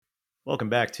Welcome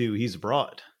back to He's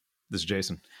Abroad. This is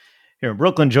Jason. Here in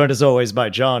Brooklyn, joined as always by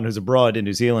John, who's abroad in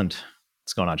New Zealand.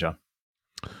 What's going on, John?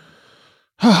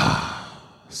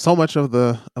 So much of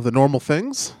the normal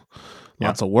things.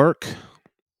 Lots of work.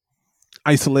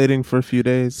 Isolating for a few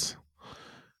days.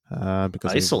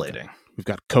 Because Isolating. We've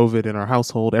got COVID in our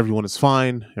household. Everyone is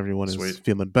fine. Everyone is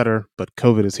feeling better. But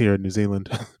COVID is here in New Zealand.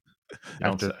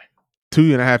 After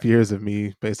 2.5 years of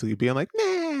me basically being like,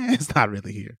 nah, it's not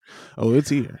really here. Oh, it's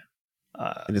here.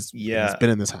 And it's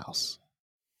been in this house.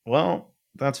 Well,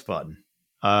 that's fun.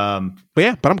 But I'm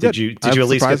good. Did you at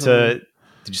least get to?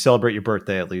 Did you celebrate your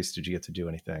birthday? At least did you get to do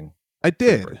anything? I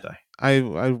did.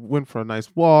 I went for a nice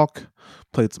walk,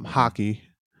 played some hockey.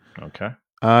 Okay.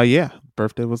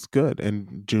 Birthday was good,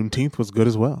 and Juneteenth was good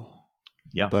as well.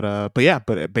 Yeah.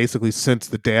 But basically since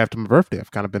the day after my birthday, I've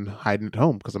kind of been hiding at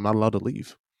home because I'm not allowed to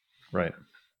leave. Right.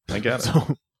 I get it.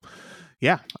 So,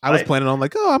 I was planning on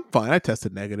like, oh, I'm fine. I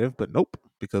tested negative, but nope,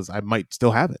 because I might still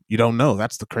have it. You don't know.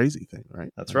 That's the crazy thing,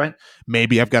 right? That's right.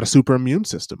 Maybe I've got a super immune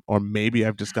system, or maybe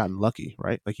I've just gotten lucky,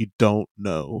 right? Like you don't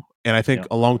know. And I think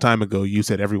a long time ago, you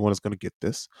said everyone is going to get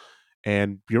this.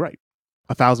 And you're right.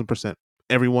 1,000%.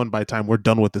 Everyone, by the time we're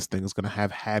done with this thing, is going to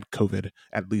have had COVID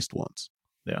at least once.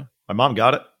 Yeah. My mom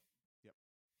got it. Yep.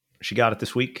 She got it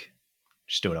this week.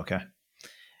 She's doing okay.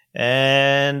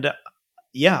 And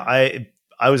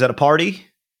I was at a party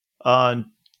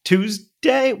on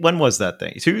Tuesday. When was that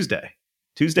thing? Tuesday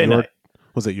night.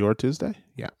 Was it your Tuesday?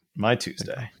 Yeah. My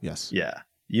Tuesday. Yes. Yeah.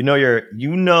 You're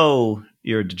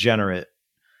a degenerate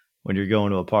when you're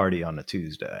going to a party on a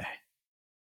Tuesday.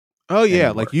 Oh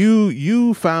yeah. Like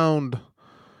you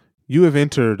have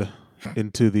entered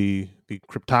into the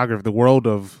cryptography, the world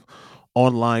of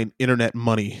online internet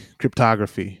money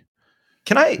cryptography.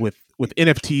 Can I with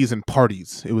NFTs and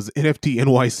parties? It was NFT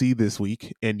NYC this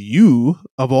week, and you,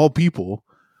 of all people,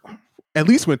 at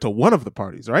least went to one of the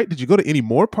parties, right? Did you go to any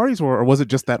more parties, or was it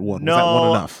just that one? No, was that one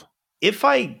enough? If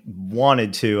I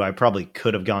wanted to, I probably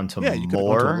could have gone to you more. Could have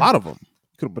gone to a lot of them.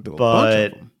 You could have been to a bunch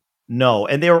of them. No,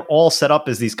 and they were all set up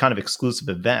as these kind of exclusive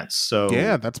events. So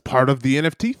that's part of the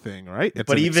NFT thing, right? It's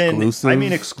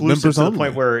exclusive to the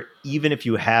point where even if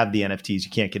you have the NFTs, you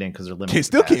can't get in because they're limited. You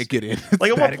still can't get in.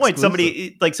 Like at one point,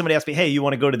 somebody asked me, "Hey, you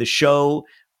want to go to the show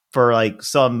for like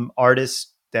some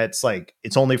artist that's like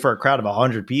it's only for a crowd of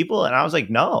 100 people?" And I was like,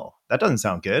 "No, that doesn't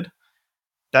sound good."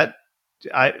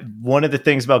 One of the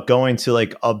things about going to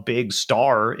like a big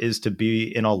star is to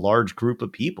be in a large group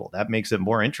of people. That makes it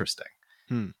more interesting.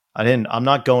 I'm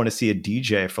not going to see a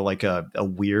DJ for like a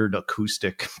weird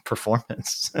acoustic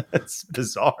performance. It's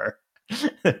bizarre.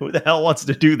 Who the hell wants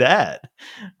to do that?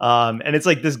 And it's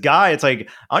like this guy, it's like,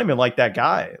 I don't even like that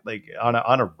guy. Like on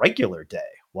a regular day,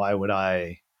 why would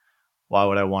I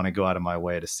want to go out of my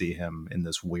way to see him in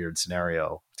this weird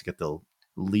scenario to get the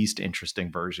least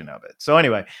interesting version of it? So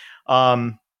anyway,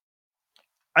 I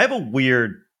have a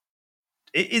weird,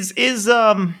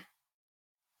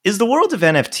 is the world of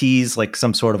NFTs like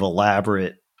some sort of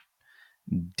elaborate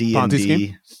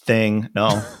D&D thing?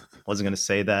 No, wasn't going to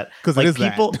say that. Because like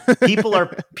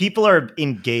people are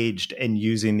engaged in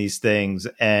using these things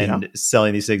and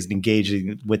selling these things and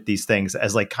engaging with these things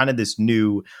as like kind of this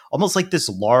new, almost like this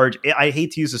large, I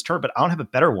hate to use this term, but I don't have a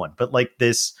better one, but like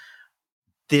this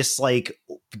like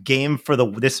game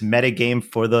this meta game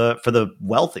for the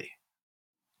wealthy.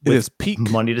 It is peak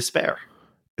money to spare.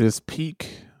 It is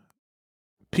peak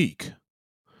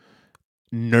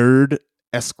nerd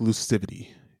exclusivity,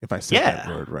 if I say that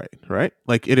word right?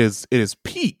 Like it is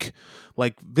peak.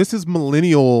 Like this is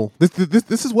millennial.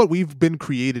 This is what we've been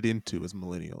created into as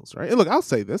millennials, right? And look, I'll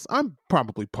say this: I'm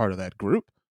probably part of that group,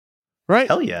 right?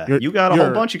 Hell yeah, you got a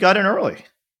whole bunch. You got in early.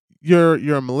 You're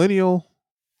a millennial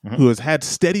who has had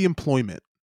steady employment,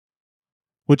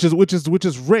 which is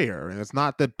rare. And it's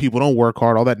not that people don't work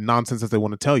hard, all that nonsense that they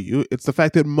want to tell you. It's the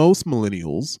fact that most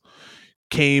millennials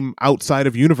came outside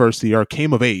of university or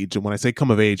came of age. And when I say come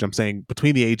of age, I'm saying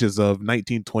between the ages of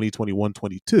 19, 20, 21,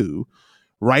 22,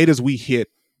 right as we hit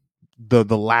the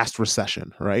last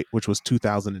recession, right, which was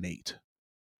 2008.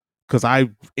 Because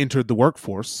I entered the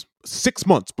workforce 6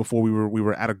 months before we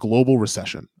were at a global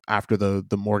recession after the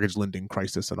mortgage lending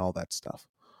crisis and all that stuff.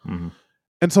 Mm-hmm.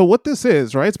 And so what this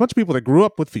is, right, it's a bunch of people that grew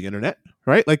up with the internet,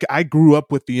 right? Like I grew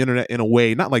up with the internet in a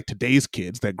way, not like today's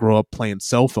kids that grow up playing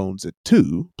cell phones at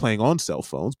 2, playing on cell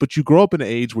phones, but you grow up in an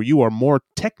age where you are more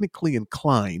technically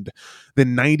inclined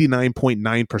than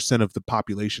 99.9% of the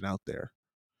population out there.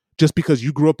 Just because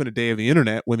you grew up in a day of the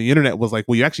internet when the internet was like,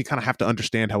 well, you actually kind of have to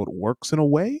understand how it works in a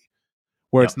way.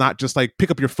 Where it's not just like pick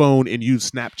up your phone and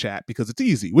use Snapchat because it's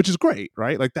easy, which is great,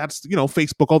 right? Like that's,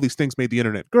 Facebook, all these things made the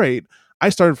internet great. I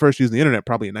started first using the internet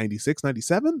probably in 96,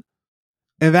 97.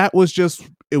 And that was just,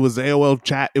 it was AOL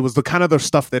chat. It was the kind of the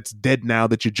stuff that's dead now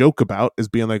that you joke about as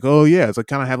being like, oh yeah, it's like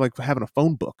kind of like having a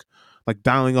phone book, like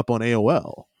dialing up on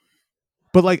AOL.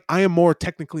 But like, I am more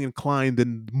technically inclined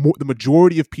than the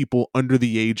majority of people over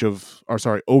the age of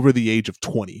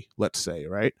 20, let's say,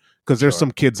 right? Because there's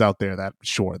some kids out there that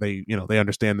they they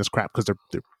understand this crap because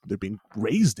they're being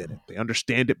raised in it. They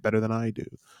understand it better than I do.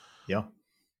 Yeah.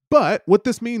 But what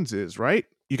this means is, right,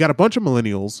 you got a bunch of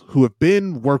millennials who have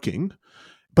been working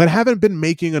but haven't been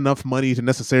making enough money to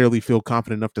necessarily feel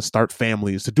confident enough to start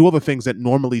families, to do all the things that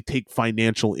normally take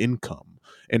financial income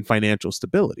and financial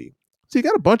stability. So you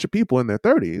got a bunch of people in their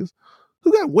 30s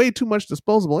who got way too much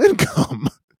disposable income.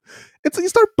 And so you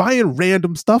start buying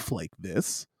random stuff like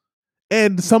this.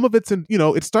 And some of it's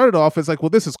it started off as like, well,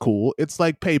 this is cool. It's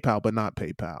like PayPal, but not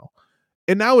PayPal.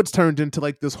 And now it's turned into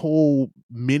like this whole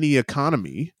mini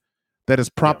economy that is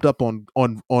propped up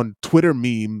on Twitter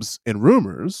memes and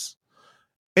rumors.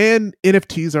 And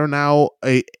NFTs are now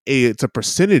it's a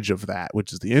percentage of that,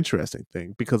 which is the interesting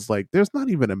thing, because like there's not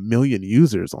even 1 million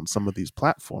users on some of these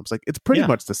platforms. Like it's pretty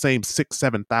much the same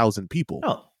 7,000 people.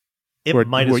 Oh, it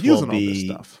might as well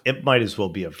be. It might as well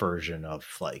be a version of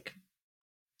like,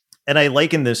 and I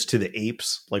liken this to the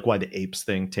apes, like why the apes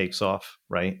thing takes off,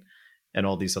 right? And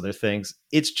all these other things.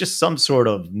 It's just some sort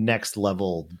of next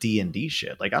level D&D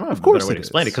shit. Like I don't have a better way to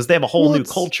explain it because they have a whole new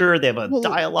culture. They have a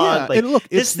dialogue. Yeah, like look,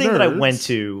 this thing nerds. that I went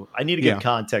to, I need to give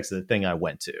context of the thing I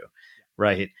went to,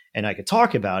 right? And I could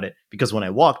talk about it because when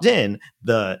I walked in,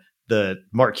 the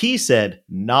marquee said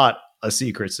not a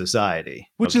secret society,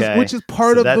 which is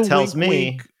part of the tells wink, me.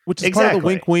 Wink, which is part of the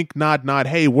wink, wink, nod, nod.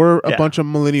 Hey, we're a bunch of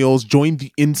millennials joined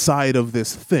the inside of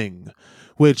this thing,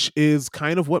 which is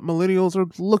kind of what millennials are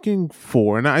looking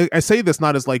for. And I say this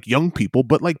not as like young people,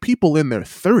 but like people in their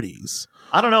 30s.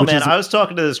 I don't know, man. I was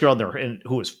talking to this girl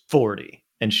who was 40,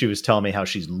 and she was telling me how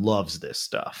she loves this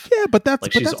stuff. Yeah, but that's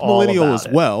millennial as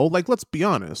well. Like, let's be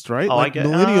honest, right? Oh, like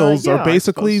millennials are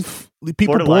basically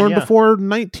people born before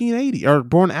 1980 or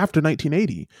born after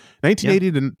 1980.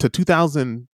 1980 to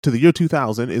 2000 to the year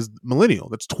 2000 is millennial.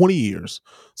 That's 20 years.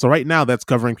 So right now that's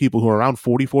covering people who are around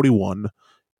 40, 41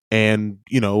 and,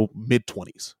 mid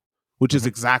 20s, which is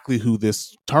exactly who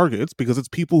this targets, because it's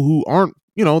people who aren't,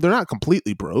 they're not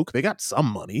completely broke. They got some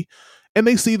money. And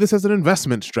they see this as an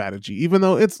investment strategy, even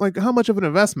though it's like, how much of an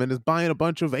investment is buying a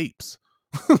bunch of apes?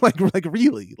 like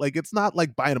really, like it's not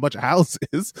like buying a bunch of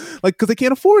houses, like because they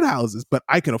can't afford houses, but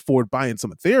I can afford buying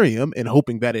some Ethereum and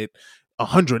hoping that it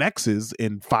 100x's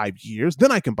in 5 years,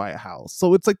 then I can buy a house.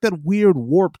 So it's like that weird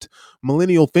warped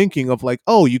millennial thinking of like,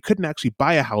 oh, you couldn't actually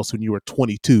buy a house when you were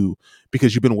 22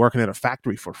 because you've been working at a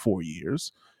factory for 4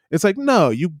 years. It's like, no,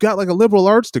 you got like a liberal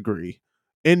arts degree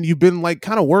and you've been like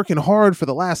kind of working hard for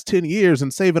the last 10 years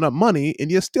and saving up money and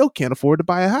you still can't afford to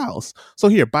buy a house. So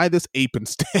here, buy this ape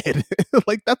instead.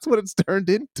 Like that's what it's turned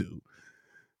into.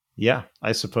 Yeah,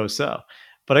 I suppose so.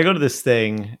 But I go to this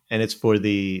thing and it's for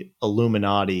the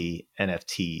Illuminati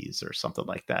NFTs or something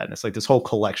like that. And it's like this whole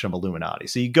collection of Illuminati.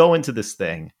 So you go into this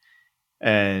thing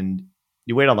and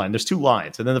you wait online. There's 2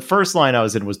 lines. And then the first line I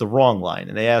was in was the wrong line.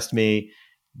 And they asked me,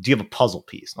 do you have a puzzle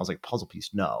piece? And I was like, puzzle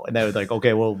piece? No. And they were like,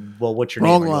 okay, well, what's your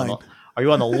wrong name? Line. Are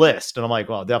you on the list? And I'm like,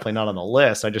 well, definitely not on the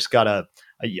list. I just got a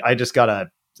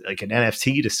like an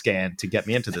NFT to scan to get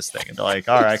me into this thing. And they're like,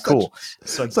 all right, cool.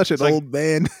 So such an old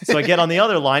man. So I get on the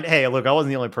other line. Hey, look, I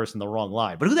wasn't the only person in the wrong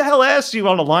line. But who the hell asked you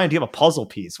on the line, do you have a puzzle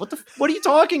piece? What are you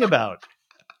talking about?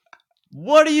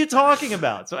 What are you talking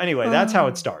about? So anyway, that's how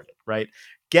it started, right?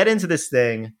 Get into this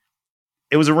thing.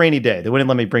 It was a rainy day. They wouldn't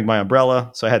let me bring my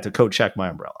umbrella, so I had to code check my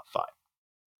umbrella. Fine.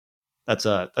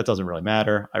 That doesn't really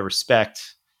matter. I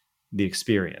respect the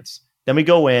experience. Then we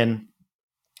go in,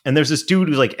 and there's this dude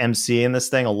who's like emceeing this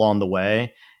thing along the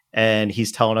way, and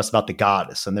he's telling us about the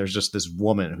goddess. And there's just this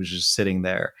woman who's just sitting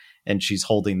there, and she's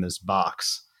holding this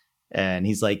box. And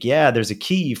he's like, yeah, there's a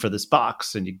key for this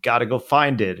box, and you got to go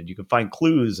find it, and you can find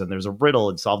clues, and there's a riddle,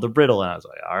 and solve the riddle. And I was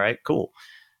like, all right, cool.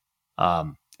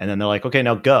 And then they're like, okay,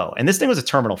 now go. And this thing was a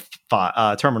Terminal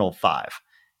 5.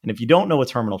 And if you don't know what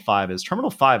Terminal 5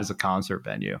 is a concert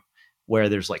venue where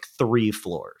there's like 3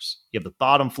 floors. You have the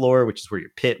bottom floor, which is where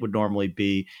your pit would normally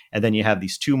be. And then you have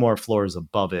these 2 more floors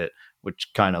above it, which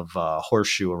kind of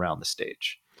horseshoe around the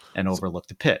stage and overlook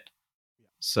the pit.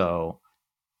 So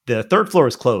the 3rd floor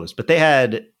is closed, but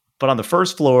on the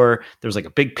 1st floor, there's like a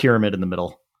big pyramid in the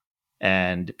middle.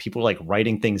 And people were like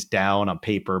writing things down on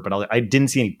paper, but I didn't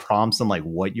see any prompts on like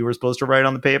what you were supposed to write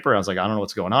on the paper. I was like, I don't know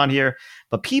what's going on here,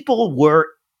 but people were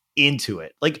into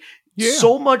it. Like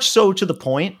so much so to the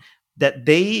point that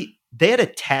they had a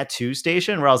tattoo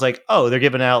station where I was like, oh, they're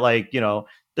giving out like,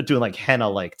 they're doing like henna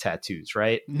like tattoos,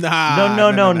 right? Nah,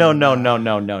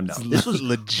 No. This was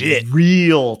legit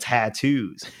real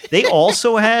tattoos. They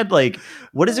also had like,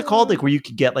 what is it called? Like where you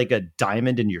could get like a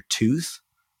diamond in your tooth.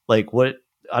 Like what?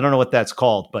 I don't know what that's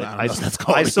called, but I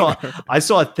saw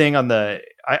a thing on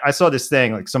I saw this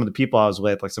thing, like some of the people I was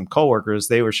with, like some coworkers,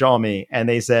 they were showing me and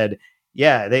they said,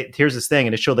 yeah, here's this thing.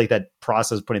 And it showed like that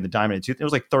process of putting the diamond in the tooth. It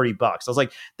was like $30. I was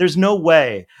like, there's no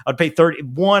way I'd pay 30.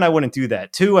 One, I wouldn't do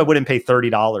that. Two, I wouldn't pay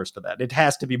 $30 for that. It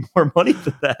has to be more money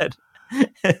for that.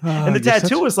 And the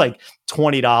tattoo was like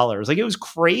 $20. Like it was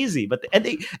crazy. But and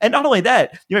not only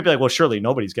that, you might be like, well, surely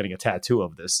nobody's getting a tattoo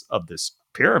of this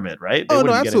pyramid, right? Oh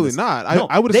no, absolutely not.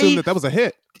 I would assume that was a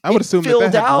hit. I would assume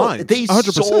that had lines. They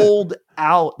 100%. sold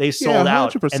out. They sold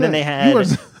out, and then they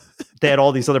had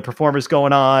all these other performers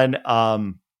going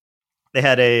on. They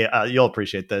had you'll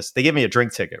appreciate this. They gave me a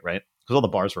drink ticket, right? Because all the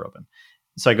bars were open.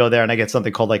 So I go there and I get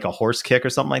something called like a horse kick or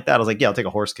something like that. I was like, yeah, I'll take a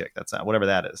horse kick. That's whatever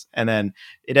that is. And then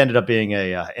it ended up being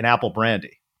an apple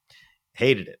brandy.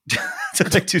 Hated it.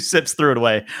 Took like 2 sips, threw it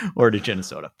away, ordered a gin and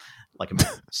soda. Like a man.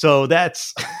 So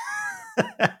that's.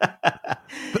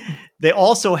 They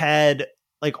also had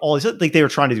like all these, like they were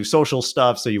trying to do social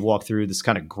stuff. So you walk through this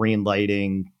kind of green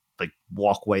lighting, like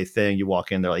walkway thing. You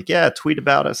walk in, they're like, yeah, tweet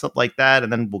about us, something like that.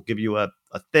 And then we'll give you a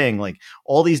thing, like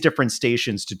all these different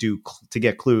stations to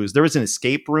get clues. There was an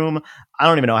escape room. I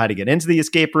don't even know how to get into the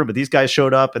escape room, but these guys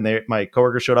showed up and my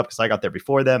coworker showed up because I got there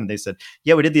before them. And they said,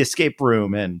 yeah, we did the escape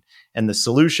room. And the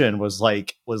solution was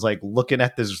like looking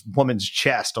at this woman's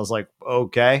chest. I was like,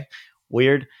 okay,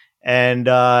 weird. And,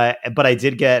 but I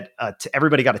did get,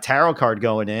 everybody got a tarot card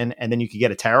going in, and then you could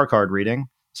get a tarot card reading.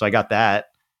 So I got that.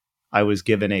 I was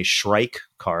given a Shrike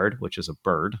card, which is a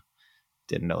bird.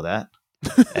 Didn't know that.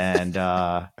 And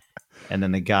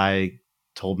then the guy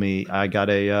told me I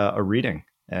got a reading,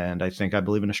 and I think I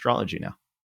believe in astrology now.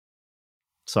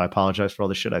 So I apologize for all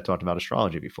the shit I talked about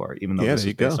astrology before, even though this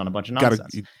is based on a bunch of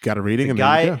nonsense. You got a reading.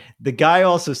 The guy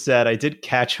also said, I did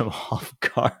catch him off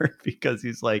guard because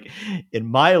he's like, in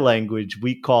my language,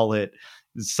 we call it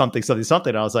something.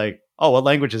 And I was like, oh, what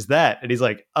language is that? And he's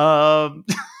like, I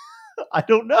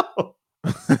don't know.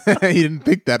 He didn't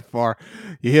think that far.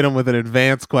 You hit him with an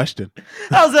advanced question.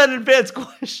 How's that an advanced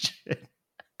question?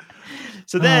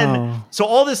 So then, so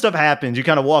all this stuff happens. You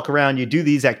kind of walk around, you do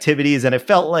these activities, and it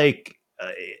felt like,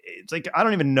 it's like, I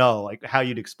don't even know like how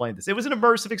you'd explain this. It was an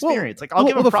immersive experience. I'll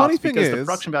give him props because the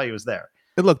production value was there.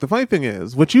 And look, the funny thing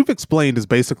is, what you've explained is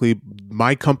basically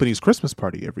my company's Christmas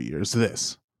party every year is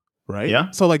this, right? Yeah.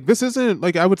 So like, this isn't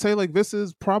like, I would say like, this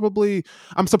is probably,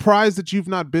 I'm surprised that you've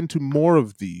not been to more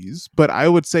of these, but I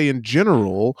would say in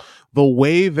general, the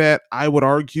way that I would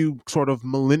argue sort of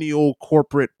millennial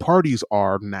corporate parties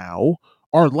are now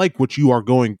are like what you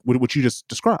just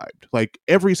described. Like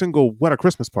every single What a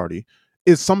Christmas Party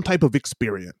is some type of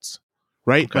experience,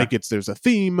 right? Okay. Like there's a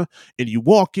theme, and you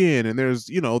walk in, and there's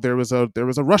there was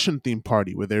a Russian themed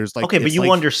party where there's like, okay, but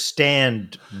you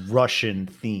understand Russian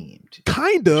themed,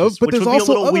 kind of, but there's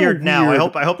also a little weird now. I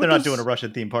hope they're not doing a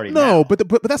Russian themed party. No, now.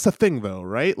 but that's the thing though,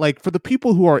 right? Like for the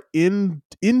people who are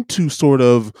into sort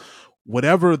of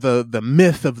whatever the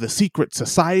myth of the secret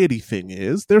society thing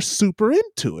is, they're super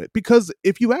into it, because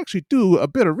if you actually do a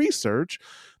bit of research,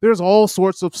 there's all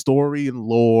sorts of story and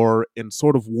lore and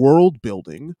sort of world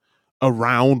building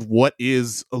around what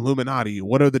is Illuminati,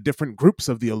 what are the different groups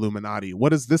of the Illuminati,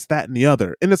 what is this, that, and the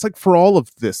other. And it's like for all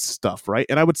of this stuff, right?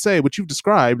 And I would say what you've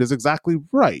described is exactly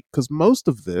right, because most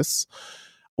of this,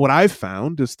 what I've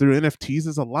found is through NFTs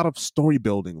is a lot of story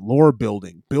building, lore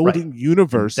building right.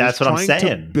 Universes. That's what I'm saying.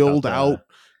 To build out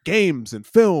games and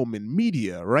film and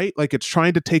media, right? Like it's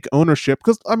trying to take ownership.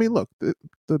 Because I mean, look,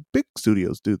 the big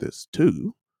studios do this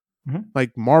too. Mm-hmm.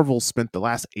 Like Marvel spent the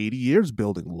last 80 years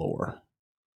building lore.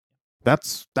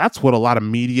 That's what a lot of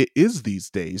media is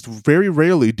these days. Very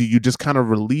rarely do you just kind of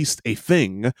release a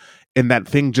thing and that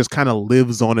thing just kind of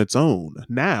lives on its own.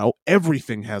 Now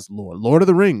everything has lore. Lord of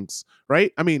the Rings,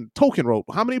 right? I mean, Tolkien wrote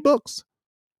how many books?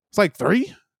 It's like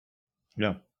 3.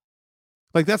 Yeah.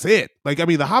 Like that's it. Like, I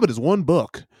mean, The Hobbit is 1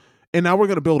 book. And now we're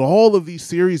going to build all of these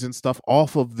series and stuff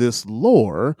off of this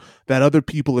lore that other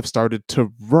people have started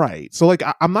to write. So like,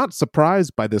 I'm not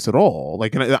surprised by this at all.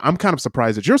 Like, and I'm kind of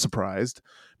surprised that you're surprised,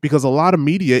 because a lot of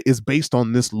media is based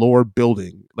on this lore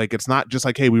building. Like, it's not just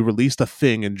like, hey, we released a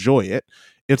thing, enjoy it.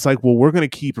 It's like, well, we're going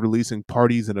to keep releasing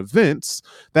parties and events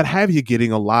that have you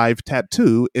getting a live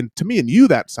tattoo. And to me and you,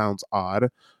 that sounds odd.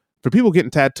 For people getting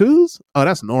tattoos, oh,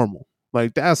 that's normal.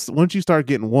 Like, that's, once you start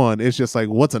getting one, it's just like,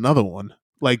 what's another one?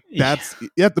 Like, that's,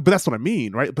 yeah, but that's what I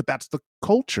mean, right? But that's the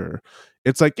culture.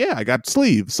 It's like, yeah, I got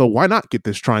sleeves, so why not get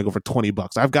this triangle for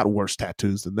 $20? I've got worse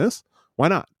tattoos than this. Why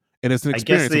not? And it's an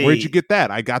experience. Where'd you get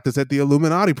that? I got this at the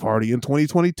Illuminati party in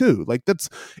 2022. Like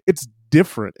it's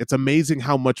different. It's amazing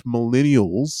how much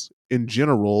millennials in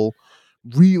general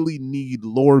really need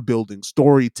lore building,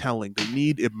 storytelling. They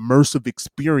need immersive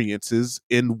experiences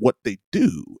in what they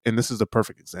do. And this is a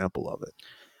perfect example of it.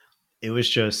 It was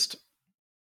just,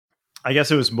 I guess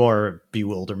it was more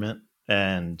bewilderment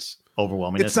and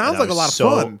overwhelming. It sounds like a lot of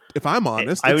fun, if I'm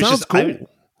honest. It sounds cool.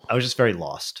 I was just very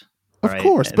lost. Of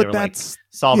course, and but that's like,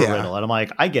 solve a riddle, and I'm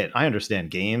like, I understand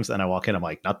games, and I walk in, I'm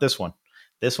like, not this one.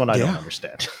 This one I don't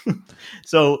understand.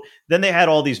 So then they had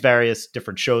all these various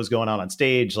different shows going on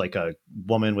stage, like a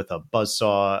woman with a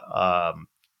buzzsaw,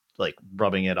 like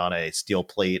rubbing it on a steel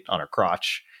plate on her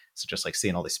crotch. So just like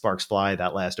seeing all these sparks fly,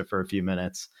 that lasted for a few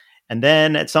minutes. And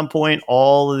then at some point,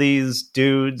 all of these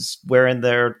dudes wearing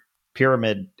their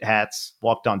pyramid hats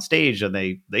walked on stage, and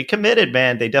they committed,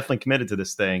 man. They definitely committed to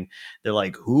this thing. They're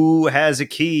like, who has a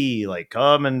key? Like,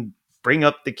 come and bring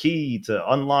up the key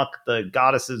to unlock the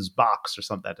goddess's box or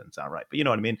something. That didn't sound right, but you know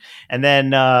what I mean. And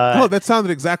then that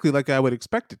sounded exactly like I would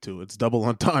expect it to. It's double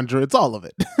entendre. It's all of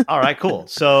it. All right, cool.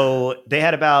 So they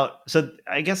had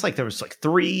I guess like there was like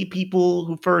 3 people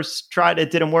who first tried it,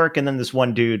 didn't work, and then this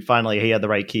one dude finally, he had the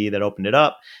right key that opened it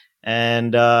up.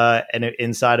 And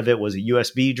inside of it was a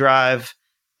USB drive,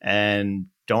 and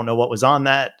don't know what was on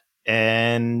that.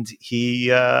 And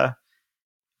he, and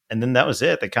then that was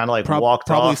it. They kind of like walked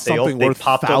probably off. Something worth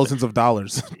popped thousands of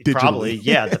dollars. Digitally. Probably,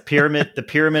 yeah. The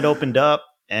pyramid opened up,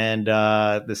 and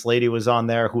this lady was on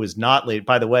there who was not lady.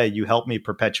 By the way, you helped me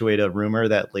perpetuate a rumor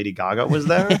that Lady Gaga was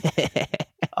there.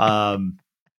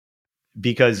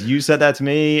 Because you said that to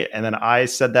me, and then I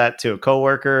said that to a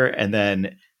coworker, and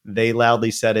then they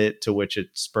loudly said it, to which it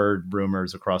spurred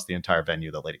rumors across the entire venue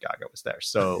that Lady Gaga was there.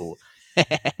 So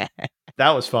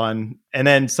that was fun. And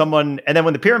then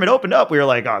when the pyramid opened up, we were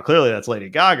like, oh, clearly that's Lady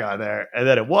Gaga there. And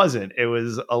then it wasn't. It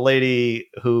was a lady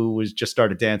who was just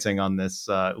started dancing on this.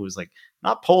 It was like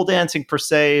not pole dancing per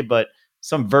se, but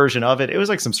some version of it. It was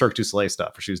like some Cirque du Soleil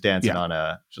stuff where she was dancing on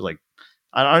she was like,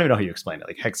 I don't even know how you explain it,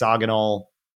 like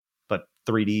hexagonal, but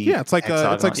 3D. Yeah, it's like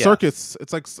circus.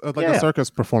 It's like a circus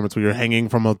performance where you're hanging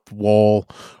from a wall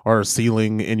or a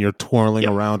ceiling and you're twirling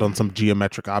around on some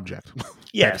geometric object.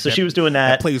 Yeah, so she was doing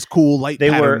that. Plays cool light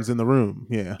patterns in the room.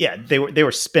 Yeah, yeah, they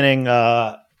were spinning.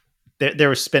 They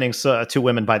were spinning 2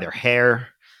 women by their hair,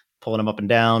 pulling them up and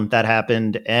down. That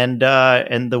happened, and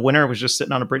the winner was just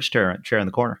sitting on a bridge chair in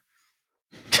the corner.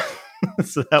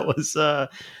 So that was the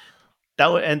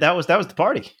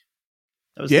party.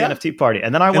 That was the NFT party.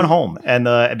 And then I went home,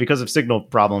 and because of signal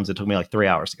problems, it took me like 3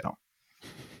 hours to get home.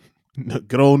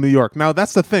 Good old New York. Now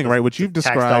that's the thing, right? What you've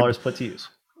described, tax dollars put to use.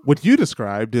 What you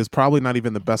described is probably not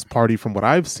even the best party from what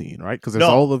I've seen, right? Because there's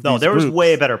all of these there was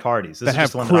way better parties. This that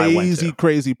have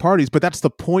crazy parties. But that's the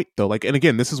point, though. Like, and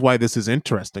again, this is why this is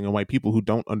interesting, and why people who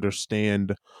don't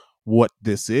understand what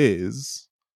this is,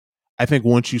 I think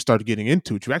once you start getting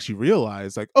into it, you actually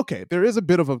realize, like, okay, there is a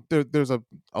bit of there's a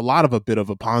lot of a bit of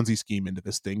a Ponzi scheme into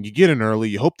this thing. You get in early,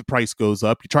 you hope the price goes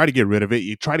up, you try to get rid of it,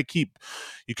 you try to keep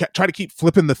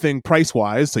flipping the thing price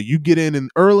wise, so you get in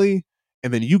early,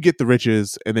 and then you get the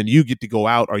riches, and then you get to go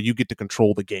out, or you get to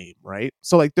control the game, right?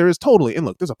 So like there is totally, and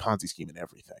look, there's a Ponzi scheme in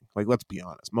everything. Like, let's be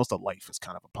honest, most of life is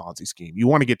kind of a Ponzi scheme. You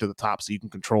want to get to the top so you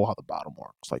can control how the bottom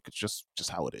works. Like, it's just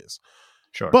how it is.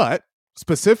 Sure. But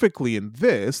specifically in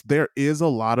this, there is a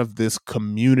lot of this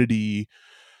community,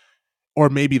 or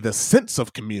maybe the sense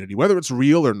of community, whether it's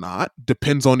real or not,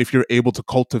 depends on if you're able to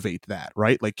cultivate that,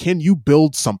 right? Like, can you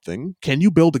build something? Can you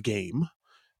build a game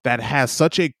that has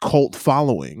such a cult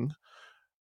following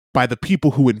by the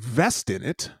people who invest in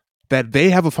it that they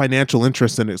have a financial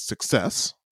interest in its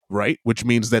success, right? Which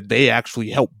means that they actually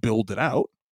help build it out.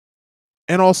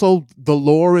 And also the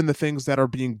lore and the things that are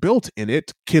being built in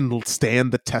it can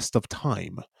stand the test of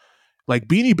time. Like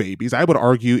Beanie Babies, I would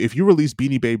argue if you release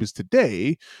Beanie Babies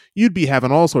today, you'd be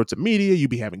having all sorts of media,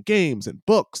 you'd be having games and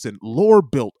books and lore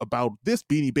built about this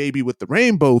Beanie Baby with the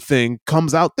rainbow thing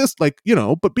comes out this, like, you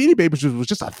know, but Beanie Babies was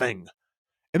just a thing.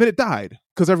 And then it died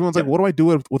because everyone's like, what do I do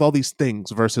with all these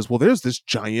things? Versus, well, there's this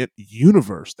giant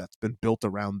universe that's been built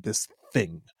around this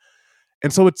thing.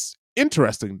 And so it's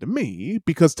interesting to me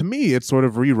because to me, it's sort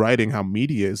of rewriting how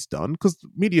media is done, because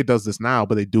media does this now,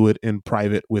 but they do it in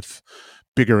private with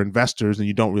bigger investors and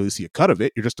you don't really see a cut of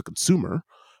it. You're just a consumer.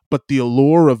 But the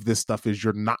allure of this stuff is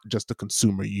you're not just a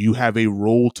consumer. You have a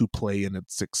role to play in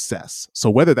its success. So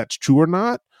whether that's true or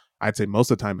not, I'd say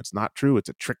most of the time it's not true. It's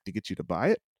a trick to get you to buy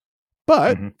it.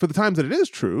 But for the times that it is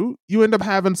true, you end up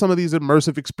having some of these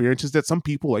immersive experiences that some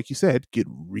people, like you said, get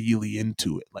really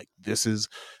into it. Like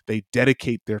they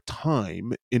dedicate their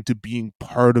time into being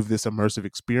part of this immersive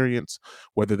experience,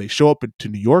 whether they show up to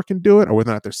New York and do it or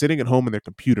whether or not they're sitting at home in their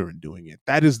computer and doing it.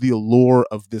 That is the allure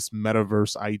of this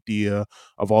metaverse idea,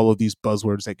 of all of these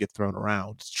buzzwords that get thrown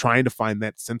around. It's trying to find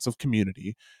that sense of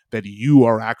community that you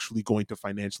are actually going to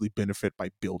financially benefit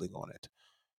by building on it.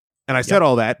 And I said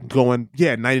all that going,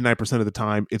 99% of the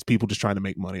time, it's people just trying to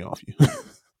make money off you.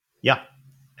 Yeah,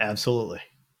 absolutely.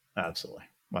 Absolutely.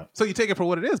 Well, so you take it for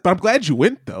what it is. But I'm glad you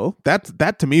went, though.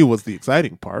 That to me was the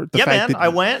exciting part. I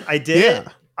went. I did.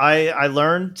 Yeah. I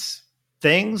learned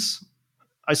things,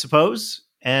 I suppose.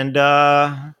 And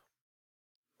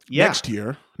next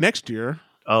year.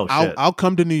 Oh, shit. I'll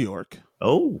come to New York.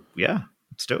 Oh, yeah.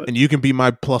 Let's do it. And you can be my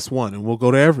 +1, and we'll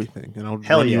go to everything. And I'll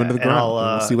run you into the ground.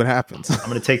 And we'll see what happens. I'm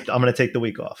gonna take the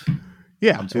week off.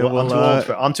 Yeah,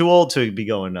 I'm too old to be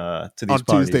going to these on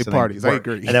parties. Tuesday parties. I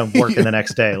agree. And then working the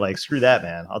next day. Like, screw that,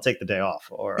 man. I'll take the day off.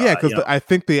 Or because I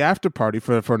think the after party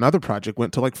for another project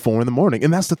went till like 4 a.m.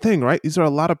 And that's the thing, right? These are a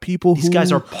lot of people. These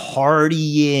guys are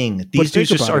partying. These dudes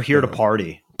just are here to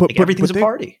party. But everything's a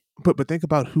party. But think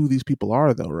about who these people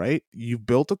are, though, right? You've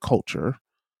built a culture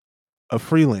of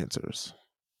freelancers,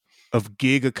 of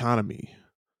gig economy,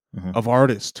 of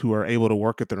artists who are able to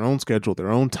work at their own schedule, their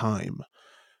own time.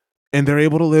 And they're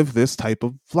able to live this type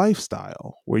of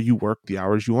lifestyle where you work the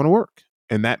hours you want to work.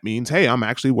 And that means, hey, I'm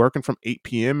actually working from 8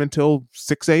 p.m. until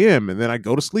 6 a.m. And then I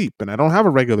go to sleep and I don't have a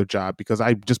regular job because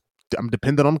I'm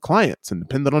dependent on clients and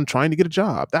dependent on trying to get a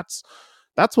job. That's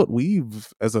what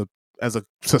we've as a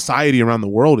society around the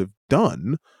world have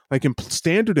done. Like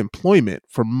standard employment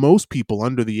for most people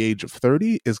under the age of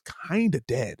 30 is kind of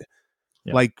dead.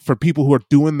 Yeah. Like for people who are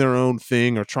doing their own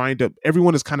thing or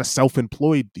everyone is kind of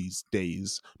self-employed these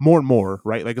days more and more,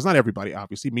 right? Like it's not everybody,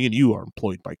 obviously. Me and you are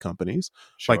employed by companies,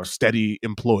 like steady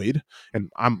employed.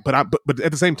 And but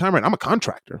at the same time, right? I'm a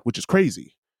contractor, which is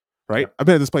crazy, right? Yeah. I've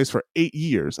been at this place for 8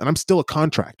 years and I'm still a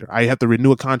contractor. I have to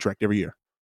renew a contract every year.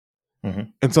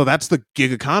 And so that's the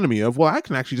gig economy of, well, I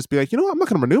can actually just be like, I'm not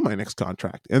going to renew my next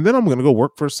contract. And then I'm going to go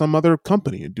work for some other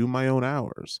company and do my own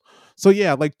hours. So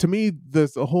yeah, like to me, the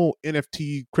whole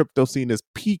NFT crypto scene is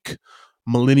peak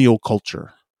millennial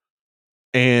culture.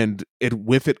 And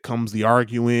with it comes the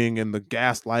arguing and the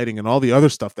gaslighting and all the other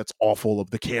stuff that's awful, of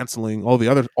the canceling, all the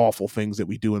other awful things that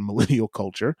we do in millennial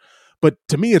culture. But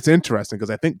to me, it's interesting because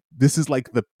I think this is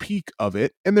like the peak of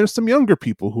it. And there's some younger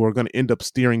people who are going to end up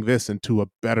steering this into a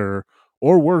better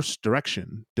or worse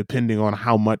direction, depending on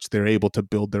how much they're able to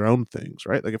build their own things,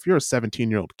 right? Like if you're a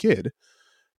 17-year-old kid,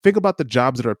 think about the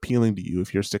jobs that are appealing to you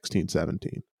if you're 16,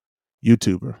 17.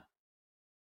 YouTuber.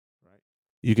 Right?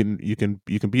 You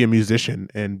can be a musician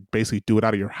and basically do it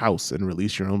out of your house and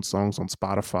release your own songs on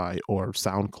Spotify or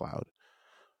SoundCloud.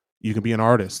 You can be an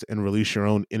artist and release your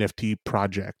own NFT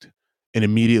project and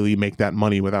immediately make that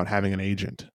money without having an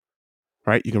agent,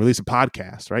 right? You can release a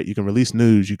podcast, right? You can release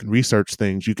news, you can research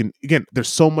things. There's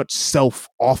so much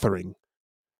self-authoring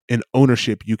and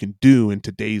ownership you can do in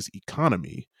today's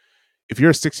economy. If you're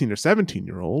a 16 or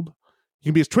 17-year-old, you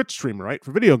can be a Twitch streamer, right?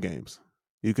 For video games.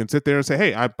 You can sit there and say,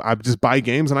 hey, I just buy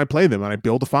games and I play them and I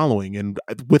build a following. And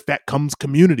with that comes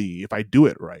community if I do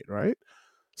it right?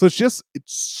 So it's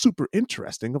super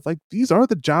interesting of like, these are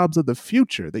the jobs of the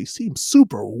future. They seem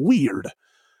super weird,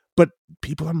 but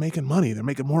people are making money. They're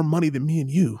making more money than me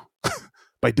and you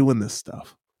by doing this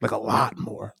stuff. Like a lot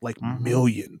more, like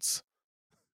millions.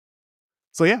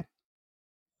 So yeah.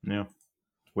 Yeah.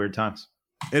 Weird times.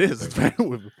 It is. It's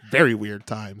very, very weird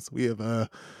times. We have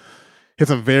hit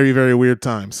some very, very weird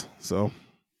times. So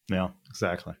yeah,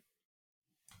 exactly.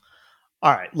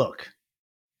 All right, look.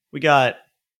 We got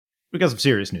some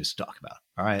serious news to talk about.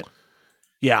 All right.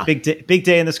 Yeah. Big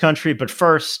day in this country, but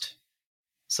first,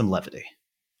 some levity.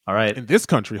 All right. In this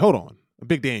country, hold on. A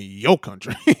big day in your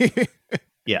country.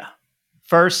 Yeah.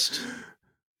 First,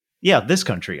 this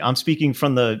country. I'm speaking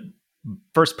from the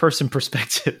first person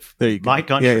perspective. There you go. My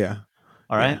country. Yeah.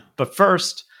 All right. Yeah. But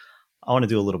first, I want to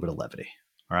do a little bit of levity.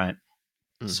 All right.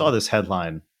 Saw this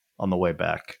headline on the way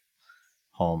back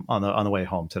home, on the way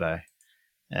home today.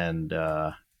 And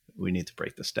we need to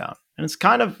break this down. And it's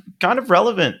kind of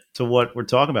relevant to what we're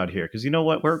talking about here. Because you know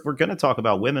what? We're going to talk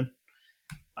about women.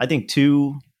 I think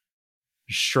 2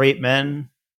 straight men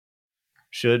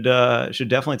should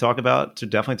definitely talk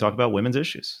about women's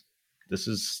issues. This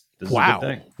is wow. A good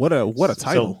thing. What a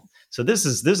title. So this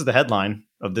is the headline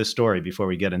of this story before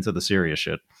we get into the serious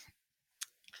shit.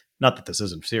 Not that this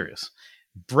isn't serious.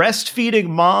 Breastfeeding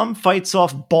mom fights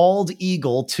off bald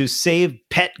eagle to save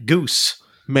pet goose.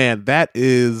 Man, that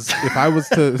is, if I was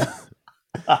to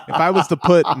If I was to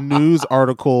put news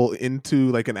article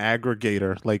into like an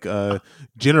aggregator, like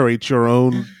generate your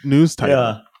own news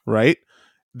title, right?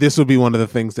 This would be one of the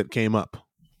things that came up.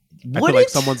 I feel like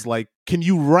someone's like, can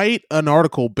you write an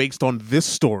article based on this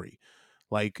story?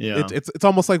 Like it's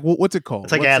almost like what's it called?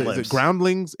 It's like ad libs. Is it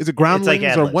Groundlings? Is it Groundlings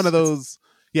like or one of those?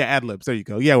 Yeah, ad libs. There you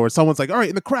go. Yeah, where someone's like, all right,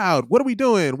 in the crowd, what are we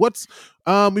doing? What's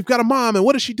we've got a mom, and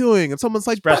what is she doing? And someone's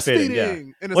like breastfeeding. Yeah.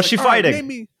 And it's what's she fighting? Name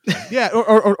me. Yeah,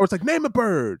 or it's like name a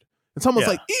bird, and someone's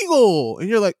like eagle, and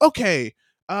you're like, okay,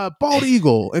 bald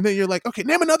eagle, and then you're like, okay,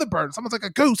 name another bird. And someone's like a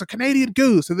goose, a Canadian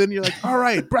goose, and then you're like, all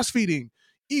right, breastfeeding,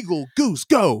 eagle, goose,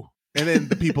 go. And then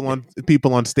the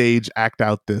people on stage act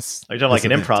out this. You're doing like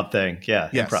an improv thing. Yeah,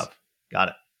 yes. Improv. Got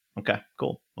it. Okay,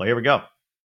 cool. Well, here we go.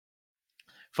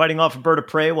 Fighting off a bird of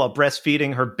prey while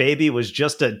breastfeeding her baby was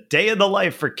just a day in the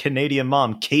life for Canadian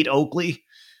mom Kate Oakley.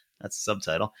 That's the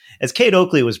subtitle. As Kate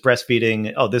Oakley was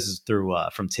breastfeeding, this is through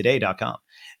from today.com.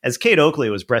 As Kate Oakley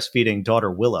was breastfeeding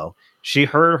daughter Willow, she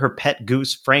heard her pet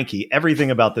goose Frankie.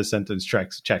 Everything about this sentence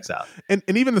checks out. And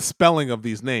even the spelling of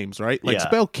these names, right? Like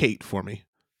spell Kate for me.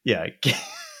 Yeah.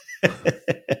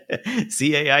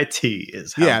 C-A-I-T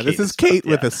is how Kate this is Kate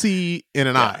with a C and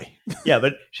an I. Yeah,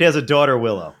 but she has a daughter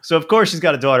Willow. So of course she's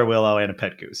got a daughter Willow and a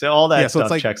pet goose. So all that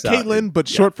stuff like checks Caitlin, out. But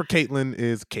short for Caitlin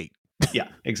is Kate. Yeah,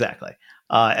 exactly.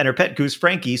 And her pet goose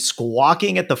Frankie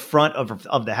squawking at the front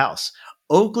of the house.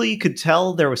 Oakley could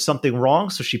tell there was something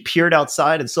wrong, so she peered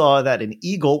outside and saw that an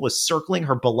eagle was circling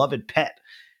her beloved pet.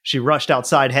 She rushed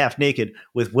outside half naked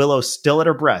with Willow still at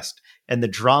her breast. And the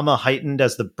drama heightened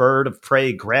as the bird of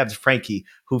prey grabbed Frankie,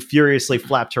 who furiously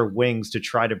flapped her wings to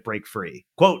try to break free.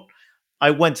 Quote,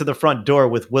 I went to the front door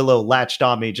with Willow latched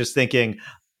on me, just thinking,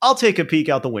 I'll take a peek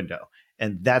out the window.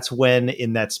 And that's when,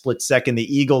 in that split second,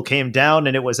 the eagle came down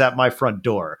and it was at my front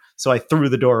door. So I threw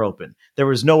the door open. There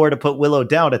was nowhere to put Willow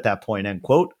down at that point, end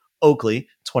quote. Oakley,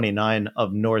 29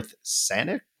 of North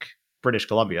Saanich, British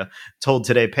Columbia, told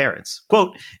Today parents,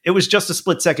 quote, it was just a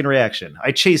split-second reaction.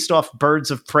 I chased off birds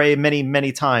of prey many,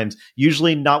 many times,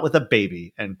 usually not with a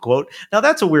baby, end quote. Now,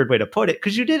 that's a weird way to put it,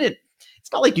 because you didn't,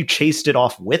 it's not like you chased it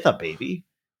off with a baby.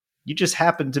 You just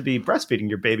happened to be breastfeeding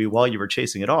your baby while you were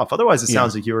chasing it off. Otherwise, it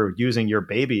sounds like you were using your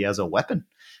baby as a weapon.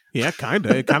 Yeah, kind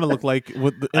of. It kind of looked like,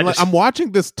 I'm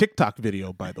watching this TikTok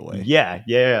video, by the way. Yeah.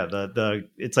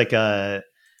 It's like a...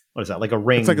 What is that? Like a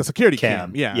Ring? It's like a security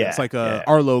cam. Yeah. It's like a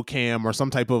Arlo cam or some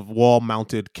type of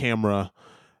wall-mounted camera.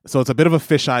 So it's a bit of a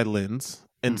fisheye lens.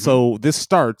 And so this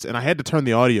starts, and I had to turn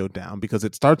the audio down because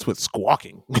it starts with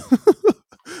squawking.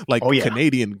 Like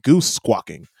Canadian goose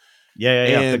squawking.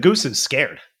 Yeah. The goose is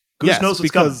scared. Goose knows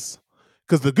what's coming.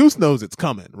 Because the goose knows it's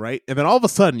coming, right? And then all of a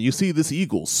sudden, you see this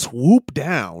eagle swoop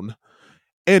down.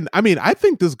 And, I mean, I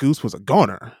think this goose was a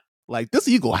goner. Like, this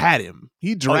eagle had him.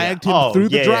 He dragged him through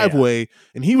the driveway,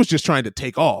 and he was just trying to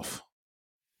take off.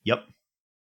 Yep.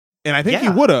 And I think he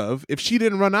would have if she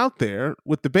didn't run out there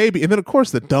with the baby. And then, of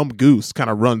course, the dumb goose kind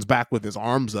of runs back with his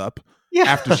arms up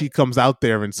after she comes out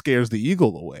there and scares the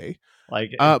eagle away.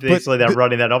 Like, basically they're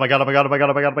running that, oh my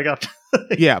God.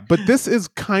 Yeah, but this is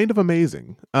kind of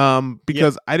amazing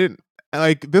because I didn't,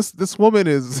 like, this woman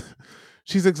is...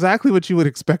 She's exactly what you would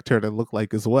expect her to look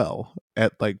like as well.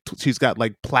 At like, she's got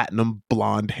like platinum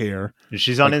blonde hair.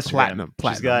 She's on Instagram. Platinum.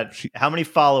 She's got how many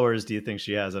followers do you think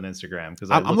she has on Instagram? Because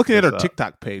I'm looking at her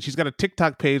TikTok page. She's got a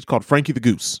TikTok page called Frankie the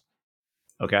Goose.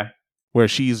 Okay. Where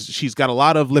she's got a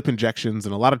lot of lip injections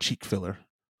and a lot of cheek filler.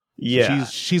 Yeah.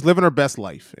 She's living her best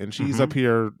life, and she's up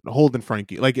here holding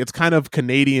Frankie. Like, it's kind of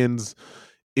Canadians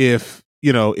if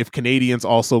Canadians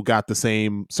also got the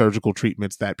same surgical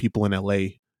treatments that people in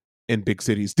LA in big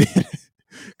cities did,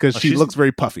 because she looks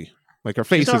very puffy. Like, her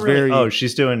face is very... Oh,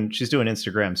 she's doing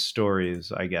Instagram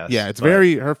stories, I guess. Yeah,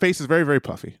 her face is very, very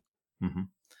puffy. Mm-hmm.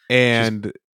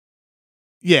 And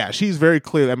she's very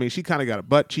clear. I mean, she kind of got a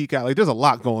butt cheek out. Like, there's a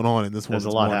lot going on in this one. There's a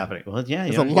lot happening. Well, yeah,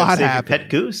 there's a lot happening. Pet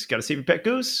goose. Got to save your pet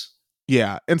goose.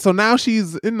 Yeah, and so now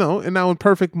she's now in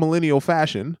perfect millennial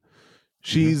fashion,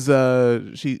 she's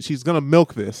she's gonna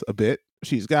milk this a bit.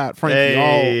 She's got Frankie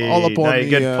all up on the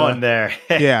good pun there.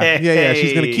 Yeah.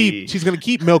 She's gonna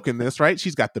keep milking this, right?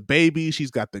 She's got the baby,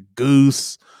 she's got the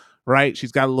goose, right?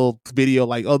 She's got a little video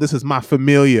like, oh, this is my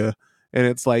familia. And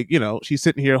it's like, she's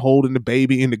sitting here holding the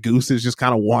baby and the goose is just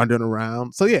kind of wandering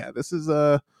around. So yeah, this is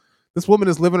this woman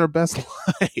is living her best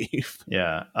life.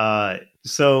 Yeah.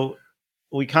 So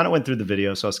we kind of went through the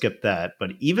video, so I'll skip that.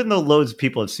 But even though loads of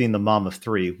people have seen the mom of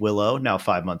 3, Willow, now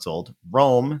 5 months old,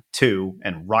 Rome, 2,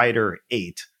 and Ryder,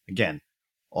 8, again,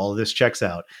 all of this checks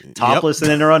out. Topless and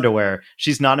in her underwear,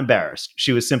 she's not embarrassed.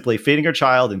 She was simply feeding her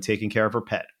child and taking care of her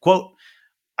pet. Quote,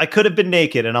 I could have been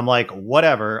naked, and I'm like,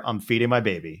 whatever, I'm feeding my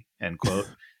baby, end quote.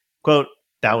 Quote,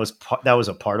 that was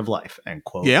a part of life, end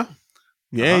quote. Yeah.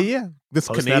 This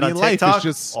Post Canadian life TikTok, is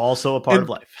just also a part of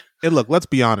life. And look, let's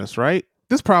be honest, right?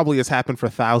 This probably has happened for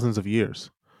thousands of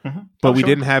years. Mm-hmm. But we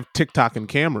didn't have TikTok and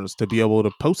cameras to be able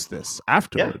to post this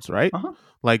afterwards, right?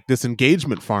 Like this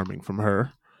engagement farming from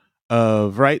her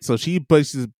right. So she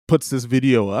puts this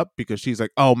video up because she's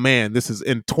like, oh man, this is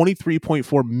in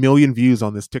 23.4 million views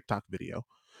on this TikTok video,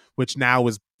 which now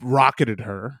has rocketed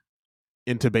her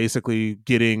into basically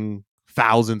getting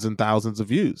thousands and thousands of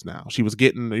views. Now she was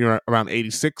getting around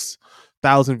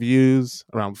 86,000 views,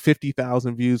 around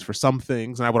 50,000 views for some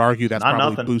things, and I would argue that's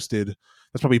probably boosted.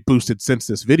 That's probably boosted since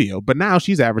this video, but now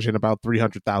she's averaging about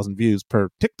 300,000 views per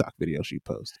TikTok video she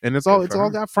posts, and it's all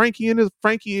got Frankie in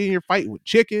your fighting with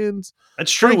chickens. That's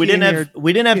true. Frankie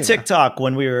we didn't have TikTok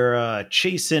when we were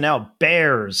chasing out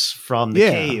bears from the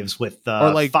caves with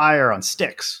fire on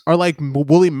sticks, or like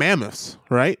woolly mammoths,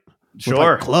 right? Sure, with,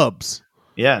 like, clubs.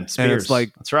 Yeah, and spears. And it's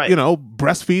like, that's right.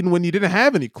 Breastfeeding when you didn't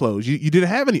have any clothes. You didn't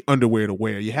have any underwear to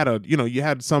wear. You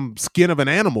had some skin of an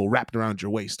animal wrapped around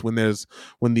your waist when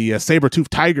the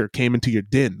saber-toothed tiger came into your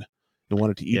den and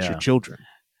wanted to eat your children.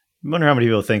 I wonder how many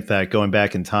people think that going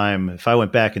back in time. If I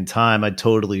went back in time, I'd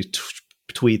totally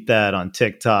tweet that on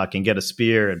TikTok and get a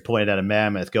spear and point at a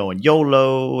mammoth going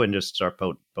YOLO and just start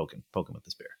poking with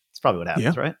the spear. That's probably what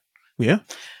happens, right? Yeah.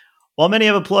 While many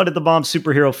have applauded the bomb's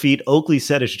superhero feat, Oakley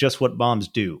said it's just what bombs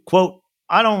do. Quote,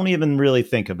 I don't even really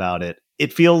think about it.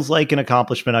 It feels like an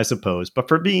accomplishment, I suppose, but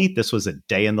for me, this was a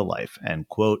day in the life, end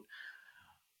quote.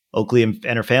 Oakley and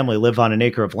her family live on an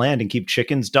acre of land and keep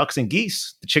chickens, ducks, and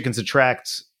geese. The chickens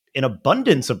attract an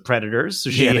abundance of predators, so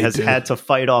she has had to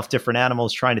fight off different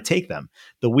animals trying to take them.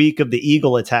 The week of the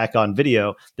eagle attack on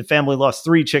video, the family lost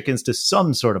 3 chickens to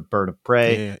some sort of bird of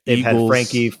prey. Yeah, They've eagles, had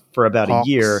Frankie for about hawks.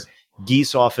 a year.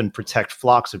 Geese often protect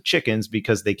flocks of chickens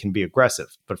because they can be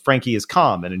aggressive, but Frankie is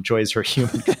calm and enjoys her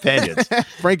human companions.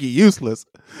 Frankie useless.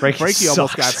 Frankie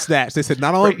almost got snatched. They said,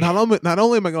 not only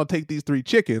am I going to take these 3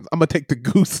 chickens, I'm going to take the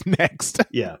goose next.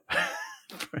 Yeah.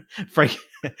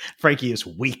 Frankie is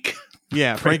weak.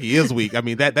 Yeah, Frankie is weak. I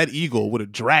mean, that eagle would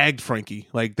have dragged Frankie.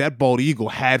 Like, that bald eagle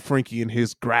had Frankie in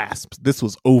his grasp. This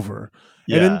was over.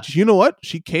 Yeah. And then, you know what?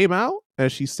 She came out,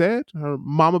 as she said, her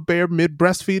mama bear mid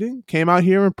breastfeeding came out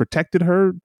here and protected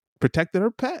her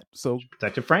pet. So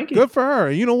protected Frankie. Good for her.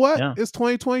 And you know what? Yeah. It's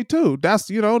 2022.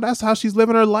 That's how she's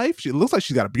living her life. She looks like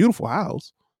she's got a beautiful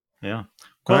house. Yeah.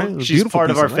 Well, right? She's part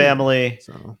of our family.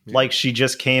 So, yeah. Like, she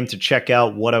just came to check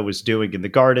out what I was doing in the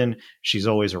garden. She's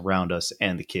always around us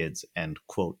and the kids. End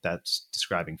quote. That's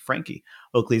describing Frankie.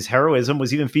 Oakley's heroism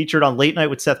was even featured on Late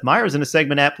Night with Seth Meyers in a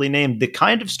segment aptly named The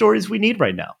Kind of Stories We Need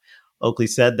Right Now. Oakley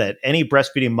said that any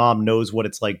breastfeeding mom knows what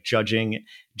it's like juggling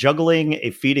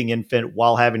a feeding infant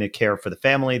while having to care for the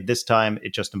family. This time,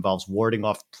 it just involves warding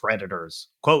off predators.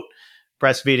 Quote,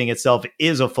 breastfeeding itself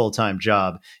is a full-time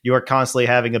job. You are constantly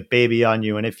having a baby on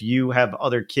you, and if you have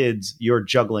other kids, you're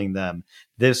juggling them.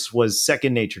 This was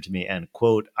second nature to me, end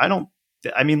quote.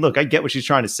 Look, I get what she's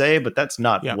trying to say, but that's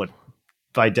not what,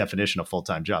 by definition, a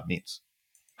full-time job means.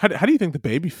 How do you think the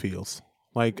baby feels?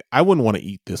 Like, I wouldn't want to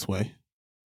eat this way.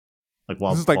 Like,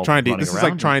 while this is like trying to eat. This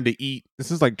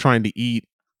is like trying to eat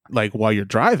like while you're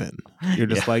driving. You're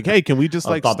just like, hey, can we just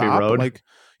like stop? Road? Like,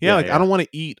 I don't want to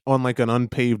eat on like an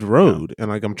unpaved road, and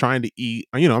like I'm trying to eat.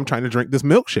 I'm trying to drink this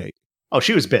milkshake. Oh,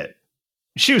 she was bit.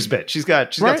 She's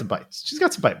got some bites. She's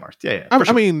got some bite marks. Yeah.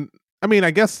 I mean,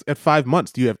 I guess at 5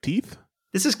 months, do you have teeth?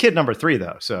 This is kid number 3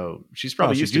 though, so she's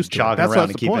probably used to jogging around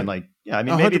and keeping like. Yeah, I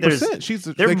mean, maybe 100%. Like she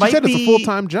said, it's a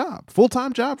full-time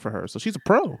job for her, so she's a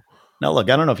pro. Now,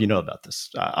 look, I don't know if you know about this.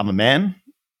 I'm a man.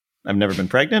 I've never been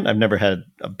pregnant. I've never had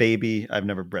a baby. I've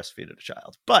never breastfeeded a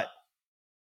child. But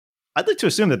I'd like to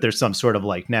assume that there's some sort of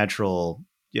like natural,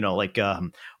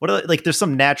 there's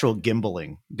some natural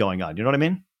gimbaling going on. You know what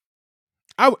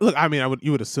I mean?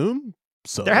 You would assume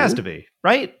so. There has to be,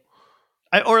 right?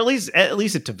 Or at least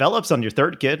it develops on your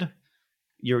 3rd kid.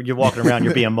 You're walking around.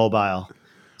 You're being mobile.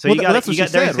 So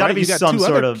there's got to be some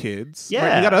sort of kids. Yeah,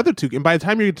 right? You got other 2, and by the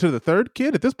time you get to the 3rd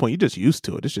kid, at this point, you're just used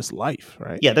to it. It's just life,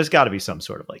 right? Yeah, there's got to be some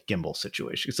sort of like gimbal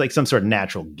situation. It's like some sort of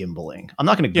natural gimbaling. I'm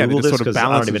not going to Google this because I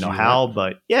don't even know how,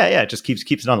 but it just keeps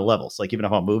it on the levels. Like, even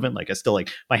if I'm moving, like I still like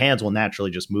my hands will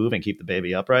naturally just move and keep the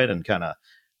baby upright and kind of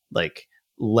like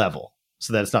level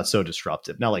so that it's not so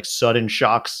disruptive. Now, like sudden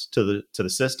shocks to the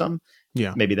system,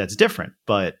 maybe that's different,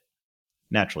 but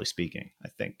naturally speaking, I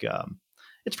think.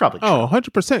 It's probably true.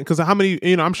 100%. Because how many,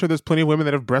 I'm sure there's plenty of women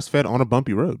that have breastfed on a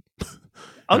bumpy road.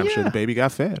 I'm sure the baby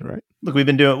got fed, right? Look, we've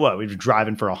been doing we've been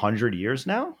driving for 100 years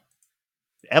now.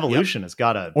 Evolution has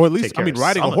got to, or at least,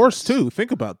 riding a horse too. Think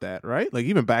about that, right? Like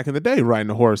even back in the day, riding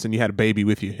a horse and you had a baby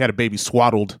with you, had a baby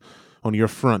swaddled on your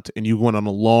front and you went on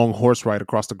a long horse ride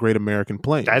across the Great American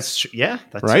Plains. That's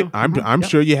right. I'm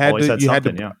sure you had to. I'm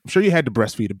sure you had to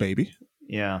breastfeed a baby.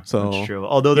 Yeah, so that's true.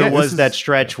 Although there was that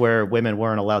stretch where women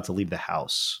weren't allowed to leave the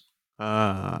house.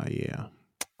 Yeah.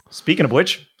 Speaking of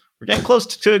which, we're getting close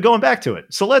to going back to it.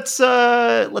 So let's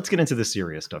get into the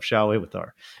serious stuff, shall we? With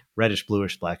our reddish,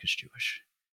 bluish, blackish, Jewish.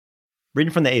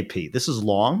 Reading from the AP. This is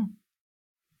long,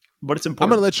 but it's important. I'm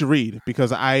going to let you read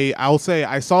because I'll say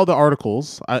I saw the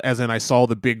articles, as in I saw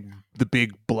the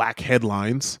big black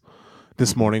headlines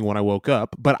this morning when I woke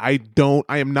up, but I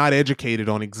am not educated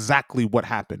on exactly what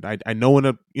happened. I know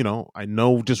I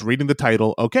know just reading the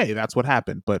title, okay, that's what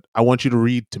happened, but I want you to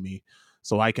read to me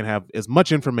so I can have as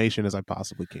much information as I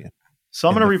possibly can. So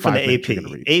I'm going to read from the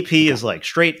AP. AP is like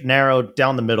straight, narrow,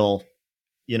 down the middle.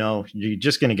 You're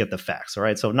just going to get the facts. All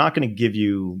right. So I'm not going to give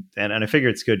you, and I figure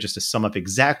it's good just to sum up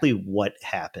exactly what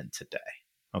happened today.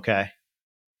 Okay.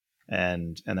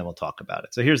 And then we'll talk about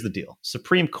it. So here's the deal.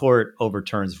 Supreme Court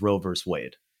overturns Roe versus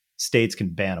Wade. States can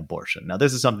ban abortion. Now,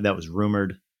 this is something that was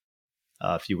rumored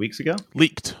a few weeks ago.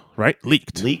 Leaked, right?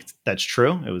 Leaked. That's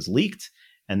true. It was leaked.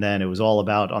 And then it was all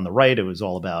about, on the right, it was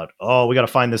all about, oh, we got to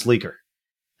find this leaker.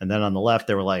 And then on the left,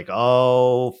 they were like,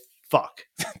 oh, fuck.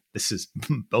 This is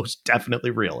most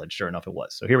definitely real. And sure enough, it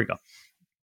was. So here we go.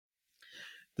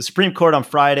 The Supreme Court on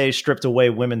Friday stripped away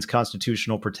women's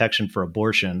constitutional protection for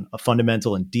abortion, a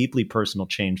fundamental and deeply personal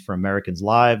change for Americans'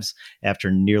 lives after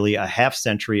nearly a half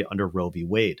century under Roe v.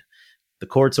 Wade. The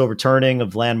court's overturning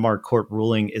of landmark court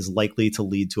ruling is likely to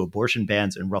lead to abortion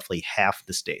bans in roughly half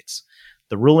the states.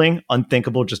 The ruling,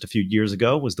 unthinkable just a few years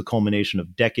ago, was the culmination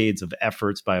of decades of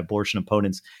efforts by abortion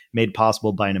opponents made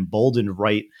possible by an emboldened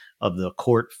right of the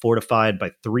court fortified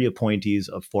by 3 appointees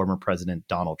of former President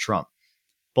Donald Trump.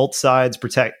 Both sides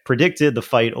predicted the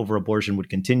fight over abortion would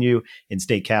continue in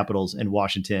state capitals in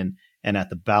Washington and at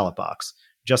the ballot box.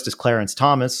 Justice Clarence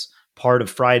Thomas, part of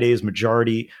Friday's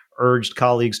majority, urged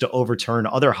colleagues to overturn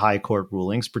other high court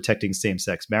rulings protecting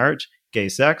same-sex marriage, gay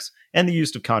sex, and the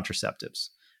use of contraceptives.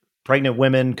 Pregnant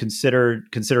women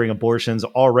considering abortions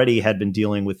already had been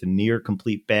dealing with a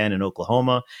near-complete ban in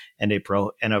Oklahoma and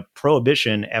a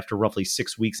prohibition after roughly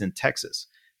 6 weeks in Texas.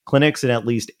 Clinics in at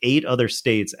least 8 other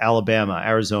states, Alabama,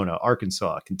 Arizona,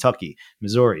 Arkansas, Kentucky,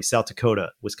 Missouri, South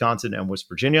Dakota, Wisconsin, and West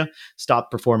Virginia,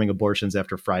 stopped performing abortions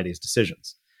after Friday's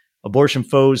decisions. Abortion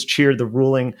foes cheered the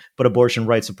ruling, but abortion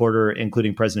rights supporter,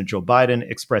 including President Joe Biden,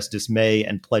 expressed dismay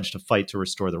and pledged to fight to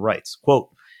restore the rights. Quote,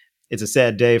 "It's a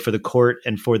sad day for the court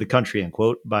and for the country," end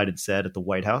quote, Biden said at the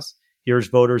White House. He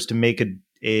urged voters to make it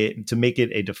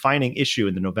a defining issue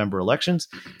in the November elections,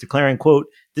 declaring, quote,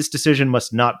 "This decision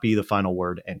must not be the final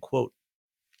word," end quote.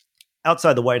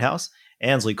 Outside the White House,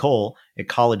 Ansley Cole, a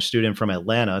college student from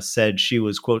Atlanta, said she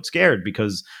was, quote, "scared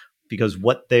because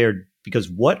what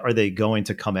are they going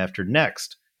to come after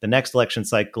next? The next election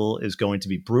cycle is going to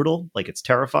be brutal, like it's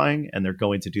terrifying, and they're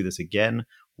going to do this again.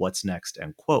 What's next?"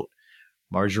 End quote.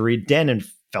 Marjorie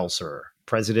Dannenfelser,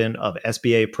 president of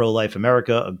SBA Pro-Life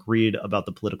America, agreed about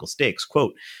the political stakes.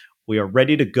 Quote, "We are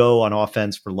ready to go on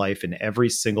offense for life in every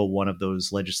single one of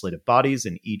those legislative bodies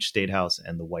in each state house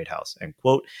and the White House," end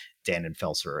quote,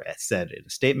 Dannenfelser said in a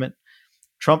statement.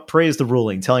 Trump praised the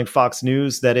ruling, telling Fox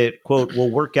News that it, quote, "will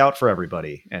work out for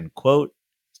everybody," end quote.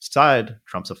 Side,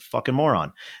 Trump's a fucking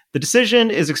moron. The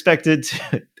decision is expected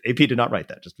to... AP did not write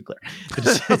that, just to be clear.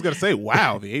 I was going to say,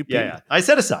 wow, the AP. Yeah. I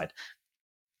said aside.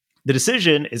 The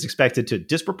decision is expected to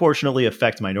disproportionately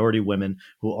affect minority women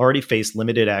who already face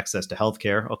limited access to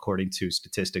healthcare, according to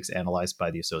statistics analyzed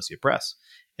by the Associated Press.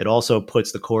 It also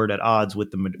puts the court at odds with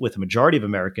the majority of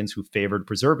Americans who favored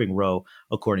preserving Roe,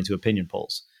 according to opinion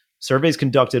polls. Surveys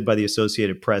conducted by the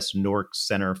Associated Press, Newark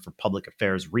Center for Public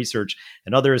Affairs Research,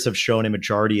 and others have shown a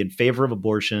majority in favor of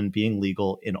abortion being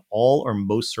legal in all or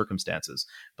most circumstances,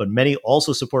 but many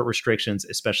also support restrictions,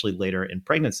 especially later in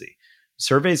pregnancy.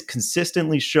 Surveys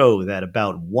consistently show that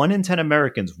about 1 in 10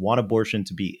 Americans want abortion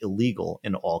to be illegal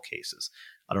in all cases.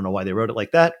 I don't know why they wrote it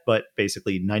like that, but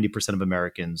basically 90% of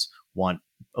Americans want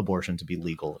abortion to be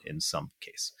legal in some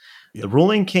case. Yeah. The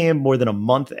ruling came more than a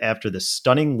month after the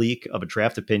stunning leak of a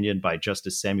draft opinion by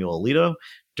Justice Samuel Alito,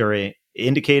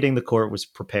 indicating the court was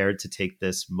prepared to take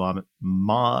this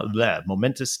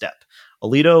momentous step.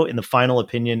 Alito, in the final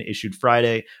opinion issued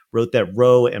Friday, wrote that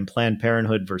Roe and Planned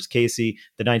Parenthood versus Casey,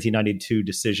 the 1992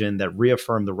 decision that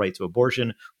reaffirmed the right to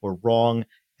abortion, were wrong,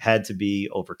 had to be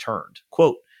overturned.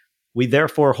 Quote, "We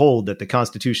therefore hold that the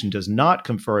Constitution does not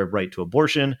confer a right to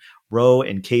abortion. Roe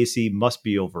and Casey must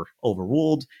be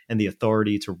overruled, and the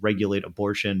authority to regulate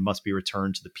abortion must be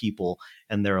returned to the people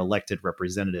and their elected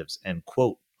representatives," end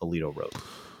quote, Alito wrote,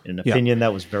 in an opinion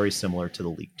that was very similar to the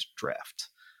leaked draft.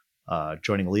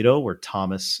 Joining Alito were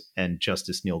Thomas and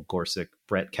Justice Neil Gorsuch,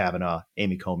 Brett Kavanaugh,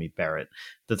 Amy Coney Barrett.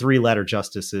 The three latter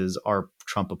justices are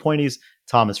Trump appointees.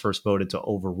 Thomas first voted to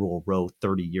overrule Roe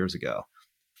 30 years ago.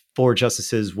 4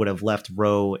 justices would have left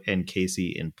Roe and Casey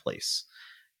in place.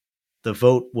 The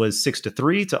vote was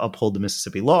 6-3 to uphold the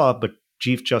Mississippi law, but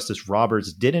Chief Justice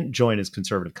Roberts didn't join his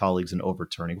conservative colleagues in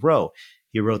overturning Roe.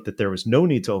 He wrote that there was no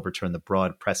need to overturn the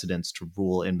broad precedents to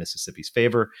rule in Mississippi's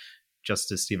favor.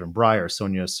 Justice Stephen Breyer,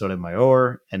 Sonia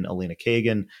Sotomayor, and Elena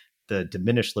Kagan, the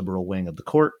diminished liberal wing of the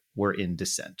court, were in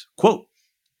dissent. Quote,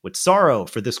 "With sorrow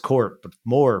for this court, but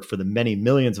more for the many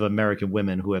millions of American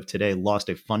women who have today lost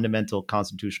a fundamental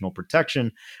constitutional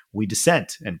protection, we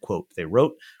dissent," end quote, they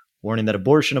wrote, warning that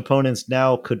abortion opponents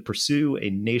now could pursue a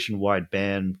nationwide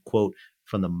ban, quote,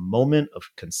 "from the moment of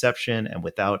conception and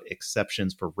without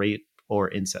exceptions for rape or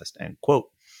incest," end quote.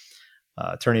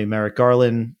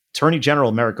 Attorney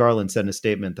General Merrick Garland said in a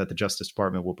statement that the Justice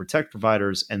Department will protect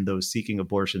providers and those seeking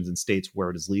abortions in states where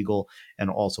it is legal, and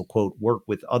also, quote, "work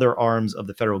with other arms of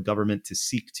the federal government to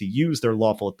seek to use their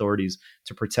lawful authorities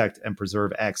to protect and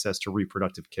preserve access to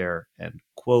reproductive care," end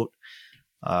quote.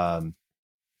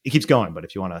 It keeps going, but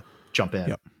if you want to jump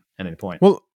in at any point.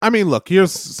 Well, I mean, look,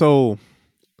 because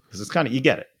it's kind of, you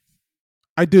get it.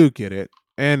 I do get it.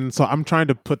 And so I'm trying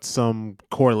to put some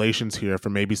correlations here for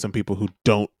maybe some people who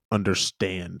don't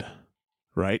understand,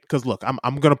 right? Because look, I'm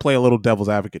going to play a little devil's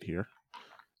advocate here.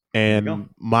 And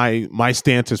my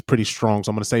stance is pretty strong. So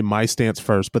I'm going to say my stance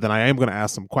first, but then I am going to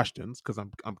ask some questions because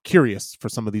I'm curious for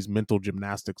some of these mental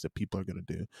gymnastics that people are going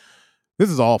to do. This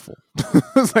is awful.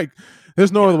 It's like,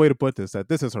 there's no other way to put this, that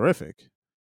this is horrific.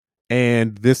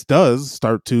 And this does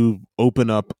start to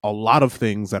open up a lot of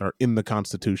things that are in the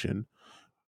Constitution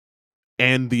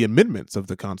and the amendments of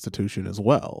the Constitution as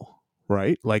well,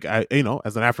 right? Like, as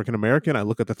an African American, I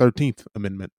look at the 13th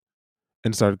Amendment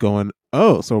and start going,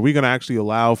 oh, so are we going to actually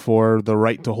allow for the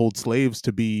right to hold slaves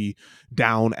to be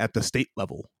down at the state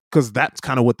level? Because that's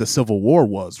kind of what the Civil War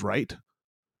was, right?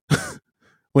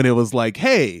 When it was like,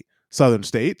 hey, Southern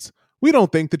states, we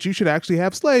don't think that you should actually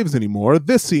have slaves anymore.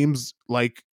 This seems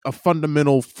like a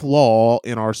fundamental flaw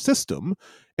in our system.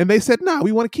 And they said, no,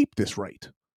 we want to keep this right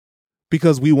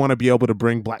because we want to be able to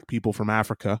bring black people from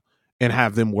Africa and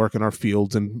have them work in our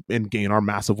fields and gain our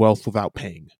massive wealth without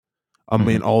paying.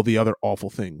 And all the other awful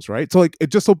things, right? So like, it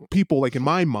just so people, like, in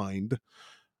my mind,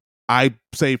 I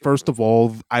say, first of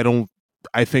all,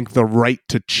 I think the right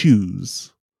to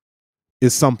choose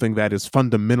is something that is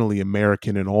fundamentally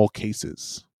American in all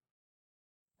cases.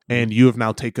 And you have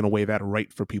now taken away that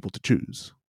right for people to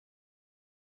choose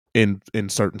in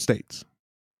certain states.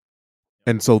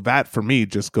 And so that, for me,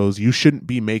 just goes, you shouldn't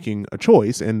be making a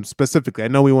choice. And specifically, I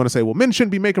know we want to say, well, men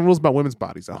shouldn't be making rules about women's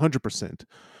bodies, 100%.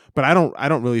 But I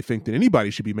don't really think that anybody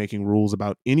should be making rules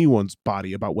about anyone's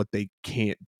body, about what they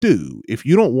can't do. If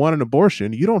you don't want an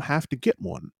abortion, you don't have to get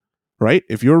one, right?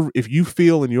 If you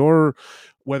feel in your,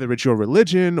 whether it's your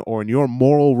religion or in your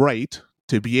moral right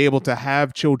to be able to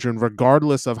have children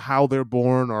regardless of how they're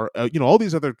born, or all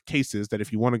these other cases, that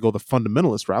if you want to go the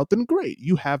fundamentalist route, then great,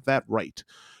 you have that right.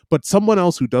 But someone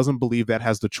else who doesn't believe that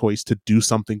has the choice to do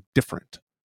something different.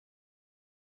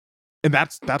 And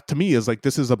that to me is like,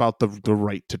 this is about the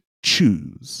right to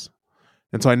choose.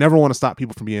 And so I never want to stop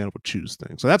people from being able to choose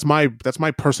things. So that's my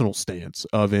personal stance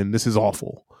this is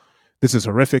awful. This is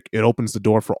horrific. It opens the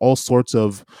door for all sorts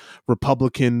of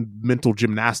Republican mental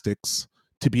gymnastics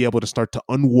to be able to start to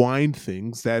unwind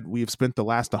things that we have spent the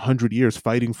last 100 years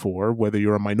fighting for, whether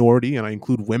you're a minority, and I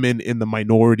include women in the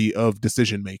minority of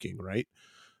decision making, right?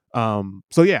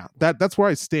 So yeah, that's where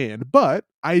I stand. But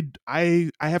I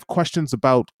have questions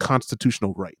about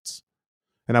constitutional rights.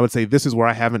 And I would say this is where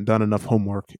I haven't done enough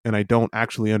homework, and I don't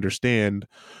actually understand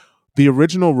the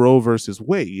original Roe versus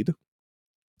Wade.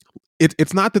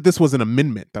 It's not that this was an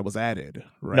amendment that was added,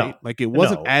 right? No, like, it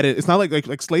wasn't added. It's not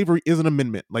like slavery is an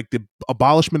amendment. Like, the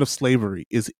abolishment of slavery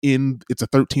it's a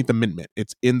 13th Amendment.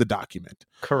 It's in the document.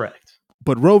 Correct.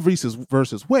 But Roe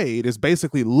versus Wade is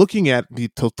basically looking at the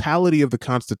totality of the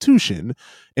Constitution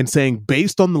and saying,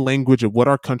 based on the language of what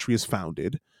our country is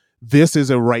founded, this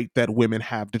is a right that women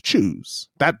have to choose.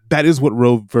 That is what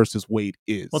Roe versus Wade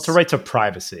is. Well, it's a right to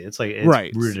privacy. It's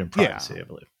right. Rooted in privacy, I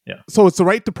believe. Yeah. So it's the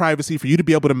right to privacy for you to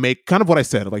be able to make kind of what I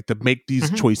said, like, to make these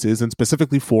choices, and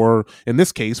specifically in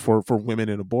this case, for women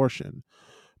in abortion.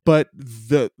 But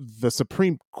the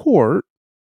Supreme Court,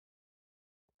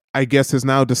 I guess, has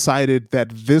now decided that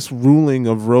this ruling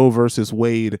of Roe versus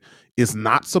Wade is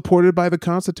not supported by the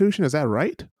Constitution. Is that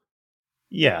right?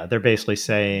 Yeah, they're basically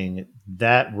saying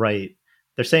that right.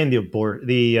 They're saying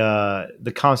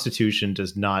the Constitution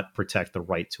does not protect the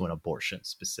right to an abortion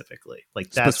specifically.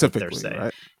 Like, that's what they're saying.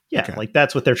 Right? Yeah, Okay. like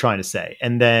that's what they're trying to say.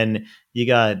 And then you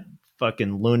got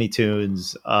fucking Looney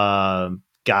Tunes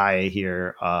guy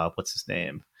here. What's his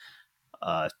name?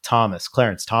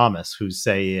 Clarence Thomas, who's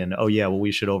saying, "Oh yeah, well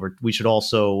we should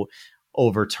also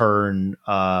overturn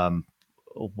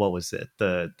what was it?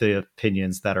 The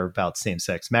opinions that are about same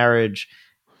sex marriage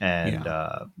and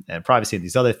privacy and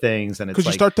these other things." And it's because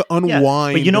like you start to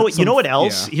unwind. But you know what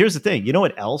else? Yeah. Here's the thing. You know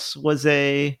what else was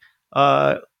a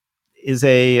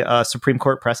Supreme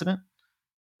Court precedent?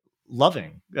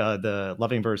 Loving, the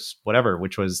Loving versus whatever,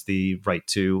 which was the right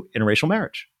to interracial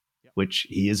marriage, which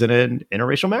he is in an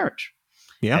interracial marriage.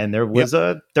 Yeah. And there was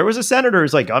a senator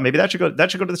who's like, oh, maybe that should go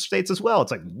to the states as well.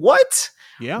 It's like, what?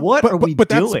 Yeah. What are we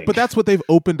doing? But that's what they've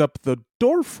opened up the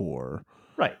door for.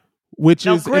 Right. Which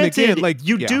now, is, granted, and again, like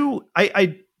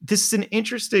this is an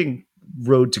interesting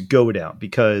road to go down,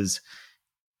 because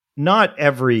not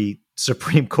every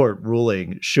Supreme Court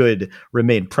ruling should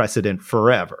remain precedent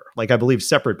forever. Like, I believe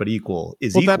separate but equal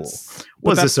is equal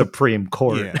was a Supreme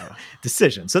Court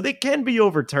decision. So they can be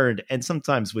overturned, and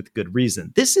sometimes with good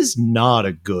reason. This is not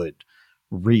a good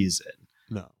reason.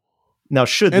 No. Now,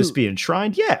 should this be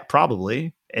enshrined? Yeah,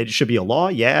 probably. It should be a law.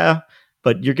 Yeah.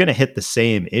 But you're going to hit the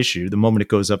same issue the moment it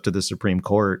goes up to the Supreme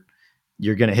Court.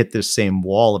 You're going to hit this same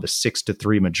wall of a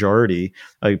 6-3 majority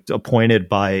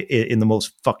appointed in the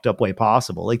most fucked up way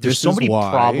possible. Like, there's so many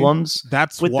problems.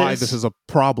 That's why this is a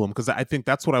problem, because I think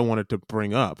that's what I wanted to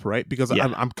bring up, right? Because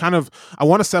I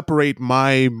want to separate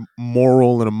my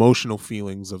moral and emotional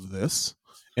feelings of this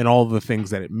and all the things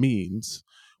that it means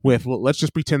with, well, let's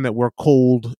just pretend that we're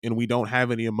cold and we don't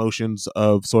have any emotions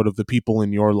of sort of the people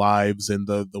in your lives and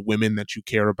the women that you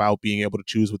care about being able to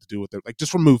choose what to do with their, like,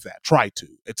 just remove that. Try to.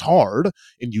 It's hard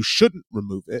and you shouldn't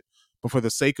remove it. But for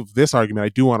the sake of this argument, I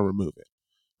do want to remove it,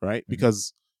 right? Mm-hmm.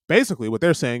 Because basically what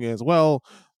they're saying is, well,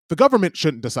 the government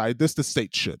shouldn't decide this, the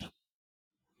state should.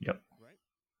 Yep.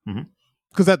 Right? Mm-hmm.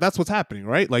 Because that's what's happening,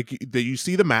 right? Like, you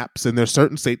see the maps, and there's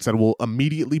certain states that will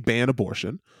immediately ban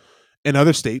abortion. In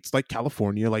other states like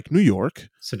California, like New York.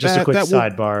 So just a quick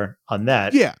sidebar on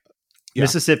that. Yeah.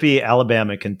 Mississippi,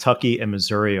 Alabama, Kentucky, and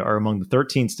Missouri are among the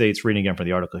 13 states, reading again from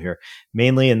the article here,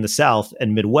 mainly in the South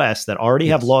and Midwest, that already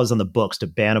have laws on the books to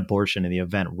ban abortion in the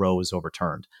event Roe is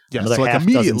overturned. Yeah, so like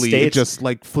immediately it just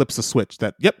like flips a switch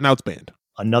that, now it's banned.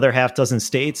 Another half dozen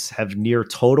states have near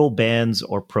total bans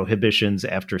or prohibitions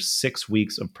after 6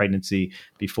 weeks of pregnancy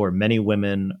before many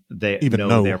women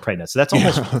know they're pregnant. So that's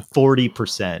almost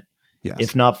 40%. Yes.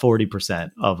 If not 40%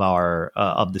 of our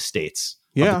of the states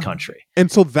of the country.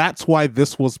 And so that's why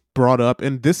this was brought up.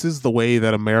 And this is the way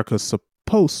that America's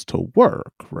supposed to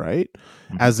work, right?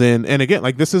 Mm-hmm. As in, and again,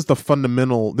 like, this is the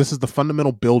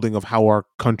fundamental building of how our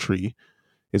country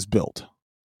is built,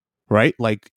 right?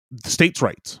 Like, states'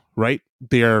 rights, right?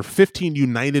 There are 15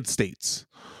 united states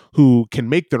who can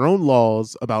make their own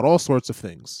laws about all sorts of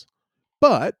things.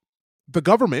 But the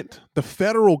government, the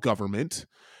federal government,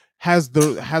 has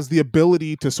the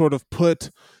ability to sort of put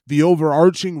the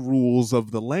overarching rules of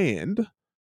the land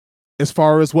as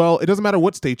far as, well, it doesn't matter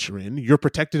what state you're in, you're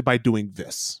protected by doing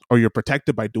this, or you're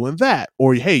protected by doing that,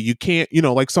 or, hey, you can't,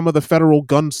 like some of the federal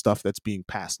gun stuff that's being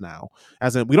passed now,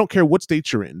 as in, we don't care what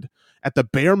state you're in, at the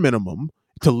bare minimum,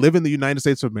 to live in the United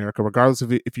States of America, regardless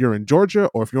of if you're in Georgia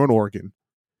or if you're in Oregon,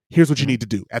 here's what you need to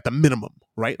do at the minimum,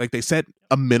 right? Like, they set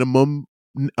a minimum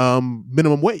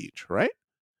wage, right?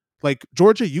 Like,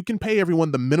 Georgia, you can pay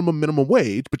everyone the minimum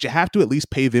wage, but you have to at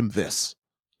least pay them this.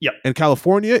 Yep. And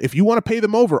California, if you want to pay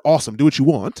them over, awesome, do what you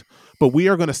want. But we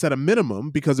are going to set a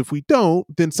minimum, because if we don't,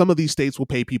 then some of these states will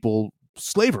pay people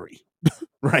slavery,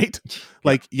 right? Yeah.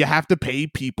 Like, you have to pay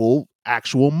people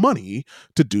actual money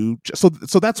to do. So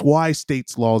that's why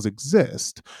states' laws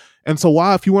exist. And so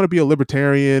while, if you want to be a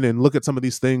libertarian and look at some of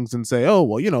these things and say, oh,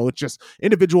 well, it's just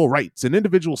individual rights and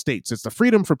individual states, it's the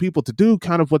freedom for people to do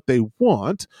kind of what they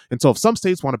want. And so if some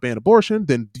states want to ban abortion,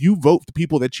 then you vote the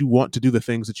people that you want to do the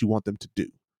things that you want them to do.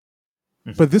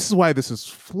 Mm-hmm. But this is why this is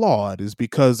flawed, is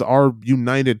because our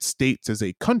United States as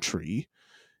a country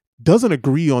doesn't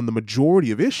agree on the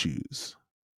majority of issues.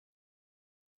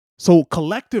 So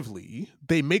collectively,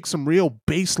 they make some real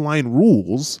baseline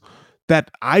rules that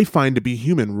I find to be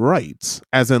human rights,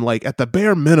 as in, like, at the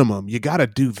bare minimum, you got to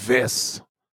do this.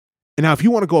 And now, if you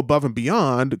want to go above and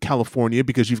beyond California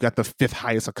because you've got the 5th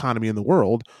highest economy in the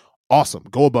world, awesome,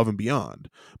 go above and beyond.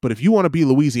 But if you want to be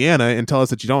Louisiana and tell us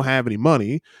that you don't have any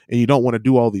money and you don't want to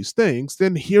do all these things,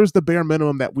 then here's the bare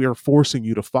minimum that we are forcing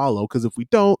you to follow. Because if we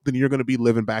don't, then you're going to be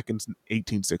living back in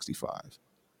 1865.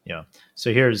 Yeah.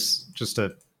 So here's just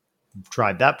a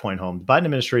drive that point home, the Biden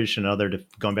administration and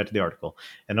going back to the article,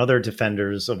 and other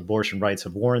defenders of abortion rights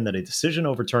have warned that a decision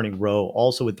overturning Roe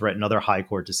also would threaten other high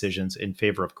court decisions in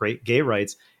favor of gay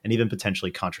rights and even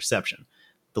potentially contraception.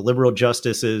 The liberal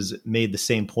justices made the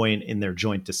same point in their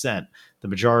joint dissent. The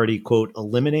majority, quote,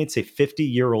 eliminates a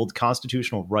 50-year-old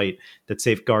constitutional right that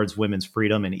safeguards women's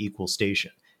freedom and equal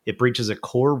station. It breaches a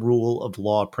core rule of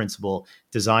law principle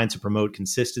designed to promote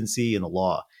consistency in the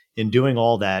law. In doing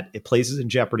all that, it places in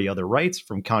jeopardy other rights,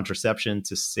 from contraception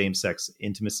to same-sex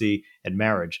intimacy and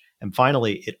marriage. And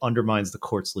finally, it undermines the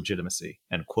court's legitimacy,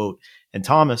 end quote. And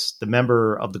Thomas, the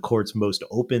member of the court's most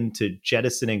open to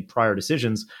jettisoning prior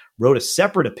decisions, wrote a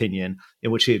separate opinion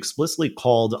in which he explicitly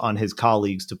called on his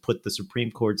colleagues to put the Supreme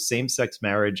Court's same-sex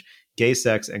marriage, gay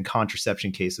sex, and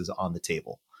contraception cases on the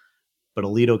table. But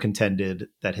Alito contended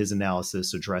that his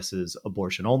analysis addresses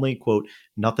abortion only. Quote,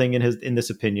 nothing in this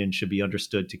opinion should be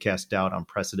understood to cast doubt on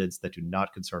precedents that do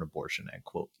not concern abortion, end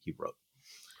quote, he wrote.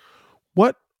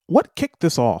 What kicked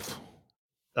this off?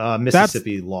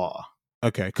 Mississippi law.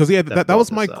 Okay, because that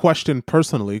was my question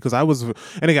personally, because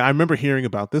and again, I remember hearing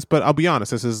about this, but I'll be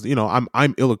honest, this is,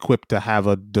 I'm ill-equipped to have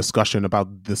a discussion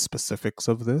about the specifics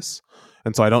of this.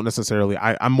 And so I don't necessarily,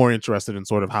 I'm more interested in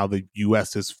sort of how the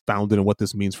U.S. is founded and what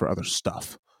this means for other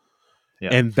stuff. Yeah.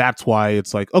 And that's why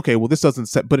it's like, okay, well, this doesn't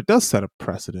set, but it does set a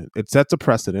precedent. It sets a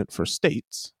precedent for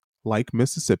states like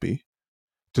Mississippi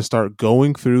to start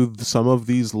going through some of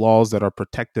these laws that are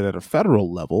protected at a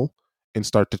federal level and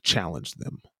start to challenge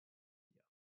them.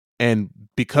 And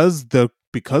because the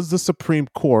Supreme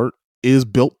Court is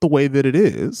built the way that it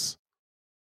is,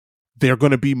 they're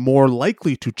going to be more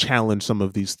likely to challenge some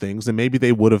of these things than maybe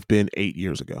they would have been 8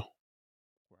 years ago.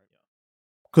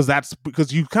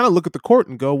 Because you kind of look at the court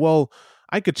and go, well,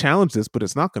 I could challenge this, but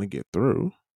it's not going to get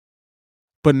through.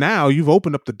 But now you've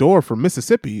opened up the door for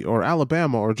Mississippi or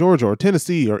Alabama or Georgia or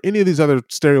Tennessee or any of these other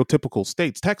stereotypical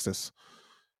states, Texas,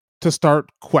 to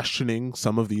start questioning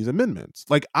some of these amendments.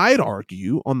 Like, I'd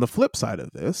argue on the flip side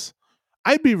of this,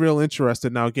 I'd be real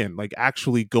interested now, again, like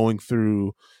actually going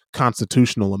through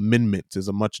constitutional amendments is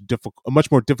a much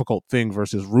more difficult thing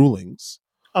versus rulings.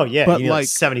 Oh yeah, but like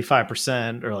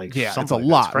 75% or like, yeah, it's a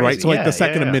lot, right? So like the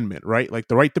Second Amendment, right? Like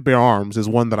the right to bear arms is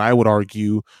one that I would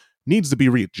argue needs to be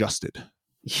readjusted.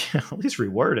 Yeah, at least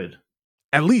reworded.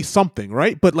 At least something,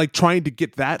 right? But like trying to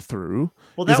get that through.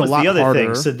 Well, that was the other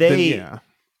thing. So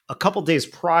a couple days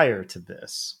prior to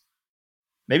this,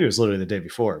 maybe it was literally the day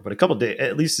before, but a couple days,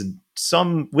 at least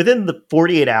within the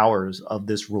 48 hours of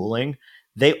this ruling,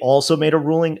 they also made a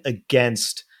ruling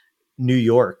against New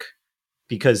York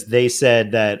because they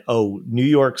said that, New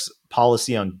York's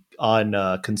policy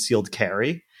on concealed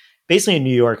carry. Basically in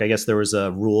New York, I guess there was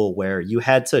a rule where you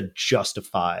had to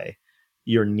justify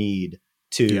your need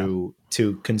to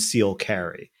conceal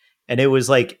carry. And it was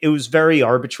very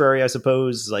arbitrary, I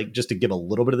suppose, like just to give a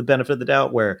little bit of the benefit of the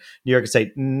doubt, where New York could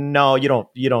say, no, you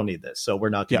don't need this. So we're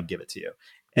not going to give it to you.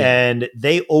 Yeah. And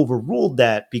they overruled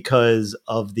that because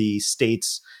of the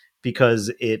states,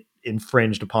 because it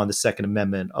infringed upon the Second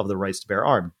Amendment of the rights to bear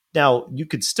arms. Now, you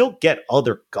could still get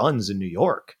other guns in New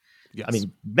York. Yes. I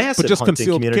mean, massive hunting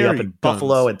community up in guns.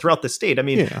 Buffalo and throughout the state. I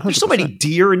mean, there's so many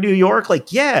deer in New York. Like,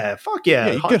 fuck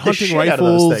yeah. You get hunting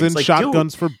rifles and like,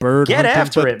 shotguns for bird get hunting.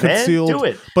 After it, man. Do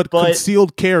it. But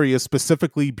concealed carry is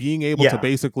specifically being able to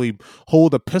basically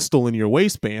hold a pistol in your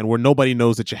waistband where nobody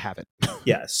knows that you have it.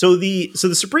 Yeah. So the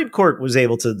Supreme Court was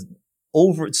able to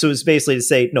so it's basically to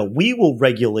say, no, we will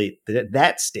regulate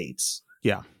that state's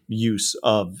use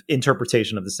of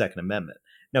interpretation of the Second Amendment.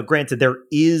 Now, granted, there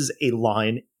is a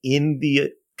line in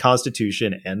the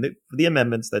Constitution and the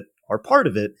amendments that are part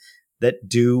of it that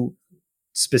do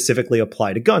specifically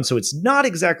apply to guns. So it's not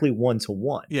exactly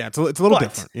one-to-one. Yeah, it's a little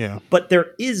different. Yeah. But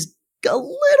there is a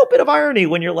little bit of irony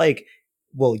when you're like,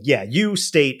 well, yeah, you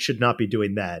state should not be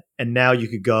doing that. And now you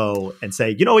could go and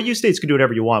say, you know what, you states can do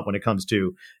whatever you want when it comes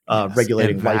to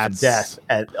regulating life and death.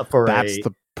 That's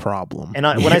the problem. And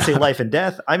when I say life and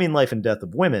death, I mean life and death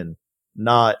of women,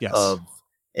 not of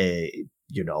a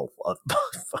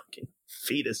fucking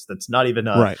fetus that's not even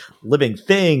a living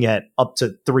thing at up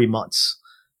to 3 months.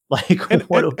 Like,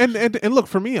 and look,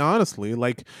 for me, honestly,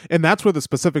 like, and that's where the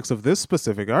specifics of this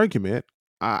specific argument,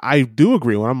 I do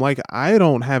agree when I'm like, I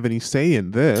don't have any say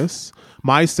in this.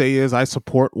 My say is I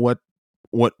support what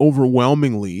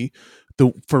overwhelmingly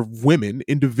for women,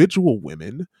 individual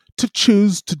women, to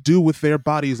choose to do with their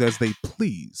bodies as they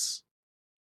please.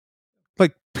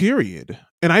 Like, period.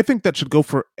 And I think that should go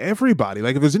for everybody.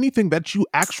 Like, if there's anything that you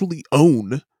actually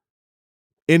own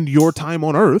in your time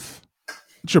on Earth,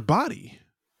 it's your body.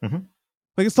 Mm-hmm.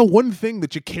 Like, it's the one thing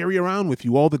that you carry around with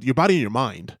you, your body and your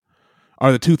mind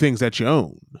are the two things that you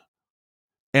own.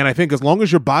 And I think as long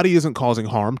as your body isn't causing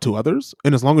harm to others,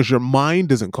 and as long as your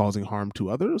mind isn't causing harm to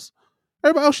others,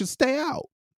 everybody else should stay out.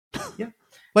 Yeah.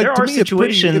 Like, there to are me,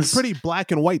 situations, it's pretty black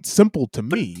and white, simple to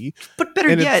me. But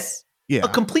better yet, a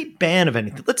complete ban of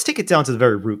anything. Let's take it down to the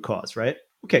very root cause, right?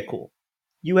 Okay, cool.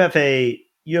 You have a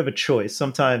choice.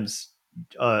 Sometimes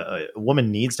a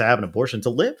woman needs to have an abortion to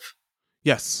live.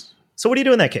 Yes. So what do you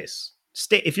do in that case?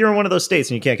 If you're in one of those states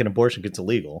and you can't get an abortion, it's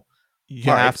illegal. You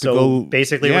have to go.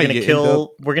 Basically, we're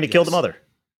going to kill the mother.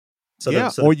 So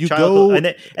or you go, and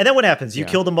then what happens? You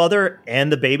kill the mother,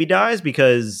 and the baby dies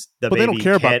because but they don't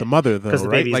care about the mother, though, because the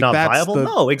baby's not viable.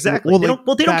 No, exactly. They don't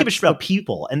give a shit about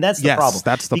people, and that's the problem.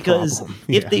 That's the problem.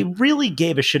 If they really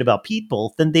gave a shit about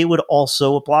people, then they would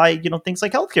also apply, things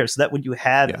like healthcare, so that when you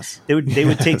had, they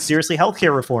would take seriously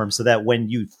healthcare reform, so that when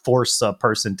you force a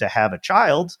person to have a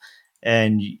child,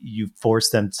 and you force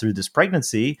them through this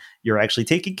pregnancy, you're actually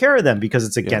taking care of them because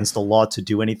it's against the law to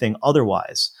do anything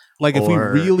otherwise. Like, if we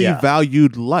really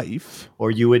valued life, or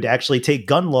you would actually take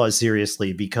gun laws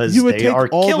seriously because they are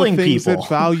killing people. That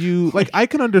value, like, I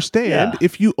can understand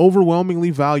if you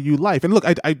overwhelmingly value life. And look,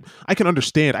 I can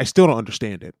understand. I still don't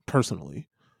understand it personally,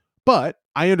 but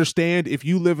I understand if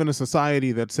you live in a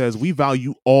society that says we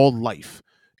value all life.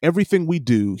 Everything we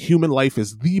do, human life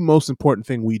is the most important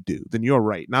thing we do, then you're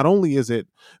right. Not only is it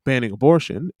banning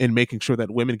abortion and making sure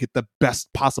that women get the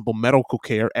best possible medical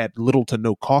care at little to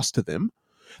no cost to them,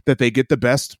 that they get the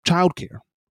best childcare,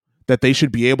 that they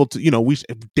should be able to,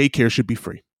 daycare should be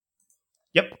free.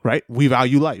 Yep. Right? We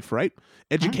value life, right?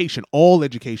 Education, all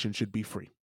education should be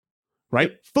free. Right?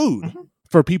 Yep. Food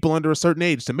for people under a certain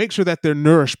age to make sure that they're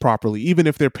nourished properly, even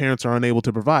if their parents are unable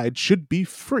to provide, should be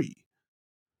free.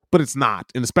 But it's not.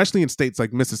 And especially in states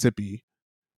like Mississippi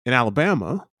and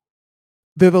Alabama,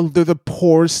 they're the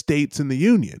poorest states in the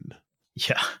union.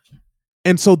 Yeah.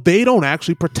 And so they don't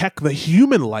actually protect the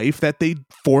human life that they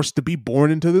forced to be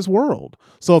born into this world.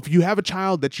 So if you have a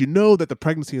child that that the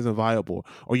pregnancy isn't viable,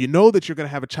 or that you're going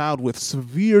to have a child with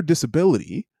severe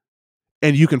disability,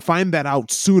 and you can find that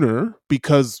out sooner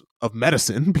because of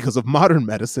medicine, because of modern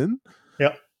medicine.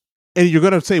 Yeah. And you're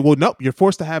going to say, well, nope, you're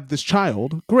forced to have this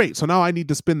child. Great. So now I need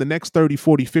to spend the next 30,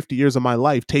 40, 50 years of my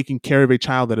life taking care of a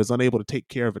child that is unable to take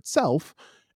care of itself.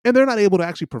 And they're not able to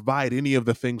actually provide any of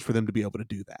the things for them to be able to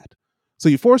do that. So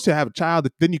you're forced to have a child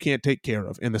that then you can't take care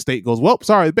of. And the state goes, well,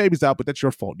 sorry, the baby's out, but that's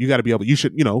your fault. You got to be able,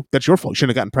 that's your fault. You shouldn't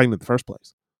have gotten pregnant in the first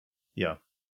place. Yeah.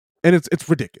 And it's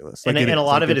ridiculous. Like, and a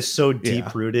lot of it is so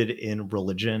deep rooted in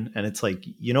religion. And it's like,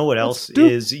 what else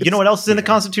is in the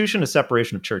Constitution? A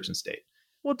separation of church and state.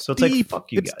 Well, so it's like,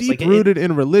 fuck you guys. It's deep rooted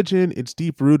in religion. It's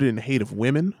deep rooted in hate of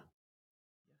women.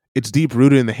 It's deep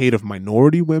rooted in the hate of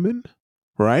minority women,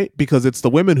 right? Because it's the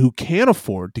women who can't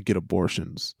afford to get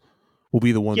abortions will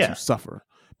be the ones who suffer.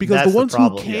 Because the ones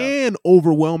who can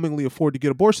overwhelmingly afford to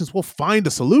get abortions will find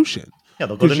a solution. Yeah,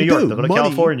 they'll go to New York, they'll go to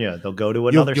California, they'll go to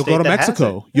another state. You'll go to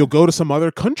Mexico, you'll go to some other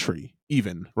country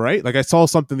even, right? Like, I saw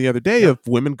something the other day of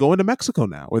women going to Mexico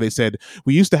now, where they said,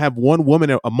 we used to have one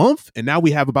woman a month, and now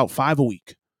we have about 5 a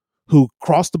week who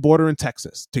crossed the border in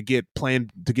Texas to get Plan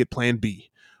B,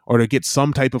 or to get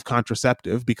some type of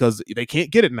contraceptive because they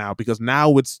can't get it now because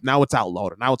now it's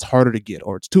outlawed, or now it's harder to get,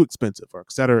 or it's too expensive, or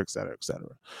et cetera, et cetera, et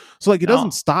cetera. So, like, it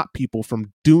doesn't stop people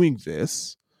from doing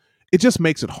this. It just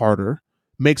makes it harder,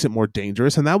 makes it more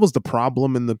dangerous. And that was the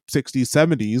problem in the 60s,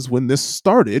 70s when this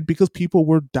started, because people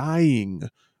were dying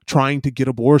trying to get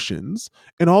abortions,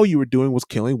 and all you were doing was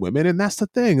killing women. And that's the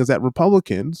thing, is that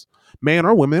Republicans, man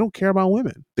or women, they don't care about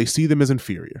women. They see them as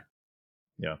inferior.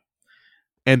 Yeah.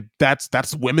 And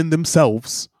that's women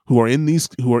themselves who are in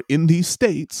these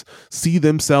states see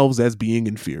themselves as being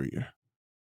inferior.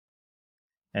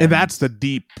 And that's the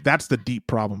deep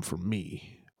problem for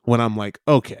me, when I'm like,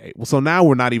 okay, well, so now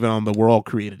we're not even on the we're all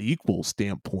created equal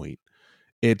standpoint.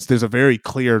 There's a very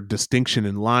clear distinction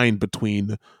in line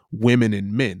between women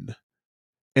and men.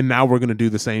 And now we're going to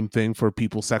do the same thing for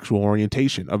people's sexual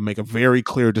orientation, of make a very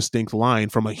clear, distinct line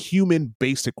from a human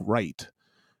basic right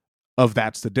of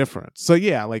that's the difference. So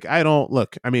yeah, like,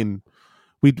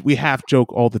 we half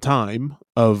joke all the time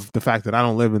of the fact that I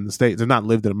don't live in the States. I've not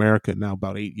lived in America now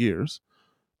about 8 years.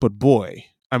 But boy,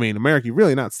 America, you're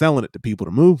really not selling it to people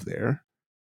to move there.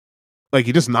 Like,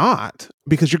 you're just not,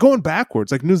 because you're going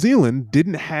backwards. Like, New Zealand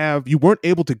you weren't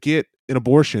able to get an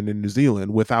abortion in New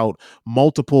Zealand without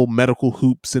multiple medical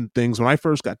hoops and things when I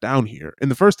first got down here.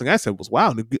 And the first thing I said was,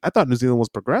 wow, I thought New Zealand was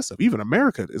progressive. Even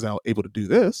America is able to do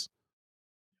this.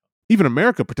 Even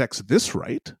America protects this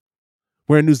right.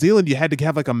 Where in New Zealand, you had to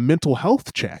have like a mental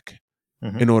health check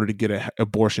in order to get an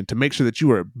abortion, to make sure that you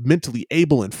were mentally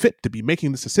able and fit to be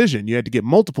making this decision. You had to get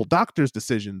multiple doctors'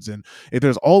 decisions. And if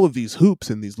there's all of these hoops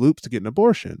and these loops to get an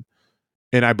abortion.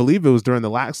 And I believe it was during the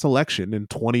last election in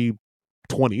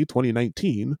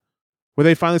 2019, where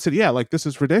they finally said, yeah, like, this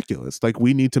is ridiculous. Like,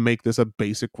 we need to make this a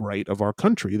basic right of our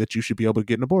country that you should be able to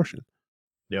get an abortion.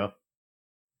 Yeah.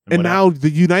 And now the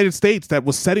United States, that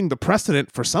was setting the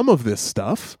precedent for some of this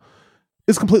stuff,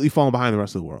 is completely falling behind the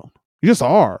rest of the world. You just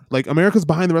are. Like, America's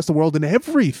behind the rest of the world in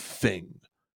everything.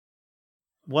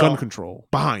 Well, gun control,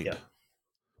 behind. Yeah.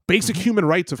 Basic human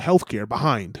rights of healthcare,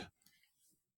 behind.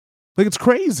 Like, it's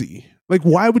crazy. Like,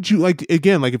 why would you, like,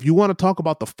 again, like, if you want to talk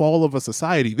about the fall of a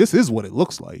society, this is what it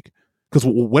looks like. Because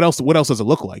what else does it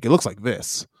look like? It looks like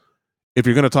this. If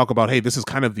you're going to talk about, hey, this is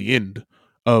kind of the end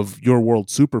of your world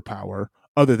superpower,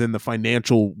 other than the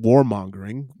financial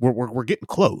warmongering, we're getting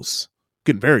close.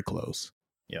 Getting very close.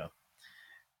 Yeah.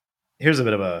 Here's a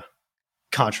bit of a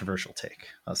controversial take,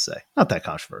 I'll say. Not that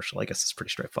controversial. I guess it's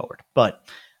pretty straightforward. But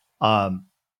they're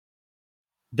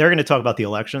going to talk about the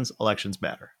elections. Elections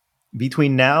matter.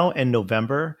 Between now and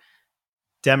November,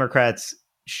 Democrats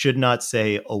should not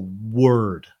say a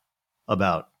word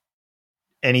about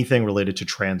anything related to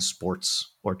trans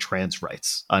sports or trans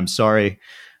rights. I'm sorry,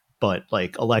 but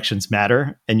like, elections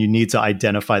matter, and you need to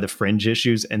identify the fringe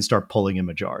issues and start pulling in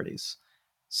majorities.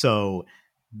 So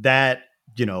that,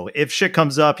 you know, if shit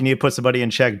comes up, you need to put somebody in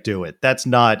check, do it. That's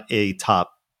not a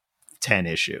top 10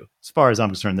 issue. As far as I'm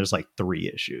concerned, there's like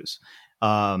 3 issues.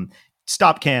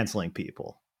 Stop canceling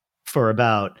people for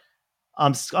about,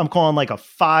 I'm calling like a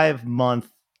 5-month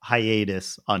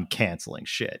hiatus on canceling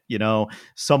shit. You know,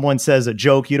 someone says a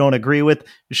joke you don't agree with,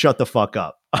 shut the fuck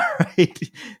up. All right.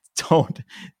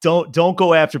 Don't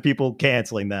go after people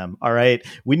canceling them. All right.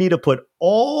 We need to put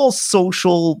all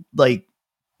social, like,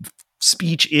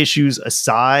 speech issues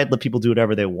aside, let people do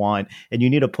whatever they want, and you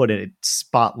need to put a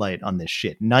spotlight on this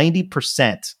shit.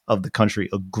 90% of the country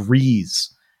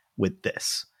agrees with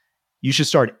this. You should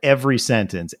start every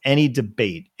sentence, any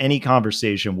debate, any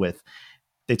conversation with,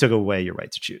 they took away your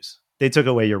right to choose. They took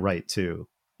away your right to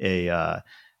they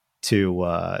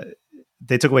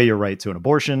took away your right to an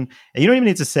abortion. And you don't even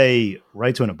need to say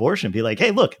right to an abortion. Be like,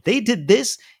 hey, look, they did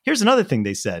this. Here's another thing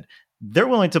they said. They're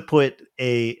willing to put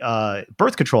a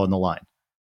birth control on the line.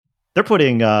 They're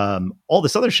putting all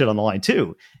this other shit on the line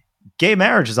too. Gay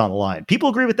marriage is on the line. People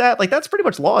agree with that. Like, that's pretty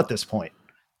much law at this point.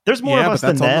 There's more of us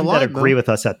than them that agree with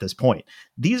us at this point.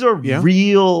 These are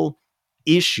real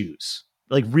issues,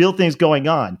 like real things going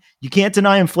on. You can't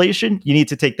deny inflation. You need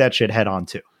to take that shit head on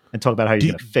too and talk about how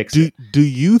you're going to fix it. Do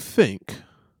you think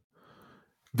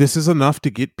this is enough to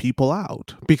get people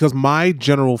out? Because my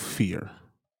general fear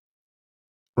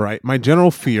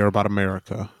about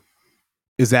America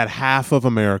is that half of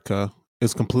America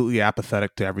is completely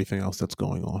apathetic to everything else that's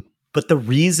going on. But the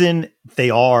reason they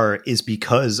are is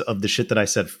because of the shit that I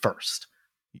said first.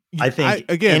 I think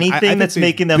anything that's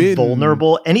making them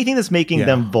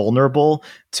vulnerable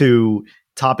to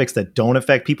topics that don't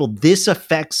affect people, this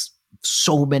affects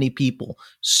so many people.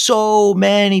 So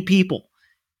many people.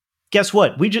 Guess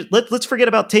what? We just let's forget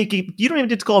about taking. You don't even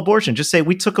need to call abortion. Just say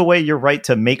we took away your right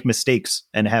to make mistakes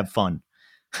and have fun,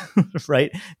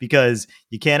 right? Because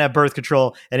you can't have birth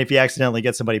control, and if you accidentally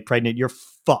get somebody pregnant, you're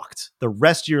fucked. The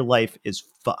rest of your life is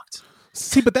fucked.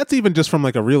 See, but that's even just from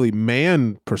like a really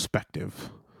man perspective.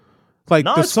 Like,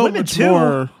 no, there's so much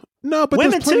more. No, but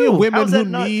women there's plenty of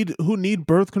women who need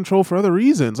birth control for other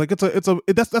reasons. Like, that's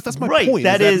my point.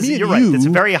 That is you're right. It's a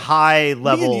very high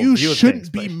level. You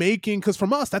shouldn't be making, because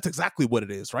from us, that's exactly what it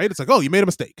is, right? It's like, oh, you made a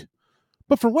mistake.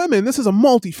 But for women, this is a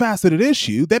multifaceted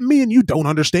issue that me and you don't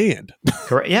understand.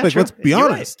 Correct. Yeah, like, let's be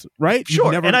honest, right?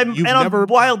 Sure. I'm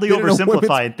wildly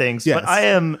oversimplifying things, yes. But I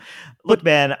am. Look,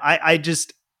 man,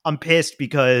 I'm pissed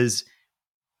because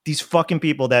these fucking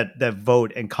people that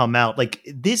vote and come out, like,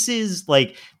 this is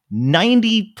like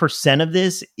 90% of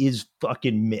this is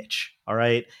fucking Mitch. All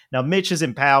right. Now, Mitch is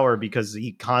in power because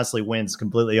he constantly wins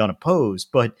completely unopposed.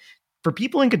 But for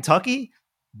people in Kentucky,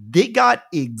 they got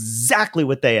exactly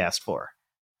what they asked for.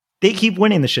 They keep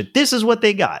winning the shit. This is what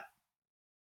they got.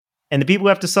 And the people who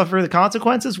have to suffer the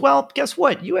consequences, well, guess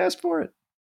what? You asked for it.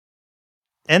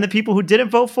 And the people who didn't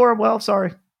vote for it, well,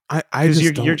 sorry.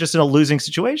 You're just in a losing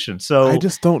situation. So I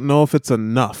just don't know if it's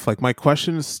enough. Like, my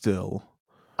question is still,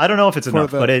 I don't know if it's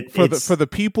enough, but it's for the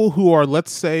people who are,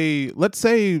 let's say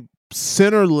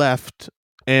center left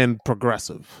and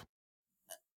progressive.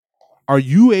 Are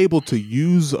you able to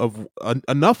use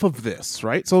enough of this,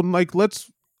 right? So, like, let's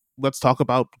talk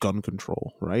about gun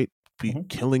control, right?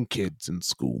 Killing kids in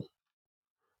school.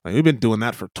 Like, we've been doing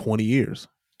that for 20 years.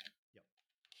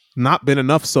 Not been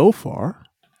enough so far.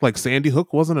 Like Sandy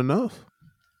Hook wasn't enough.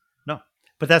 No,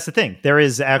 but that's the thing. There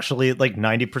is actually like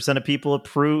 90% of people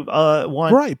approve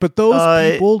want right, but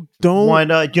those people don't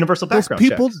want universal background checks.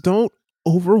 Those people don't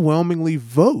overwhelmingly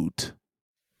vote.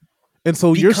 And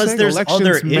so because you're saying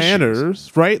elections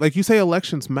matters, right? Like you say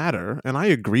elections matter, and I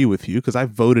agree with you because I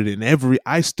voted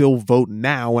I still vote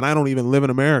now, and I don't even live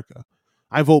in America.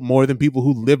 I vote more than people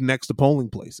who live next to polling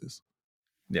places.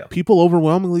 Yeah. People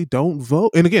overwhelmingly don't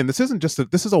vote. And again, this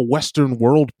is a Western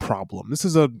world problem. This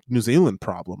is a New Zealand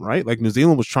problem, right? Like New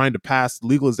Zealand was trying to pass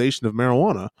legalization of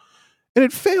marijuana, and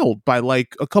it failed by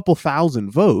like a couple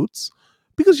thousand votes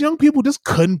because young people just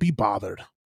couldn't be bothered.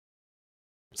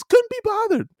 Just couldn't be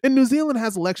bothered. And New Zealand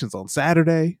has elections on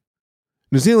Saturday.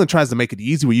 New Zealand tries to make it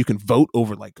easy where you can vote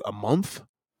over like a month.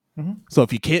 Mm-hmm. So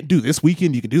if you can't do this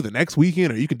weekend, you can do the next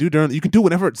weekend, or you can do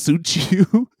whenever it suits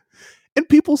you. And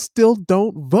people still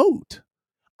don't vote.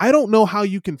 I don't know how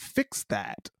you can fix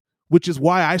that, which is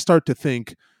why I start to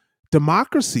think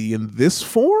democracy in this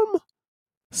form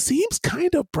seems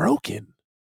kind of broken.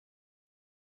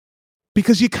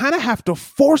 Because you kind of have to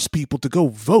force people to go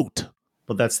vote.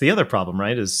 Well, that's the other problem,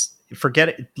 right? Is forget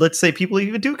it. Let's say people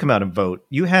even do come out and vote.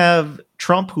 You have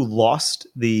Trump who lost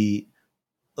the.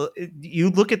 You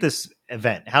look at this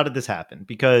event. How did this happen?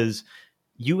 Because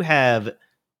you have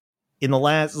in the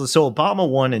last. So Obama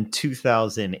won in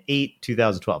 2008,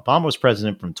 2012. Obama was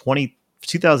president from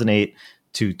 2008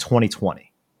 to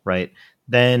 2020, right?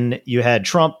 Then you had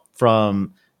Trump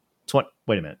from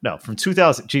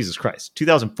 2000. Jesus Christ,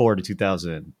 2004 to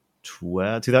 2000.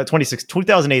 2008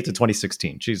 to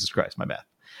 2016. Jesus Christ, my math.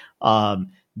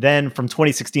 Then from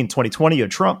 2016 to 2020, you had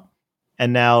Trump,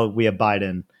 and now we have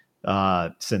Biden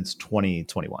since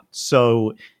 2021.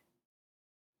 So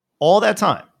all that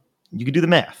time, you could do the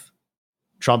math.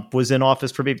 Trump was in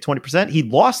office for maybe 20%. He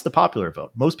lost the popular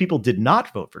vote. Most people did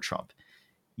not vote for Trump,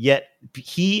 yet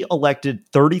he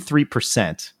elected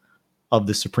 33% of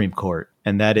the Supreme Court,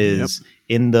 and that is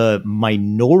in the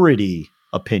minority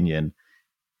opinion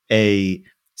a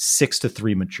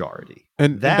 6-3 majority.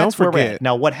 And that's don't forget, where we're at.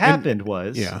 Now, what happened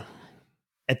was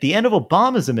at the end of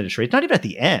Obama's administration, not even at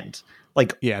the end,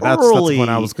 like that's what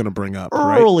I was going to bring up.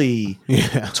 Early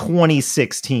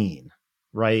 2016,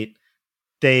 right?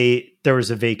 There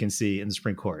was a vacancy in the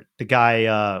Supreme Court. The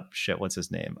guy, what's his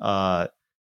name? Oh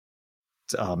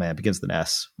man, begins with an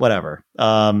S. Whatever.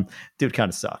 Dude kind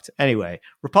of sucked. Anyway,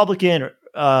 Republican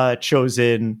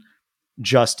chosen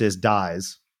justice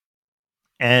dies.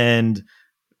 And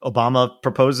Obama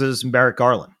proposes Merrick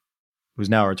Garland, who's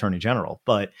now our attorney general.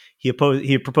 But he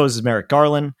proposes Merrick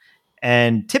Garland.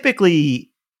 And typically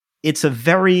it's a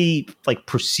very like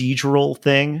procedural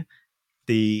thing.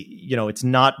 It's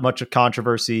not much of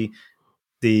controversy.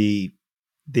 The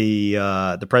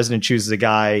president chooses a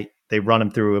guy, they run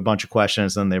him through a bunch of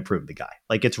questions, and they approve the guy.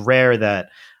 Like it's rare that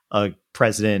a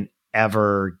president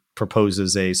ever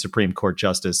proposes a Supreme Court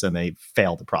justice and they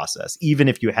fail the process, even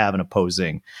if you have an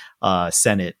opposing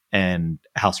Senate and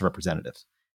House of Representatives.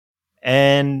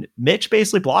 And Mitch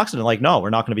basically blocks it and like, no, we're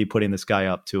not going to be putting this guy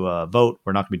up to a vote.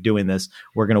 We're not going to be doing this.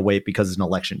 We're going to wait because it's an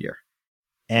election year.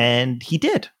 And he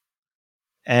did.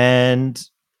 And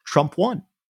Trump won.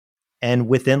 And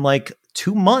within like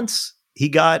 2 months, he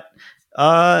got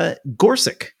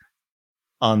Gorsuch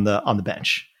on the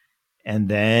bench. And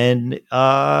then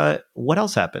what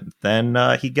else happened? Then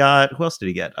he got, who else did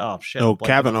he get? Oh shit! Oh,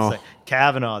 Kavanaugh.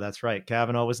 Kavanaugh, that's right.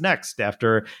 Kavanaugh was next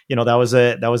after, that was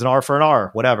an R for an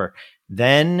R, whatever.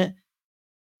 Then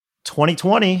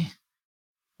 2020,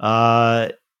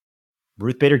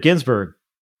 Ruth Bader Ginsburg,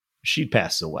 she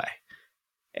passes away.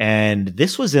 And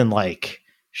this was in like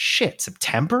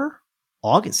September,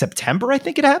 I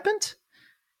think it happened.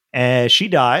 And she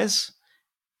dies.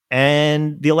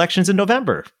 And the election's in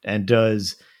November. And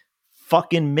does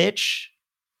fucking Mitch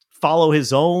follow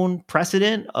his own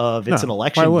precedent of it's an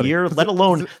election year, let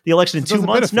alone the election in 2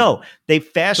 months? No, they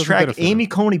fast track Amy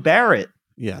Coney Barrett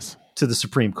to the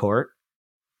Supreme Court.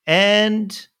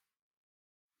 And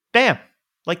bam,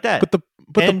 like that. But the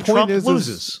point Trump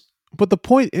loses. But the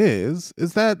point is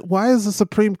that why is the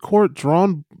Supreme Court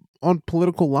drawn on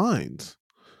political lines?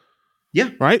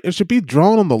 Yeah. Right? It should be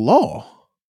drawn on the law.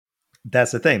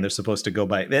 That's the thing. They're supposed to go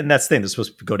by, and that's the thing. They're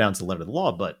supposed to go down to the letter of the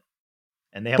law,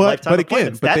 and they have lifetime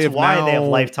appointments. That's why they have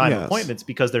lifetime appointments,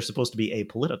 because they're supposed to be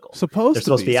apolitical. They're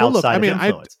supposed to be outside of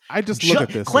influence. I just look at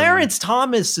this. Clarence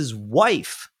Thomas's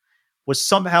wife was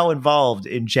somehow involved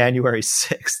in January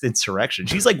 6th insurrection.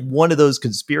 She's like one of those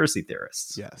conspiracy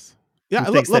theorists. Yes. Yeah.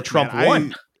 Who thinks that Trump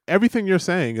won. Everything you're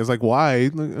saying is like why a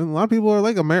lot of people are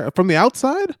like, from the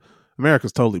outside,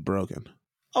 America's totally broken.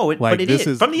 Oh, but it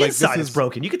is. From the inside, it's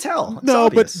broken. You could tell. No,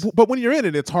 but when you're in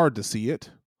it, it's hard to see it.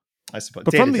 I suppose.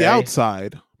 But from the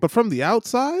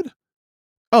outside,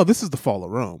 oh, this is the fall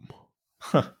of Rome.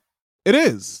 Huh. It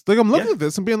is. Like, I'm looking at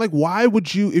this and being like, why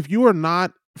would you, if you are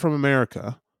not from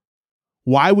America,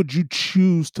 why would you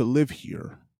choose to live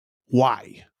here?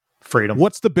 Why? Freedom.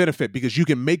 What's the benefit? Because you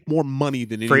can make more money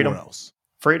than anywhere else.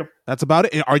 Freedom. That's about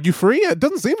it. Are you free? It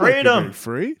doesn't seem like you're very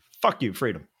free. Fuck you,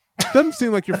 freedom. Doesn't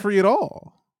seem like you're free at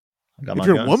all. If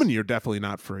you're a woman, you're definitely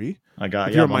not free.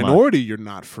 If you're a minority, you're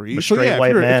not free. So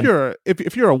yeah,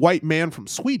 if you're a white man from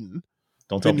Sweden,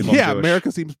 don't tell people I'm Jewish.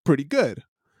 America seems pretty good.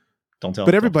 Don't tell.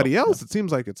 But everybody else, it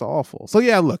seems like it's awful. So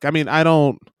yeah, look, I mean, I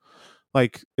don't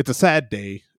like. It's a sad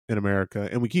day in America,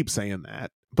 and we keep saying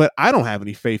that, but I don't have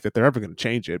any faith that they're ever going to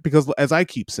change it because, as I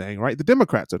keep saying, right, the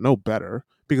Democrats are no better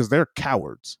because they're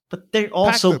cowards. But they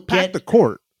also pack the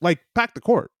court. Pack the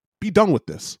court. Be done with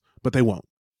this. But they won't.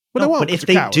 But they won't. But if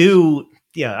they do,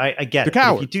 yeah, I get it. They're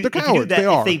cowards. They're cowards. They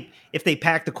are. If they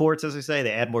pack the courts, as they say,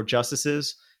 they add more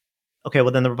justices. Okay,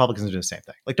 well then the Republicans do the same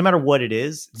thing. Like no matter what it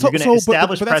is, you're going to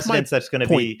establish precedents that's going to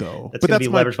be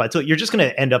leveraged by. So you're just going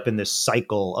to end up in this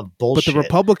cycle of bullshit. But the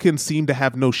Republicans seem to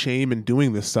have no shame in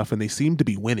doing this stuff, and they seem to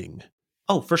be winning.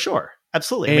 Oh, for sure,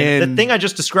 absolutely. I mean, the thing I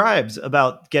just described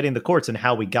about getting the courts and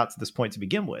how we got to this point to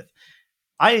begin with,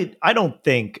 I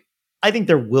think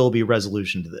there will be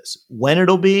resolution to this. When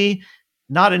it'll be,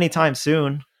 not anytime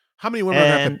soon. How many women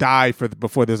have to die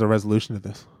before there's a resolution to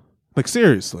this? Like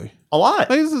seriously, a lot.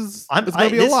 Like, it's going to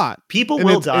be a lot. People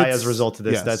will die as a result of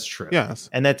this. Yes, that's true. Yes,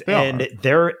 and there's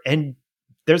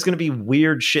going to be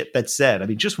weird shit that's said. I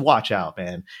mean, just watch out,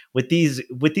 man. With these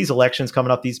elections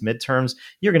coming up, these midterms,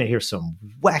 you're going to hear some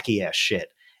wacky ass shit.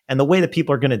 And the way that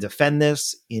people are going to defend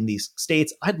this in these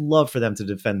states, I'd love for them to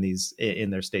defend these in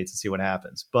their states and see what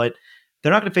happens. But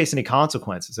they're not going to face any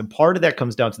consequences. And part of that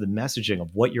comes down to the messaging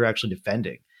of what you're actually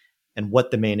defending and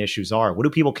what the main issues are. What do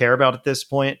people care about at this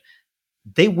point?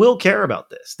 They will care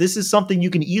about this. This is something you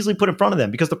can easily put in front of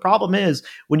them because the problem is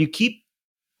when you keep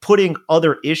putting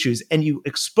other issues and you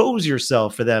expose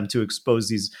yourself for them to expose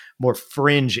these more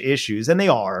fringe issues, and they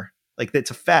are, like, it's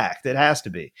a fact. It has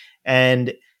to be.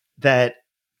 And that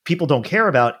people don't care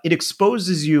about, it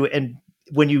exposes you. And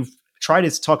when you try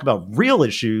to talk about real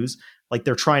issues, like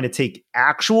they're trying to take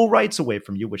actual rights away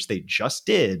from you, which they just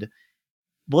did,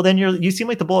 well, then you seem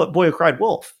like the boy who cried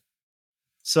wolf.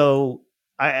 So,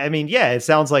 I mean, yeah, it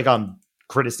sounds like I'm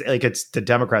like it's the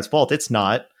Democrats' fault. It's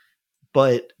not,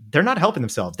 but they're not helping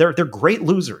themselves. They're great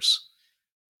losers.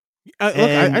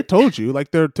 I told you,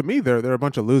 like they're a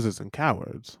bunch of losers and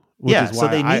cowards. Yeah, is why so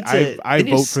they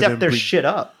need to step their shit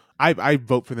up. I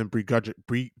vote for them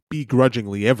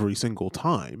begrudgingly every single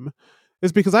time.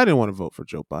 Is because I didn't want to vote for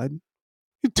Joe Biden.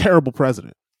 He's a terrible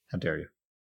president. How dare you?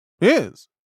 He is.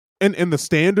 And the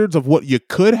standards of what you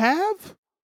could have,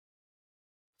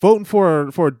 voting for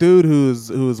a dude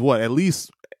who's what,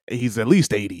 he's at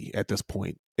least 80 at this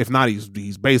point. If not,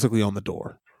 he's basically on the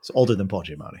door. He's older than Paul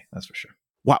Giamatti, that's for sure.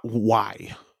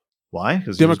 Why? Why?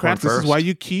 Because Democrats, this is why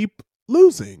you keep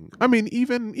losing. I mean,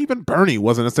 even Bernie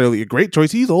wasn't necessarily a great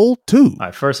choice. He's old too. All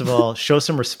right, first of all, show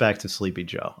some respect to Sleepy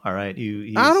Joe. All right,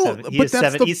 he's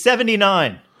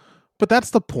 79. But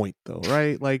that's the point, though,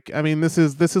 right? Like, I mean, this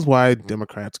is why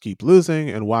Democrats keep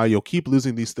losing, and why you'll keep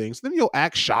losing these things. Then you'll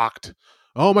act shocked.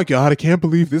 Oh my God, I can't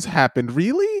believe this happened.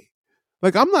 Really?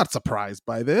 Like, I'm not surprised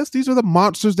by this. These are the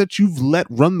monsters that you've let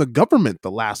run the government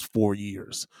the last 4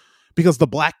 years because the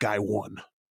black guy won.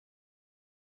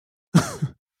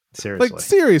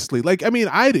 Seriously. Like, I mean,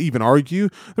 I'd even argue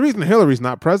the reason Hillary's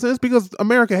not president is because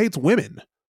America hates women.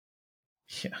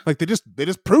 Yeah. Like, they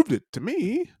just proved it to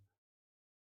me.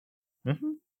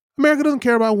 Mm-hmm. America doesn't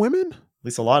care about women. At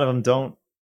least a lot of them don't.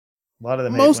 A lot of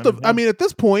them. I mean, at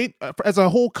this point, as a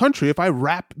whole country, if I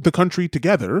wrap the country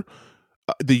together,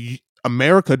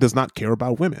 America does not care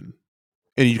about women.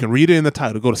 And you can read it in the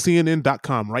title. Go to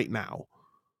CNN.com right now.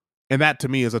 And that, to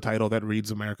me, is a title that reads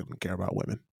America doesn't care about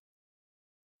women.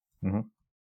 Mm-hmm.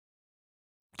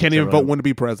 Can't even vote when to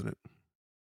be president.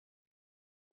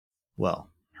 Well,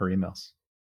 her emails.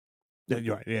 Yeah,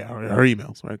 you're right. Yeah, her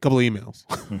emails. Right, a couple of emails.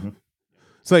 Mm-hmm.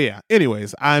 So yeah.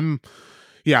 Anyways, I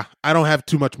don't have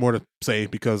too much more to say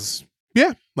because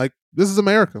like this is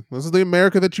America. This is the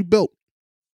America that you built,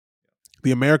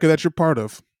 the America that you're part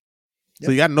of. Yep.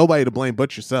 So you got nobody to blame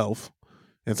but yourself.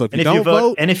 And so if you don't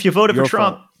vote, and if you voted for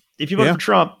Trump, fault. If you voted for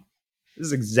Trump, this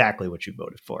is exactly what you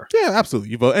voted for. Yeah, absolutely.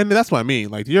 You vote, and that's what I mean.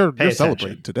 Like you're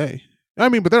celebrating today. I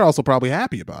mean, but they're also probably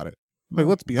happy about it. Like,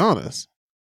 let's be honest.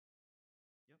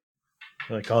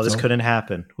 Like, oh, this couldn't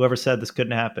happen. Whoever said this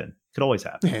couldn't happen. Could always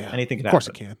happen. Yeah, anything could happen. Of course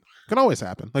it can. Can always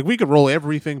happen. Like, we could roll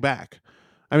everything back.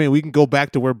 I mean, we can go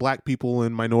back to where black people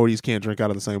and minorities can't drink out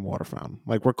of the same water fountain.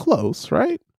 Like, we're close,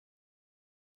 right?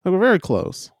 Like, we're very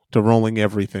close to rolling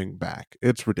everything back.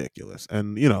 It's ridiculous.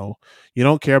 And, you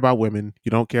don't care about women. You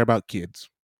don't care about kids.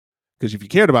 Because if you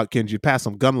cared about kids, you'd pass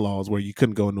some gun laws where you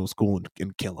couldn't go into a school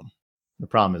and kill them. The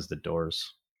problem is the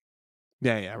doors.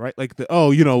 Yeah, right. Like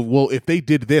well, if they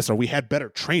did this, or we had better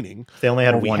training, they only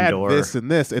had or we one had door. This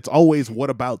and this. It's always what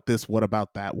about this? What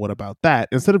about that? What about that?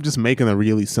 Instead of just making a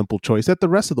really simple choice that the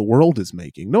rest of the world is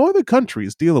making. No other country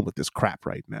is dealing with this crap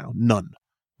right now. None.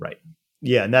 Right.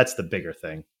 Yeah, and that's the bigger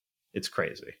thing. It's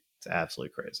crazy. It's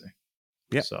absolutely crazy.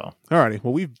 Yeah. So, alrighty.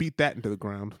 Well, we've beat that into the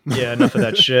ground. Yeah, enough of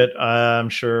that shit. I'm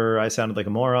sure I sounded like a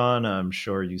moron. I'm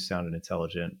sure you sounded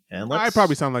intelligent. And I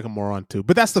probably sound like a moron too.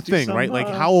 But that's the thing, right?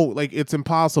 Like it's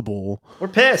impossible. We're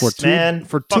pissed, man.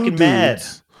 For fucking two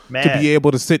dudes to be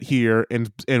able to sit here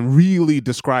and really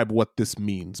describe what this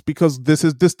means, because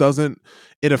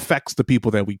it affects the people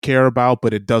that we care about,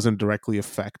 but it doesn't directly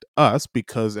affect us,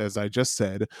 because as I just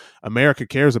said, America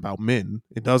cares about men.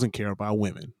 It doesn't care about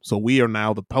women. So we are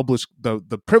now the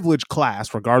privileged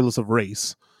class, regardless of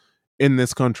race, in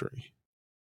this country.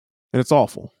 And it's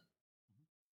awful.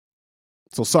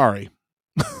 So sorry.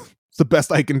 It's the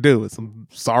best I can do. I'm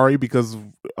sorry, because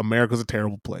America's a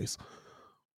terrible place.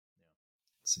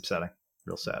 It's upsetting.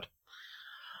 Real sad.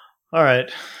 All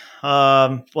right.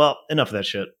 Well, enough of that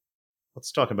shit.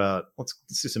 Let's do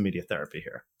some media therapy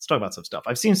here. Let's talk about some stuff.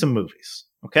 I've seen some movies.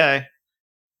 Okay.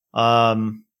 This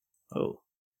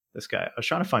guy. I was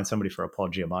trying to find somebody for a Paul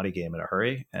Giamatti game in a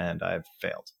hurry, and I've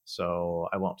failed. So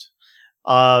I won't.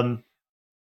 I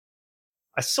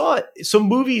saw some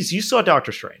movies. You saw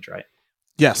Doctor Strange, right?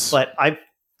 Yes. But I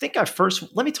think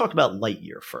let me talk about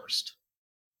Lightyear first,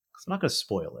 because I'm not going to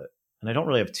spoil it. And I don't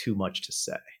really have too much to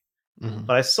say. Mm-hmm.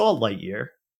 But I saw Lightyear,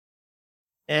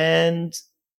 and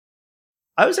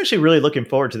I was actually really looking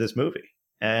forward to this movie.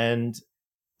 And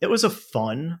it was a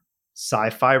fun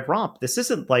sci-fi romp. This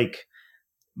isn't like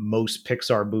most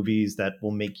Pixar movies that will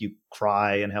make you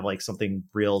cry and have like something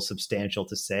real substantial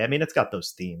to say. I mean, it's got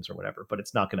those themes or whatever, but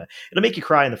it'll make you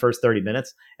cry in the first 30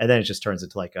 minutes. And then it just turns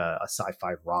into like a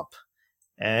sci-fi romp.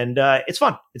 And it's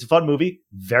fun. It's a fun movie.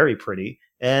 Very pretty.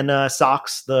 And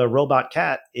Socks, the robot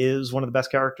cat, is one of the best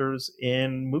characters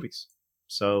in movies.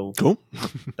 So cool.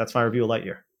 That's my review of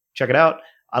Lightyear. Check it out.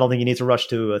 I don't think you need to rush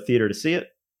to a theater to see it.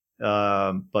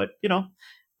 But,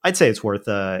 I'd say it's worth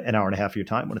an hour and a half of your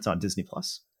time when it's on Disney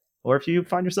Plus. Or if you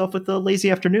find yourself with a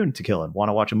lazy afternoon to kill and want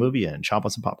to watch a movie and chomp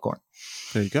on some popcorn.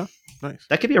 There you go. Nice.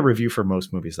 That could be a review for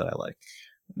most movies that I like,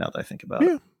 now that I think about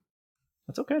it.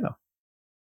 That's okay, though.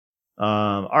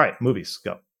 All right, movies,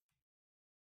 go.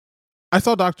 I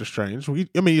saw Doctor Strange.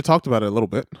 You talked about it a little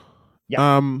bit.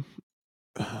 Yeah.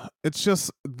 It's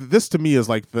just, this to me is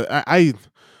like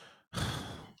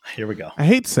here we go. I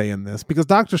hate saying this, because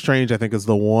Doctor Strange, I think, is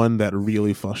the one that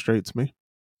really frustrates me.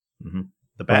 Mm-hmm.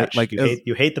 The Batch. Right? Like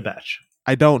you hate the Batch.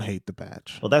 I don't hate the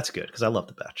Batch. Well, that's good, because I love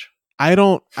the Batch. I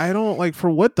don't like, for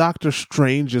what Doctor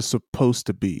Strange is supposed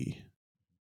to be,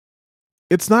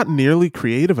 it's not nearly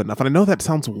creative enough. And I know that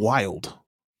sounds wild,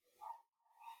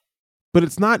 but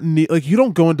it's not like, you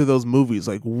don't go into those movies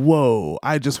like, whoa,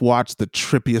 I just watched the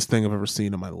trippiest thing I've ever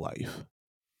seen in my life.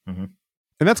 Mm-hmm.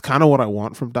 And that's kind of what I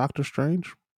want from Doctor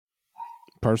Strange,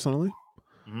 personally.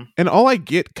 Mm-hmm. And all I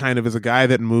get kind of is a guy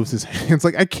that moves his hands.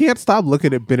 Like, I can't stop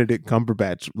looking at Benedict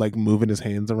Cumberbatch, like, moving his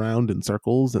hands around in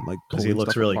circles and like, because he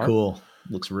looks really cool.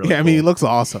 Looks really cool. I mean, he looks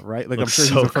awesome, right? Like, I'm sure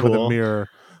he's in front of the mirror.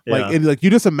 Like, and like,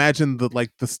 you just imagine the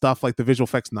stuff, like the visual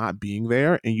effects not being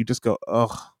there, and you just go,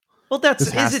 ugh. Well,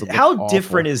 how awful.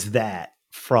 Different is that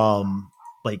from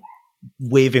like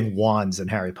waving wands in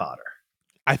Harry Potter?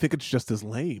 I think it's just as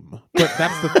lame. But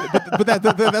that's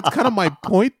that's kind of my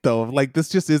point, though. Like, this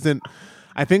just isn't.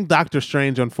 I think Doctor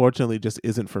Strange, unfortunately, just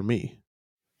isn't for me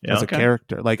as a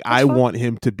character. Like, I want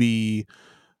him to be.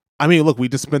 I mean, look, we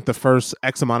just spent the first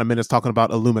X amount of minutes talking about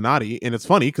Illuminati, and it's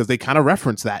funny because they kind of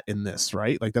reference that in this,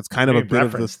 right? Like, that's kind of a bit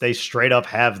of the... They straight up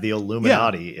have the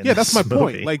Illuminati. Yeah, that's my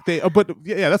point. Like,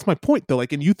 that's my point, though.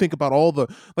 Like, and you think about all the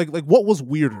like what was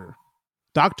weirder,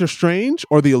 Doctor Strange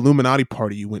or the Illuminati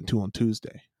party you went to on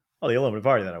Tuesday? Oh, the Illuminati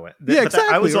party that I went. Yeah,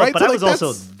 exactly. I was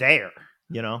also there.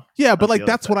 Yeah, but like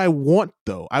that's what I want,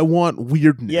 though. I want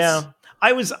weirdness. Yeah.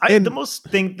 The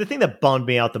thing that bummed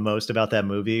me out the most about that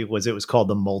movie was it was called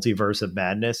The Multiverse of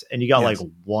Madness, and you got like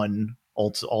one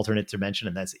alternate dimension,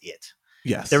 and that's it.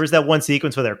 Yes. There was that one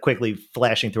sequence where they're quickly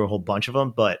flashing through a whole bunch of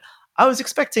them, but I was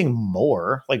expecting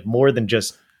more than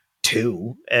just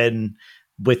two, and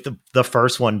with the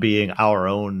first one being our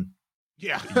own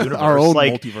universe. Our own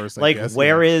multiverse, I guess,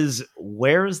 where's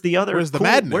the other? Where's the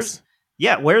madness?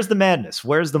 Where's the madness?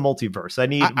 Where's the multiverse? I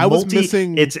need I was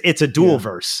missing. It's a dual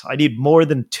verse. I need more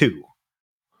than two.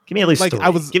 Give me at least like 3.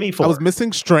 Give me 4. I was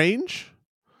missing Strange.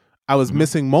 I was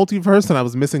missing Multiverse, and I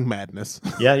was missing Madness.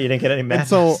 Yeah, you didn't get any Madness.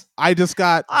 And so I just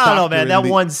got. I don't know, man. That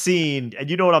one scene, and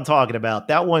you know what I'm talking about.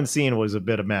 That one scene was a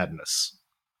bit of madness.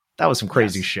 That was some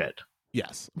crazy shit.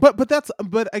 Yes, but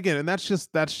again, and that's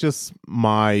just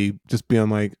my just being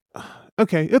like,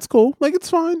 okay, it's cool, like it's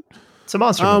fine. It's a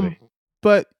monster movie.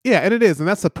 But yeah, and it is, and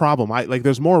that's the problem.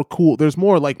 There's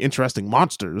more like interesting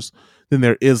monsters than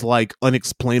there is like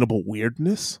unexplainable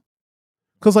weirdness.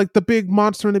 Because like the big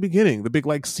monster in the beginning, the big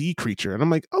like sea creature, and I'm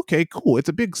like, okay, cool. It's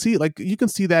a big sea, like you can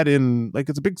see that in like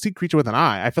it's a big sea creature with an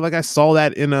eye. I feel like I saw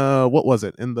that in what was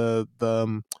it in the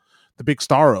big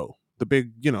Starro, the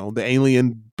big the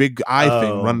alien big eye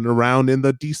thing running around in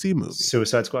the DC movie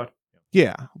Suicide Squad.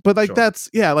 Yeah, but like that's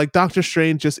like Doctor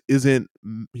Strange just isn't.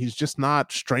 He's just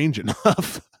not strange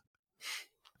enough.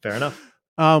 Fair enough.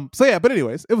 So yeah, but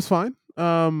anyways, it was fine.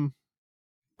 I mean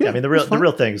the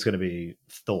real thing is going to be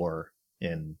Thor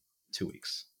in 2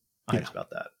 weeks. I'm hyped about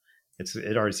that.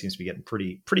 It already seems to be getting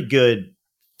pretty good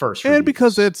first. And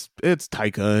because it's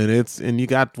Taika and you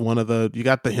got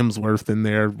the Hemsworth in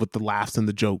there with the laughs and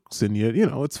the jokes and you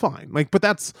know it's fine. Like, but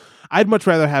I'd much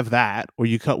rather have that where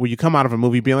you come out of a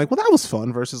movie being like, well, that was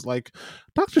fun versus like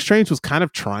Doctor Strange was kind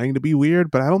of trying to be weird,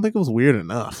 but I don't think it was weird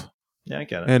enough. Yeah, I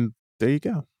get it. And there you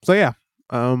go. So yeah.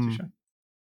 All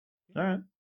right.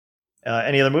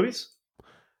 Any other movies?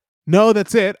 No,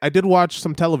 that's it. I did watch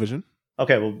some television.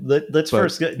 Okay, well, let's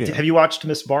first get. Yeah. Have you watched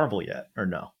Miss Marvel yet, or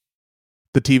no?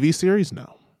 The TV series,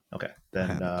 no. Okay,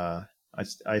 then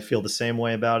I feel the same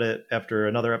way about it after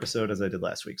another episode as I did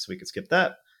last week, so we could skip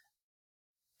that.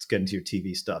 Let's get into your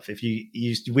TV stuff.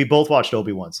 We both watched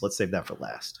Obi-Wan, so let's save that for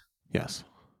last. Yes.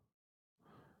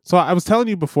 So I was telling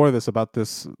you before this about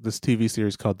this TV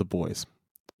series called The Boys,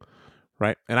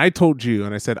 right? And I told you,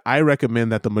 and I said I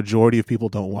recommend that the majority of people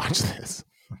don't watch this.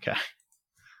 Okay.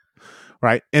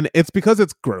 Right. And it's because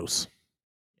it's gross.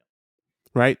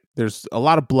 Right. There's a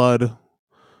lot of blood.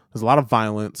 There's a lot of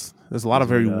violence. There's a lot of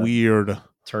very weird.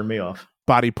 Turn me off.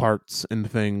 Body parts and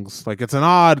things. Like it's an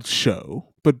odd show.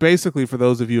 But basically, for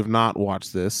those of you who have not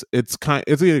watched this, it's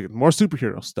more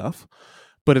superhero stuff.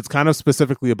 But it's kind of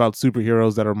specifically about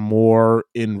superheroes that are more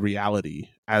in reality,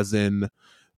 as in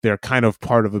they're kind of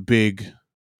part of a big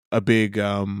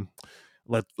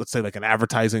let's say like an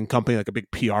advertising company, like a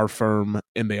big PR firm,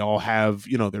 and they all have,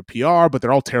 their PR, but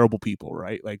they're all terrible people,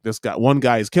 right? Like one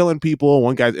guy is killing people,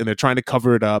 and they're trying to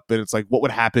cover it up. And it's like, what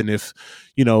would happen if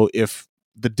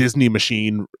the Disney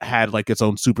machine had like its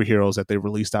own superheroes that they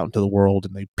released out into the world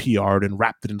and they PR'd and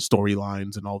wrapped it in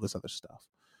storylines and all this other stuff.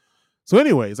 So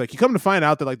anyways, like you come to find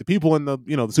out that like the people in the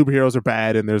superheroes are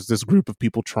bad, and there's this group of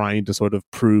people trying to sort of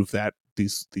prove that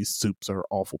these soups are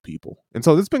awful people. And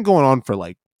so it's been going on for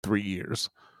like 3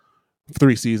 years,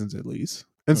 3 seasons at least.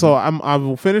 And so I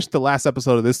will finish the last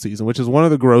episode of this season, which is one of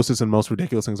the grossest and most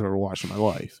ridiculous things I've ever watched in my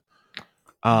life.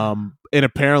 And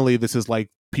apparently this is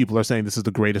like, people are saying this is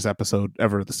the greatest episode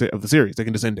ever of the series. They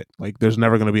can just end it. Like there's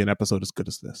never going to be an episode as good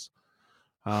as this.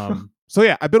 So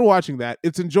yeah, I've been watching that.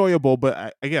 It's enjoyable,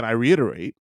 but I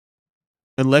reiterate,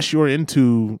 unless you're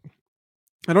into,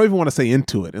 I don't even want to say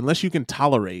into it, unless you can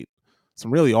tolerate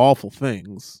some really awful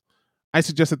things, I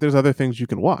suggest that there's other things you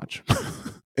can watch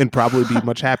and probably be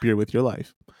much happier with your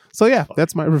life. So yeah,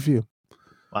 that's my review.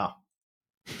 Wow.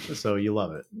 So you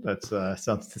love it. That's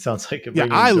sounds like it. Yeah,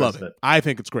 I love it. I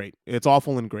think it's great. It's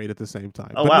awful and great at the same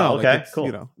time. Oh, but wow. Okay,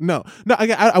 cool. No.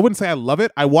 I wouldn't say I love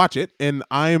it. I watch it, and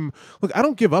I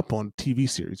don't give up on TV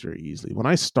series very easily. When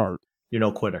I start, you're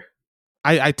no quitter.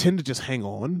 I tend to just hang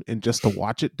on and just to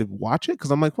watch it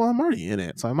because I'm like, well, I'm already in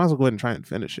it, so I might as well go ahead and try and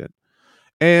finish it.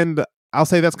 And I'll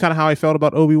say that's kind of how I felt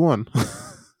about Obi-Wan.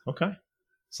 Okay.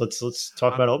 So let's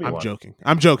talk about Obi-Wan.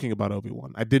 I'm joking about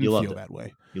Obi-Wan. I didn't feel that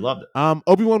way. You loved it.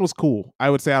 Obi-Wan was cool. I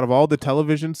would say out of all the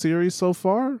television series so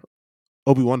far,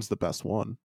 Obi-Wan's the best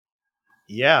one.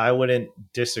 Yeah, I wouldn't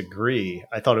disagree.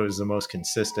 I thought it was the most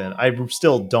consistent. I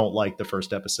still don't like the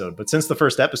first episode, but since the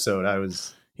first episode,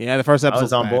 the first episode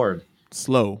was on board.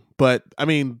 Slow, but I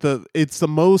mean it's the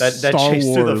most that Star chase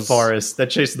Wars through the forest. That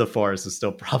chase through the forest is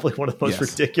still probably one of the most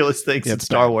ridiculous things in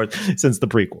Star Wars since the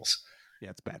prequels. Yeah,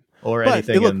 it's bad. Or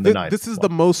anything in the 90s. This is the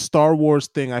most Star Wars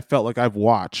thing I felt like I've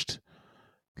watched,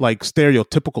 like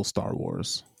stereotypical Star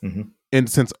Wars, and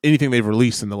since anything they've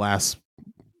released in the last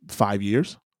 5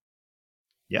 years.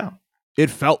 Yeah. It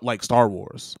felt like Star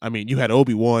Wars. I mean, you had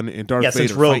Obi-Wan and Darth Vader.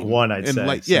 Since Rogue One, I'd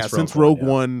say. Since Rogue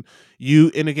One,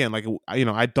 and again, like,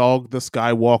 I dogged the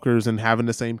Skywalkers and having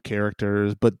the same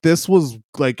characters, but this was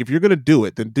like, if you're going to do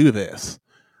it, then do this.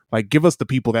 Like, give us the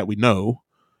people that we know,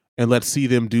 and let's see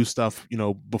them do stuff,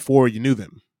 before you knew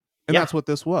them. And that's what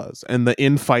this was. And the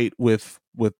infight with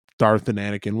Darth and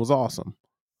Anakin was awesome.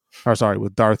 Or sorry,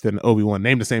 with Darth and Obi-Wan,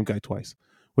 named the same guy twice.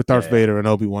 With Darth Vader and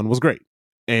Obi-Wan was great.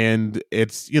 And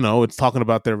it's, it's talking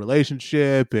about their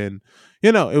relationship, and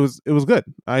it was good.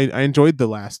 I enjoyed the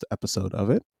last episode of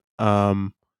it.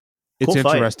 It's cool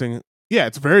interesting. Fight. Yeah,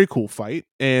 it's a very cool fight,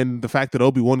 and the fact that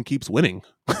Obi-Wan keeps winning.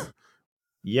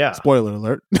 Yeah. Spoiler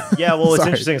alert. Yeah, well, what's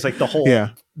interesting is like the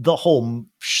whole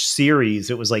series,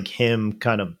 it was like him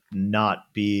kind of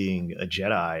not being a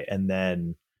Jedi, and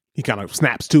then he kind of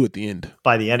snaps to at the end.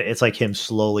 By the end, it's like him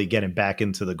slowly getting back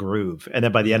into the groove. And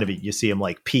then by the end of it, you see him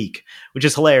like peak, which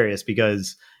is hilarious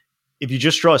because if you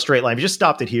just draw a straight line, if you just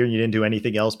stopped it here and you didn't do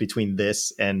anything else between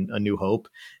this and A New Hope,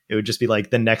 it would just be like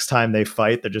the next time they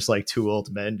fight, they're just like two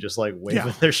old men just like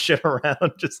waving their shit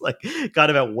around, just like kind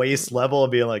of at waist level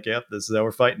and being like, yep, this is how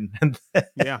we're fighting. And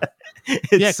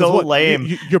it's so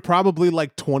lame. You're probably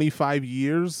like 25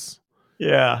 years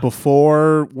Yeah.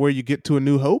 before where you get to A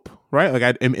New Hope, right?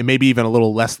 Like, and maybe even a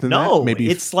little less than that. No, maybe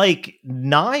it's like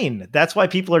 9. That's why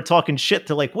people are talking shit.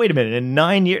 They're like, wait a minute, in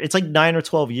 9 years, it's like 9 or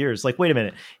 12 years. Like, wait a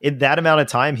minute, in that amount of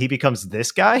time, he becomes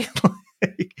this guy?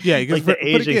 Yeah, like the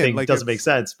aging thing like doesn't make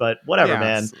sense, but whatever,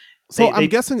 man. So I'm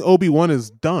guessing Obi-Wan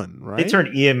is done, right? They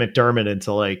turned Ian McDermott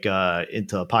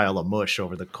into a pile of mush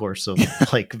over the course of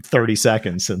like 30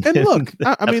 seconds. And look,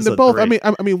 I mean, they're both. 3.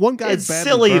 I mean, one guy's it's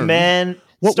silly, burned. Man.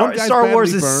 Star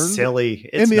Wars is silly.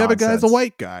 It's and the nonsense. Other guy's a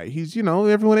white guy. He's,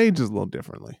 everyone ages a little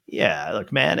differently. Yeah,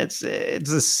 look, man, it's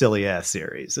a silly ass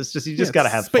series. It's just you just got to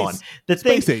have fun.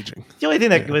 Space aging. The only thing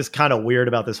that was kind of weird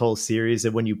about this whole series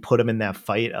that when you put them in that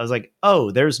fight, I was like, oh,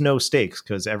 there's no stakes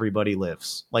because everybody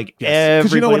lives. Like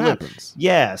everybody happens.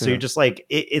 Yeah, so you're just like,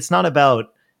 it's not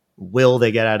about will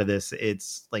they get out of this.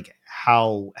 It's like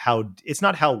how it's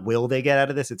not how will they get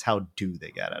out of this. It's how do they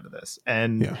get out of this.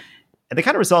 And they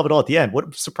kind of resolve it all at the end.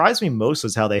 What surprised me most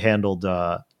was how they handled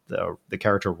the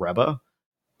character Reba.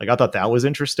 Like, I thought that was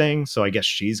interesting. So I guess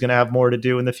she's going to have more to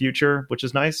do in the future, which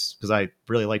is nice because I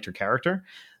really liked her character.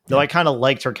 Though I kind of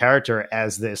liked her character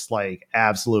as this like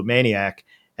absolute maniac,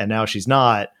 and now she's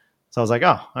not. So I was like,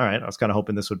 oh, all right. I was kind of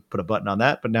hoping this would put a button on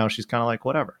that, but now she's kind of like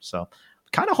whatever. So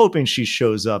kind of hoping she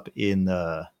shows up in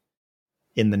the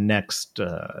next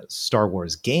Star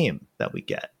Wars game that we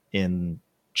get in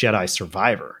Jedi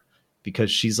Survivor.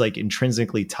 Because she's like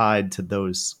intrinsically tied to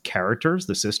those characters,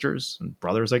 the sisters and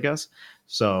brothers, I guess.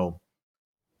 So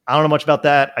I don't know much about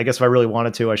that. I guess if I really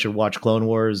wanted to, I should watch Clone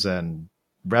Wars and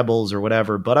Rebels or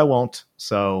whatever, but I won't.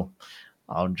 So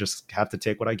I'll just have to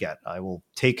take what I get. I will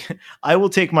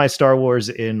take my Star Wars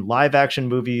in live action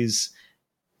movies,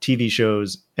 TV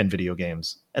shows, and video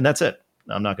games. And that's it.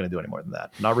 I'm not going to do any more than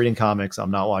that. I'm not reading comics.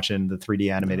 I'm not watching the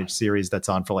 3D animated series that's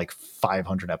on for like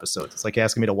 500 episodes. It's like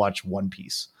asking me to watch One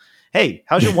Piece. Hey,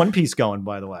 how's your One Piece going,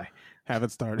 by the way? Haven't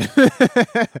started.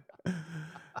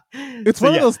 It's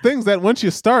one of those things that once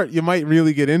you start, you might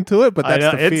really get into it, but that's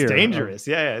the fear. It's dangerous.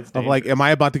 It's dangerous. Of like, am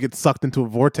I about to get sucked into a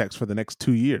vortex for the next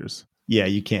 2 years? Yeah,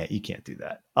 you can't do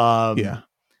that.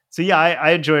 So yeah,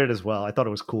 I enjoyed it as well. I thought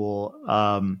it was cool.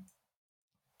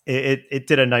 It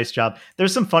did a nice job.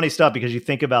 There's some funny stuff because you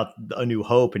think about A New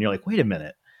Hope and you're like, wait a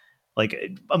minute. Like,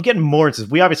 I'm getting more into this.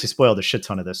 We obviously spoiled a shit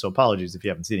ton of this, so apologies if you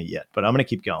haven't seen it yet, but I'm going to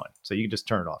keep going. So you can just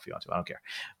turn it off if you want to. I don't care.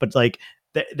 But like,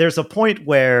 there's a point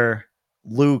where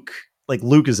Luke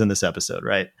is in this episode,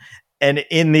 right? And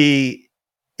in the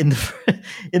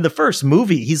first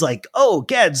movie, he's like, "Oh,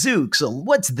 Gadzooks, so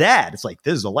what's that?" It's like,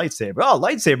 this is a lightsaber. Oh,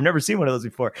 lightsaber, never seen one of those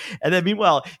before. And then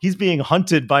meanwhile, he's being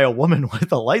hunted by a woman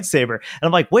with a lightsaber. And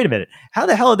I'm like, wait a minute, how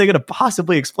the hell are they going to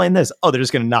possibly explain this? Oh, they're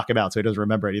just going to knock him out so he doesn't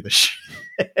remember any of the shit.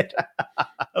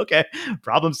 Okay,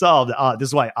 problem solved. This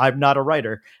is why I'm not a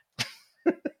writer.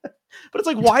 But it's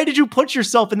like, why did you put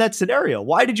yourself in that scenario?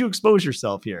 Why did you expose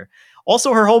yourself here?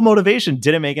 Also, her whole motivation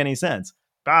didn't make any sense.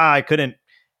 I couldn't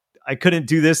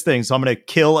do this thing, so I'm going to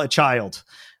kill a child.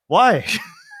 Why?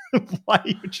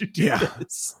 Why would you do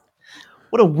this?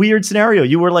 What a weird scenario.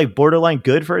 You were like borderline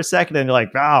good for a second, and you're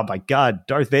like, oh my God,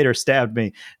 Darth Vader stabbed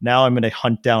me. Now I'm going to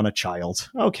hunt down a child.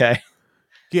 Okay.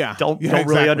 Yeah. Don't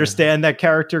really understand that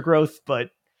character growth, but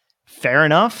fair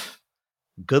enough.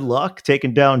 Good luck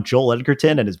taking down Joel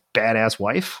Edgerton and his badass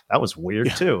wife. That was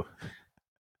weird too.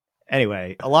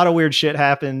 Anyway, a lot of weird shit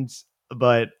happens.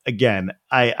 But again,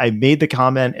 I made the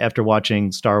comment after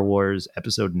watching Star Wars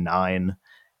Episode 9,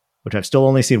 which I've still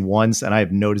only seen once, and I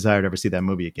have no desire to ever see that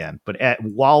movie again. But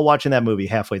while watching that movie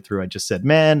halfway through, I just said,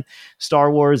 man,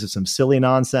 Star Wars is some silly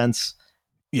nonsense.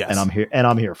 Yes. And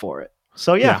I'm here for it.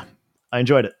 So yeah. I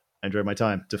enjoyed it. I enjoyed my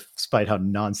time, despite how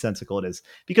nonsensical it is.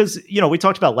 Because, we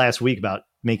talked about last week about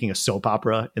making a soap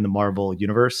opera in the Marvel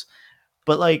universe.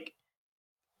 But like,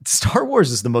 Star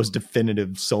Wars is the most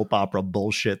definitive soap opera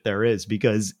bullshit there is,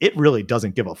 because it really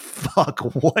doesn't give a fuck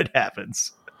what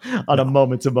happens on a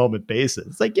moment to moment basis.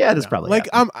 It's like, yeah, this probably like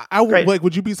happened. Like,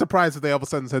 would you be surprised if they all of a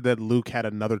sudden said that Luke had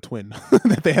another twin,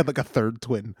 that they had like a third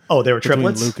twin? Oh, they were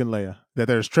triplets. Luke and Leia. That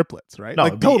there's triplets, right? No,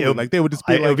 like totally. Like they would just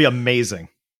be like, it would be amazing.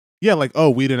 Yeah, like, oh,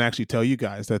 we didn't actually tell you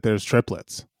guys that there's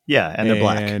triplets. Yeah, and they're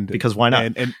black, because why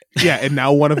not? And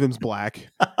now one of them's black,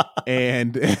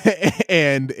 and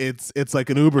it's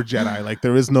like an Uber Jedi. Like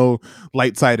there is no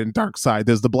light side and dark side.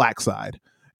 There's the black side,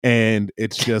 and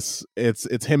it's just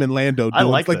it's him and Lando. Doing, I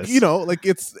like this. You know, like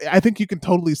it's. I think you can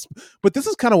totally. But this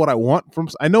is kind of what I want from.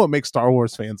 I know it makes Star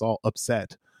Wars fans all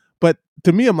upset, but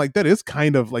to me, I'm like, that is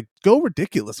kind of like, go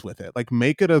ridiculous with it. Like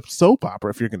make it a soap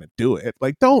opera if you're gonna do it.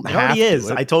 Like don't. It already is.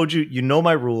 I told you. You know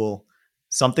my rule.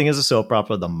 Something is a soap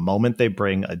opera the moment they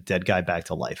bring a dead guy back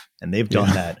to life. And they've done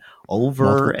that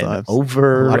over and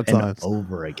over and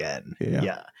over again.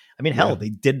 Yeah. I mean, hell, they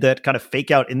did that kind of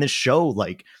fake out in this show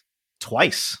like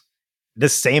twice. The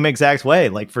same exact way.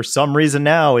 Like for some reason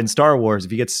now in Star Wars,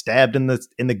 if you get stabbed in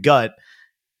the gut,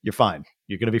 you're fine.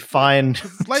 You're going to be fine.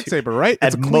 It's lightsaber, right?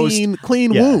 It's a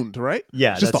clean wound, right?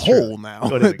 Yeah, it's just a hole now.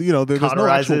 You know, there's no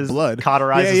actual blood.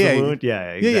 Cauterizes the wound.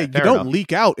 Yeah. You don't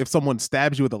leak out if someone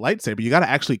stabs you with a lightsaber. You got to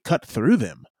actually cut through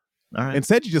them. All right.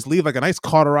 Instead, you just leave like a nice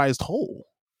cauterized hole.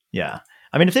 Yeah.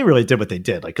 I mean, if they really did what they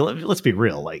did, like, let's be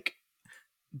real, like,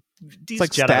 it's like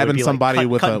Jedi stabbing somebody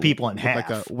with cutting people in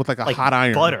half with like a hot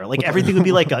iron butter. Like everything would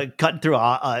be like cutting through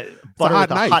a butter with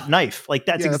a hot knife. Like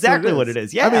that's exactly what it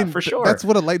is. Yeah, I mean, for sure. That's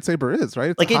what a lightsaber is, right?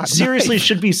 It's like it seriously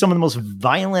should be some of the most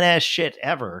violent ass shit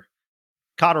ever.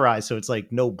 Cauterized, so it's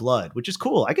like no blood, which is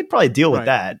cool. I could probably deal with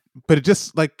that. But it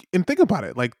just like, and think about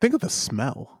it. Like think of the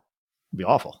smell. It'd be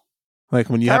awful. Like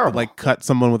when you have to like cut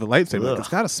someone with a lightsaber, like, it's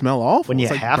got to smell awful. When you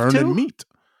it's like have burning to meat.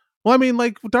 Well, I mean,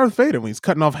 like Darth Vader when he's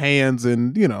cutting off hands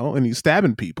and and he's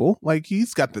stabbing people, like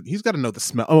he's got to know the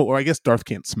smell. Oh, or I guess Darth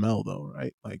can't smell though,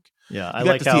 right? Like I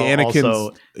like how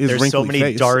also there's so many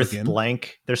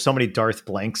There's so many Darth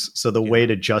blanks. So the way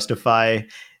to justify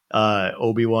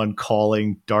Obi-Wan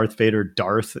calling Darth Vader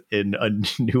Darth in A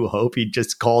New Hope, he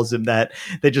just calls him that.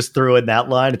 They just threw in that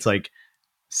line. It's like,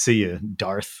 see you,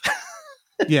 Darth.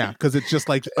 Yeah, because it's just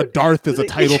like a Darth is a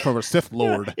title from a Sith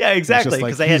Lord. Yeah, exactly.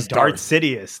 Because they had Darth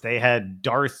Sidious. They had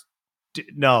Darth.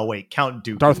 No, wait, Count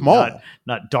Dooku. Darth Maul.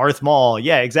 Not Darth Maul.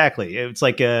 Yeah, exactly. It's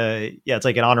like it's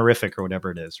like an honorific or whatever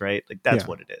it is, right? Like that's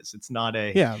what it is. It's not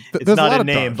a it's not a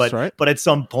name, Darths, right? But at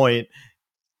some point,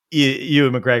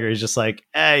 Ewan McGregor is just like,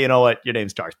 you know what? Your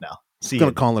name's Darth now. I'm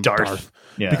gonna call him Darth.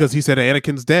 Yeah. Because he said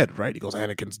Anakin's dead, right? He goes,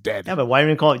 Anakin's dead. Yeah, but why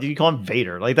even call him? You call him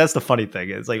Vader? Like that's the funny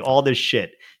thing. It's like all this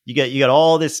shit. You got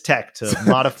all this tech to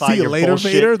modify See you your later,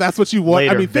 bullshit. Vader. That's what you want.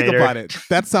 Later, I mean, think Vader. about it.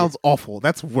 That sounds awful.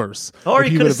 That's worse. Or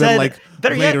he could have said like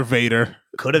better later, yet, Vader.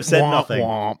 Could have said womp, nothing.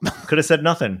 Womp. Could have said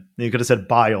nothing. You could have said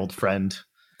bye, old friend.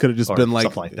 Could have just been like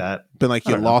something like that. Been like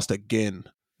you lost again.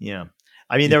 Yeah.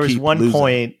 I mean, there was one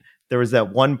point. There was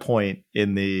that one point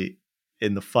in the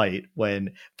fight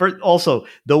when, also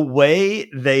the way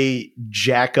they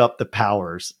jack up the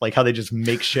powers, like how they just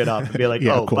make shit up and be like,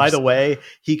 oh, by the way,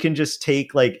 he can just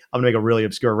take like, I'm gonna make a really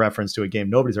obscure reference to a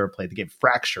game nobody's ever played, the game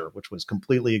Fracture, which was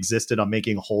completely existed on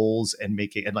making holes and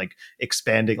like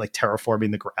expanding, like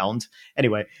terraforming the ground.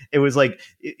 Anyway, it was like,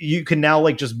 you can now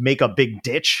like just make a big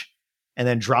ditch and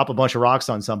then drop a bunch of rocks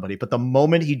on somebody. But the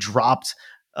moment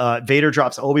Vader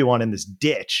drops Obi-Wan in this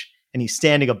ditch and he's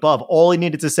standing above, all he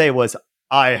needed to say was,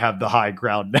 I have the high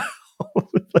ground now.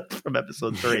 From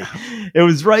episode 3. Yeah. It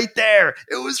was right there.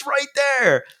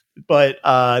 But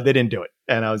they didn't do it.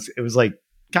 And it was like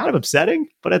kind of upsetting,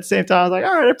 but at the same time, I was like,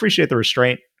 all right, I appreciate the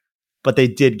restraint. But they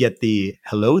did get the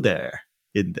hello there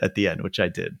at the end, which I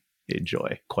did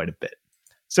enjoy quite a bit.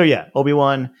 So yeah,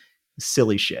 Obi-Wan,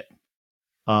 silly shit.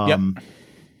 All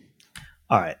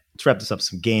right, let's wrap this up.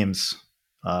 Some games.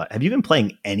 Have you been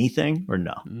playing anything or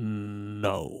no?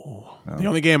 No. The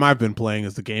only game I've been playing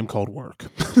is the game called Work.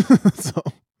 so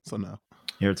no.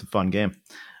 Here, it's a fun game.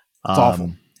 It's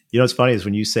awful. You know what's funny is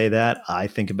when you say that, I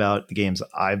think about the games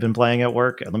I've been playing at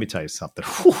work. And let me tell you something.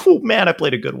 Ooh, man, I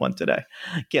played a good one today.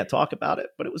 Can't talk about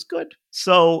it, but it was good.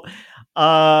 So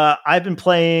I've been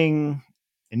playing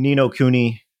Ni no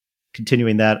Kuni,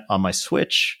 continuing that on my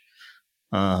Switch.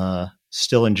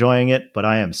 Still enjoying it, but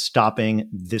I am stopping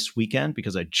this weekend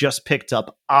because I just picked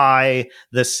up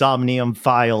the Somnium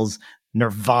Files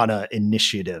Nirvana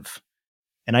Initiative.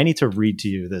 And I need to read to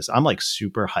you this. I'm like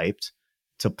super hyped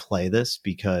to play this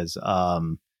because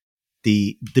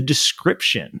the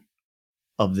description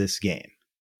of this game,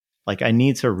 like I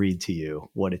need to read to you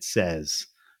what it says,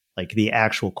 like the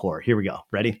actual core. Here we go.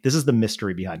 Ready? This is the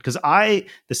mystery behind, because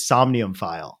the Somnium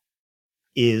File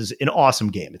is an awesome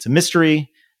game. It's a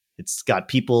mystery. It's got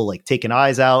people like taking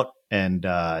eyes out and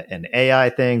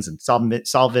AI things and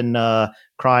solving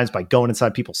crimes by going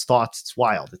inside people's thoughts. It's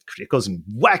wild. It goes in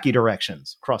wacky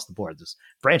directions across the board. There's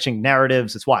branching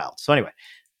narratives. It's wild. So anyway,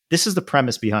 this is the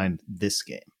premise behind this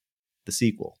game, the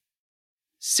sequel.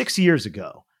 6 years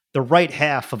ago, the right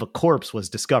half of a corpse was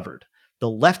discovered. The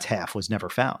left half was never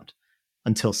found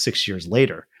until 6 years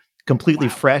later, completely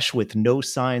fresh with no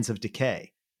signs of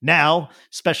decay. Now,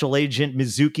 Special Agent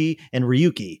Mizuki and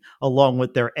Ryuki, along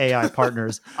with their AI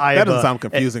partners, Aiba, that doesn't sound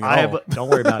confusing at all. Don't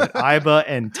worry about it. Aiba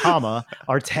and Tama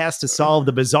are tasked to solve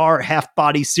the bizarre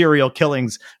half-body serial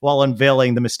killings while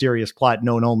unveiling the mysterious plot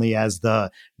known only as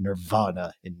the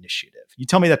Nirvana Initiative. You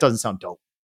tell me that doesn't sound dope.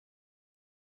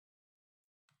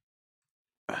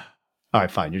 All right,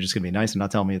 fine. You're just going to be nice and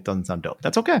not tell me it doesn't sound dope.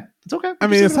 That's okay. It's okay. I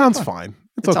mean, it sounds fine.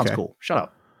 It sounds cool. Shut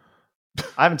up.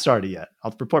 I haven't started yet.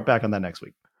 I'll report back on that next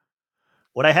week.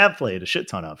 What I have played a shit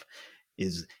ton of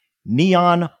is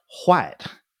Neon White.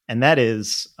 And that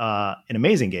is an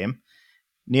amazing game.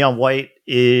 Neon White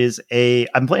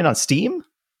I'm playing on Steam,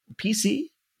 PC.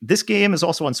 This game is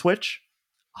also on Switch.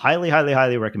 Highly, highly,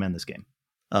 highly recommend this game.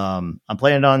 I'm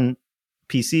playing it on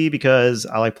PC because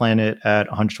I like playing it at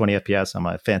 120 FPS on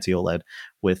my fancy OLED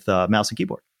with mouse and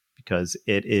keyboard, because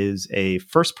it is a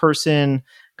first-person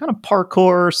kind of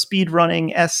parkour,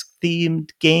 speedrunning-esque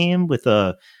themed game with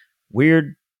a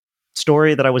weird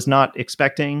story that I was not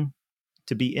expecting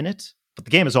to be in it. But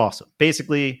the game is awesome.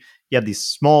 Basically, you have these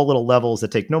small little levels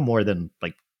that take no more than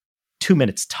like 2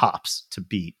 minutes tops to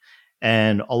beat.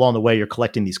 And along the way, you're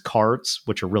collecting these cards,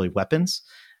 which are really weapons.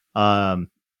 And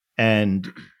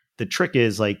the trick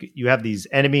is, like, you have these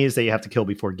enemies that you have to kill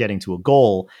before getting to a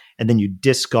goal, and then you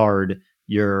discard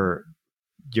your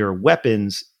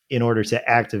weapons in order to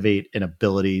activate an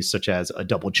ability such as a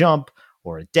double jump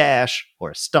or a dash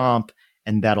or a stomp,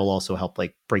 and that'll also help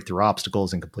like break through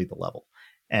obstacles and complete the level.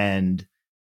 And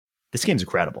this game's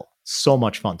incredible. So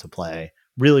much fun to play.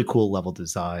 Really cool level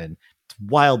design. It's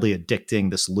wildly addicting,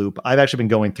 this loop. I've actually been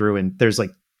going through, and there's like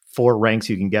 4 ranks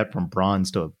you can get from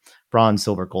bronze,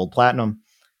 silver, gold, platinum.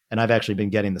 And I've actually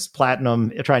been getting this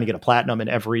platinum, trying to get a platinum in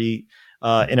every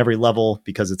level,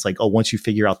 because it's like, oh, once you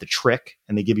figure out the trick,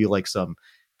 and they give you like some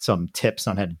tips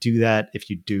on how to do that. If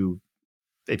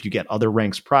you get other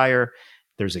ranks prior,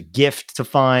 there's a gift to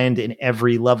find in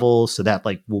every level. So that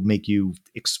like will make you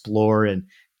explore, and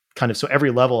kind of, so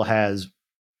every level has,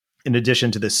 in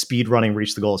addition to the speed running,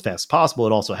 reach the goal as fast as possible,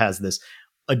 it also has this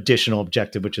additional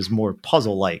objective, which is more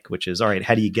puzzle like, which is, all right,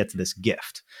 how do you get to this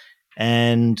gift?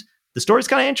 And the story's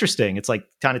kind of interesting. It's like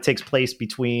kind of takes place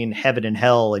between heaven and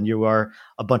hell, and you are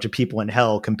a bunch of people in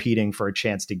hell competing for a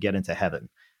chance to get into heaven.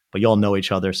 But you all know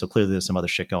each other, so clearly there's some other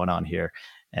shit going on here.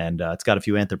 And it's got a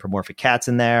few anthropomorphic cats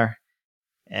in there,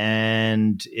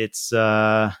 and it's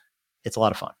a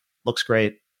lot of fun. Looks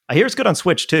great. I hear it's good on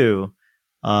Switch too,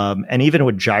 and even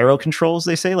with gyro controls,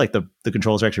 they say like the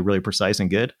controls are actually really precise and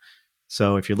good.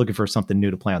 So if you're looking for something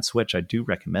new to play on Switch, I do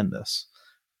recommend this.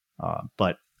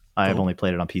 But I've only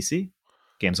played it on PC.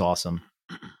 Game's awesome.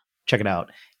 Check it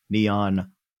out.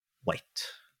 Neon White.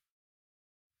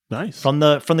 Nice. From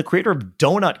the creator of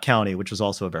Donut County, which was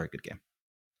also a very good game.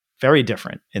 Very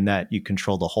different in that you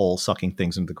control the hole sucking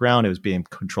things into the ground. It was being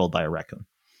controlled by a raccoon.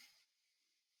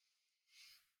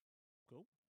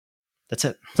 That's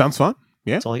it. Sounds fun.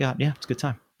 Yeah. That's all I got. Yeah, it's a good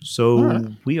time.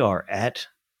 So we are at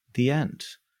the end.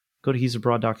 Go to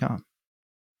he'sabroad.com.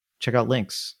 Check out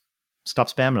links.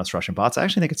 Stop spamming us, Russian bots. I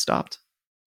actually think it stopped.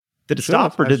 Did it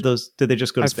stop, or did they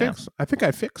just go to spam? I think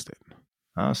I fixed it.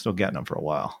 I'm still getting them for a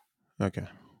while. Okay.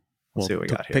 We'll see what we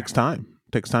got here. Takes time.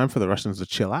 Takes time for the Russians to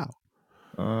chill out.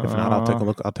 If not, I'll take a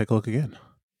look. I'll take a look again.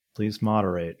 Please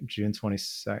moderate. June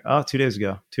 22nd. Oh, 2 days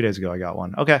ago. 2 days ago, I got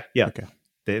one. Okay. Yeah. Okay.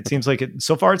 It seems like it.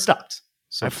 So far, it stopped.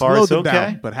 So far, it's okay.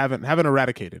 Down, but haven't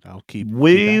eradicated. I'll keep.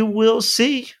 We will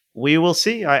see. We will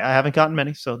see. I haven't gotten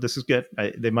many, so this is good.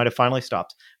 They might have finally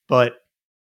stopped. But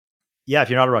yeah, if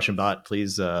you're not a Russian bot,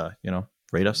 please,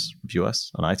 rate us, review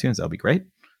us on iTunes. That'll be great.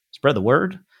 Spread the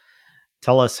word.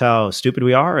 Tell us how stupid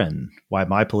we are and why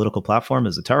my political platform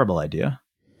is a terrible idea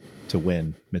to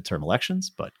win midterm elections,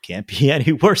 but can't be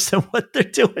any worse than what they're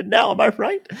doing now. Am I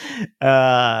right?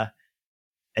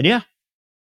 And yeah,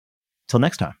 till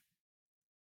next time.